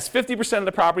 As 50% of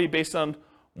the property based on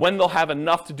when they'll have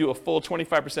enough to do a full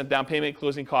 25% down payment,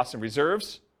 closing costs, and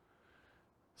reserves.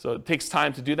 So it takes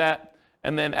time to do that.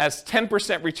 And then as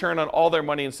 10% return on all their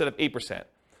money instead of 8%.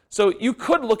 So you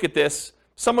could look at this,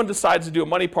 someone decides to do a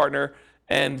money partner,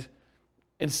 and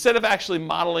instead of actually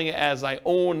modeling it as I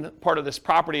own part of this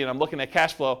property and I'm looking at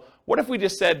cash flow, what if we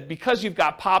just said, because you've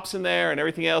got POPs in there and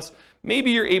everything else,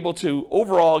 maybe you're able to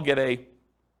overall get a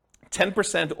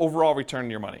 10% overall return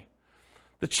on your money.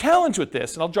 The challenge with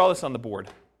this, and I'll draw this on the board,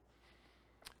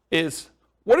 is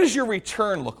what does your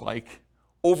return look like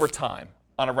over time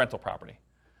on a rental property?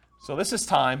 So this is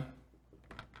time,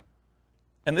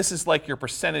 and this is like your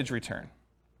percentage return.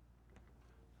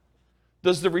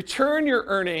 Does the return you're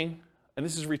earning, and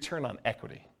this is return on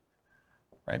equity,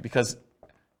 right? Because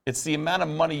it's the amount of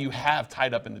money you have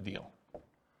tied up in the deal.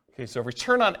 Okay, so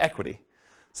return on equity.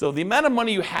 So the amount of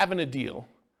money you have in a deal,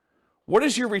 what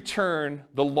is your return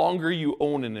the longer you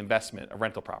own an investment, a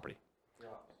rental property?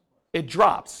 It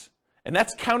drops. And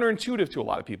that's counterintuitive to a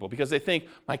lot of people because they think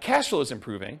my cash flow is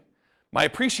improving, my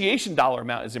appreciation dollar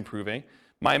amount is improving,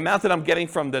 my amount that I'm getting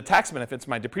from the tax benefits,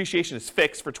 my depreciation is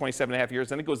fixed for 27 and a half years,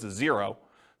 then it goes to 0.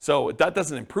 So that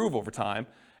doesn't improve over time.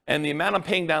 And the amount I'm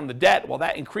paying down the debt, well,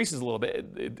 that increases a little bit.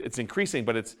 It's increasing,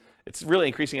 but it's really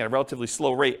increasing at a relatively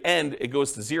slow rate, and it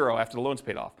goes to 0 after the loan's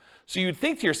paid off. So you'd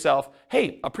think to yourself,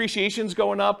 hey, appreciation's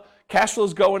going up, cash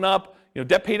flow's going up,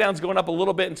 debt pay down's going up a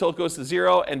little bit until it goes to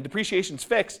 0, and depreciation's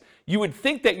fixed. You would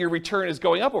think that your return is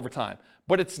going up over time,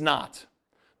 but it's not.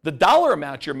 The dollar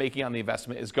amount you're making on the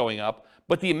investment is going up,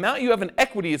 but the amount you have in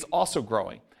equity is also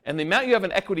growing. And the amount you have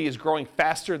in equity is growing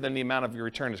faster than the amount of your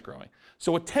return is growing.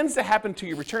 So what tends to happen to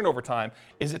your return over time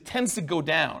is it tends to go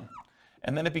down,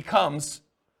 and then it becomes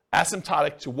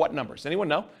asymptotic to what numbers? Anyone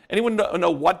know? Anyone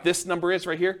know what this number is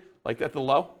right here, like at the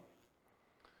low?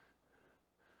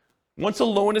 Once a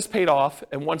loan is paid off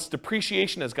and once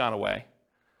depreciation has gone away,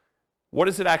 what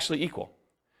does it actually equal?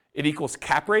 It equals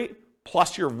cap rate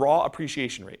plus your raw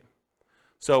appreciation rate.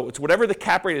 So it's whatever the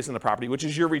cap rate is in the property, which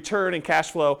is your return and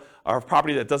cash flow of a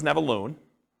property that doesn't have a loan,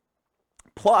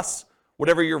 plus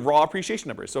whatever your raw appreciation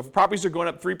number is. So if properties are going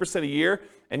up 3% a year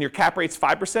and your cap rate's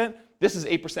 5%, this is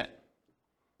 8%.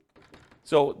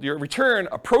 So your return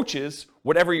approaches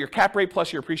whatever your cap rate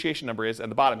plus your appreciation number is at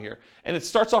the bottom here, and it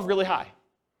starts off really high.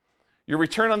 Your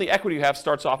return on the equity you have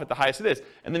starts off at the highest it is,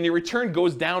 and then your return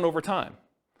goes down over time.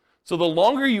 So the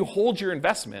longer you hold your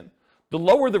investment, the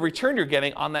lower the return you're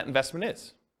getting on that investment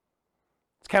is.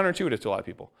 It's counterintuitive to a lot of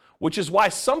people, which is why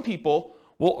some people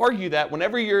will argue that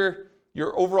whenever your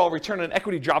overall return on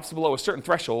equity drops below a certain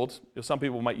threshold, some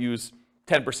people might use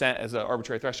 10% as an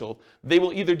arbitrary threshold, they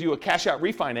will either do a cash out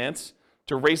refinance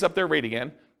to raise up their rate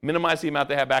again, minimize the amount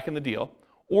they have back in the deal,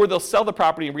 or they'll sell the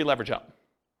property and re-leverage up.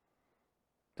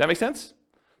 Does that make sense?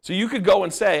 So you could go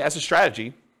and say, as a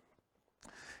strategy,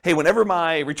 hey, whenever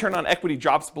my return on equity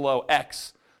drops below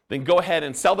X, then go ahead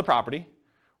and sell the property,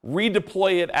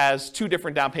 redeploy it as 2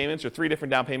 different down payments or 3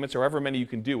 different down payments or however many you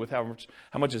can do with how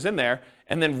much is in there,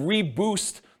 and then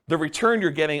reboost the return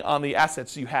you're getting on the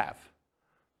assets you have.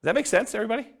 Does that make sense,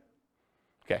 everybody?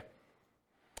 Okay.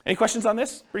 Any questions on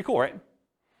this? Pretty cool, right?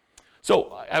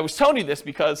 So I was telling you this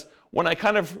because when I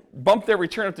kind of bumped their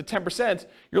return up to 10%,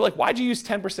 you're like, why'd you use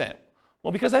 10%?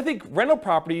 Well, because I think rental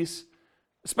properties,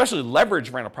 especially leverage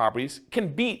rental properties, can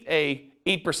beat a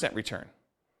 8% return,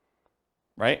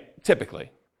 right?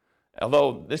 Typically.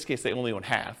 Although in this case they only own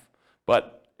half,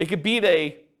 but it could beat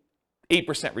a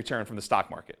 8% return from the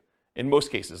stock market, in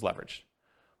most cases leveraged.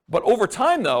 But over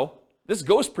time though, this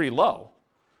goes pretty low.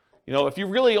 You know, if you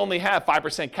really only have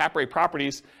 5% cap rate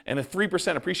properties and a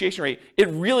 3% appreciation rate, it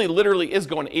really literally is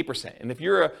going to 8%. And if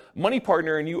you're a money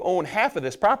partner and you own half of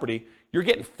this property, you're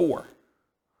getting 4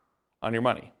 on your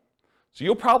money. So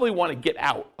you'll probably want to get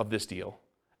out of this deal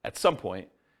at some point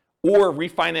or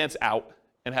refinance out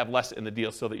and have less in the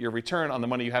deal so that your return on the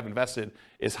money you have invested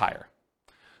is higher.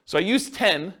 So I used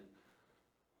 10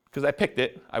 because I picked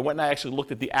it. I went and I actually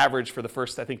looked at the average for the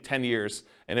first, I think, 10 years,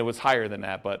 and it was higher than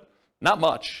that, but not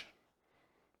much.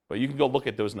 But you can go look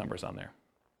at those numbers on there.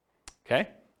 Okay?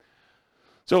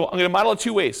 So I'm going to model it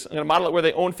 2 ways. I'm going to model it where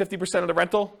they own 50% of the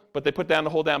rental, but they put down the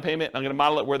whole down payment. I'm going to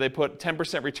model it where they put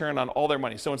 10% return on all their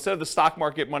money. So instead of the stock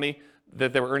market money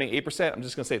that they were earning 8%, I'm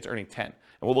just going to say it's earning 10. And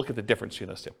we'll look at the difference between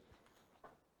those two.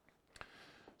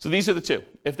 So these are the two.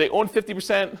 If they own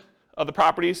 50% of the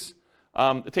properties,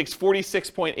 it takes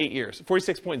 46.8 years,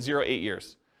 46.08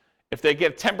 years. If they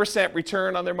get 10%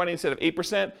 return on their money instead of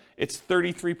 8%, it's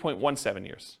 33.17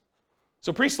 years.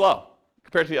 So pretty slow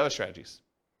compared to the other strategies.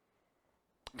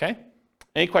 Okay?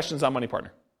 Any questions on Money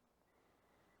Partner?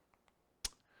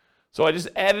 So I just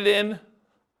added in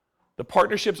the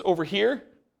partnerships over here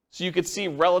so you could see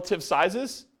relative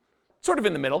sizes, sort of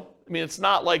in the middle. I mean, it's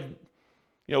not like,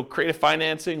 you know, creative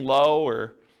financing low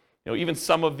or, you know, even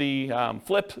some of the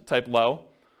flip type low,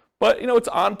 but, you know, it's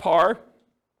on par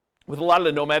with a lot of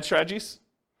the nomad strategies.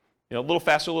 You know, a little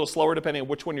faster, a little slower, depending on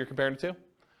which one you're comparing it to.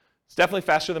 It's definitely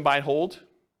faster than buy and hold,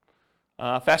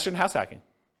 faster than house hacking.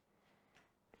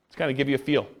 To kind of give you a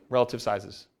feel, relative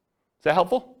sizes. Is that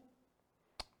helpful?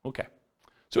 Okay.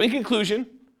 So in conclusion,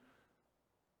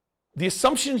 the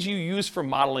assumptions you use for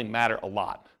modeling matter a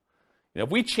lot. You know, if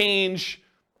we change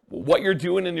what you're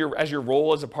doing as your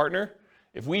role as a partner,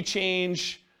 if we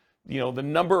change, you know, the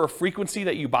number or frequency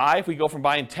that you buy, if we go from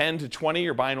buying 10 to 20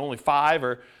 or buying only 5,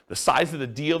 or the size of the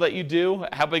deal that you do,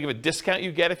 how big of a discount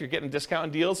you get if you're getting discount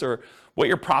on deals, or what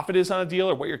your profit is on a deal,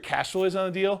 or what your cash flow is on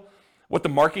a deal, what the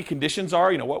market conditions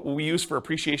are, you know, what we use for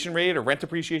appreciation rate or rent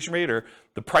appreciation rate, or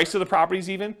the price of the properties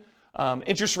even,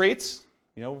 interest rates,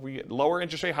 you know, we get lower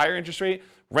interest rate, higher interest rate,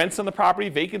 rents on the property,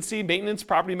 vacancy, maintenance,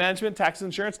 property management, taxes,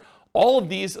 insurance. All of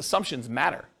these assumptions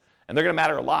matter, and they're going to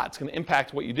matter a lot. It's going to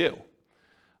impact what you do.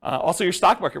 Also, your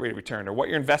stock market rate of return, or what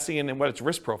you're investing in and what its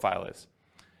risk profile is.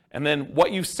 And then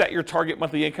what you set your target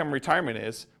monthly income retirement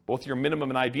is, both your minimum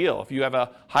and ideal. If you have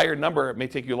a higher number, it may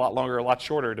take you a lot longer, a lot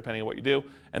shorter, depending on what you do.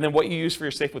 And then what you use for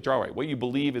your safe withdrawal rate, what you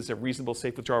believe is a reasonable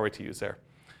safe withdrawal rate to use there.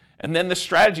 And then the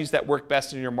strategies that work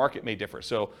best in your market may differ.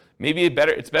 So maybe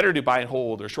it's better to buy and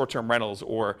hold, or short-term rentals,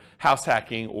 or house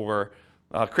hacking, or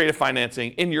creative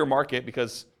financing in your market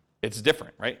because it's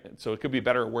different, right? So it could be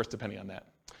better or worse depending on that.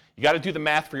 You got to do the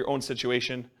math for your own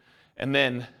situation. And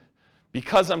then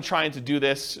because I'm trying to do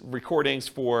this recordings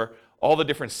for all the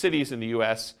different cities in the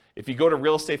US, if you go to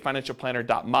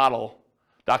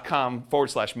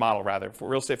realestatefinancialplanner.com/model rather, for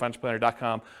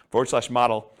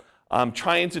realestatefinancialplanner.com/model, I'm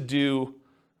trying to do,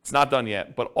 it's not done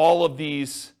yet, but all of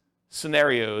these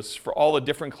scenarios for all the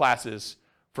different classes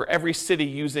for every city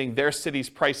using their city's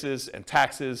prices and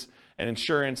taxes and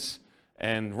insurance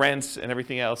and rents and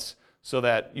everything else, so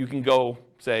that you can go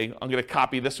say, I'm going to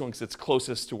copy this one because it's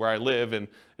closest to where I live and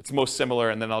it's most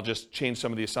similar, and then I'll just change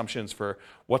some of the assumptions for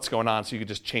what's going on, so you can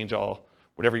just change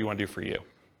whatever you want to do for you.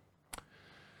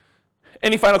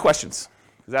 Any final questions?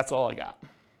 Because that's all I got.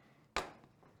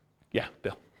 Yeah,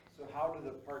 Bill. So how do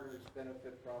the partners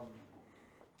benefit from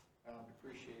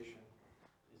depreciation?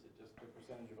 Is it just the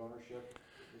percentage of ownership?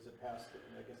 Is it passed,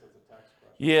 I guess that's a tax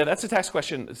question. Yeah, that's a tax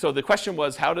question. So the question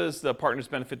was, how does the partners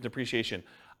benefit in depreciation?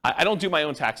 I don't do my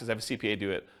own taxes. I have a CPA do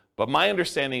it. But my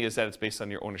understanding is that it's based on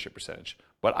your ownership percentage.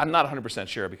 But I'm not 100%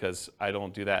 sure because I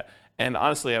don't do that. And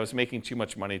honestly, I was making too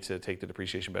much money to take the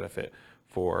depreciation benefit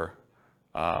for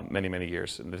many, many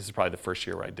years. And this is probably the first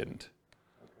year where I didn't.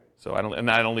 Okay. So I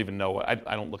don't even know. I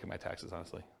don't look at my taxes,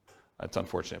 honestly. It's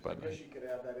unfortunate. But I guess you could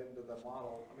add that into the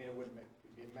model. I mean, it wouldn't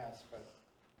be a mess, but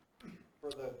for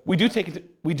the... we do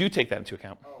take that into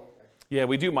account. Oh, okay. Yeah,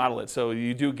 we do model it. So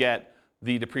you do get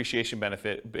the depreciation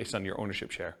benefit based on your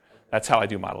ownership share. That's how I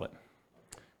do model it.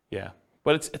 Yeah,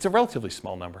 but it's a relatively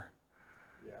small number.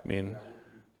 Yeah. I mean,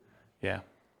 yeah.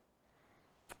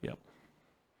 Yep.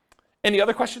 Any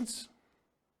other questions?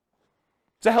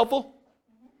 Is that helpful?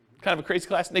 Kind of a crazy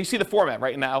class. Now you see the format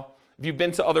right now. If you've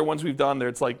been to other ones we've done, there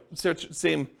it's like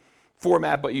same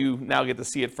format, but you now get to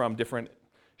see it from different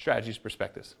strategies,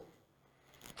 perspectives.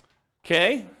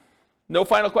 Okay. No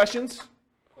final questions?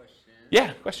 Question.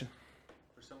 Yeah, question.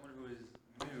 For someone who is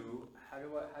new, how do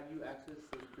you access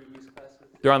those previous classes?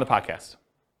 They're on the podcast.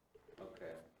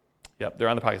 Okay. Yep, they're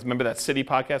on the podcast. Remember that city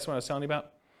podcast one I was telling you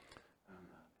about?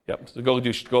 Yep. So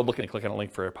go look and click on a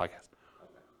link for a podcast.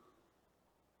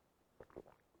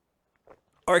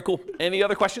 All right, cool. Any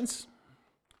other questions?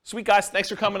 Sweet, guys. Thanks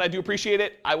for coming. I do appreciate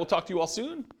it. I will talk to you all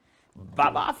soon.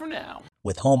 Bye-bye for now.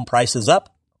 With home prices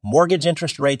up, mortgage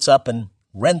interest rates up, and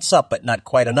rents up but not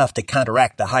quite enough to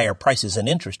counteract the higher prices and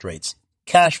interest rates,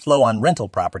 cash flow on rental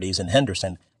properties in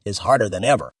Henderson is harder than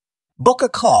ever. Book a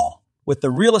call with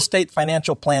the Real Estate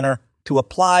Financial Planner to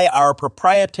apply our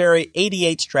proprietary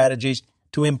 88 strategies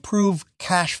to improve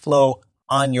cash flow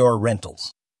on your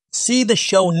rentals. See the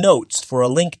show notes for a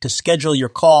link to schedule your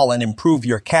call and improve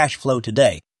your cash flow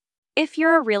today. If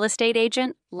you're a real estate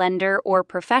agent, lender, or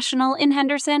professional in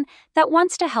Henderson that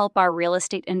wants to help our real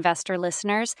estate investor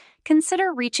listeners,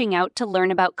 consider reaching out to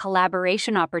learn about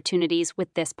collaboration opportunities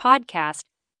with this podcast.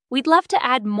 We'd love to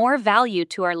add more value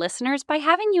to our listeners by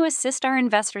having you assist our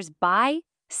investors buy,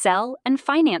 sell, and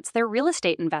finance their real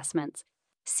estate investments.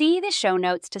 See the show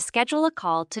notes to schedule a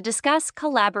call to discuss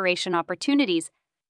collaboration opportunities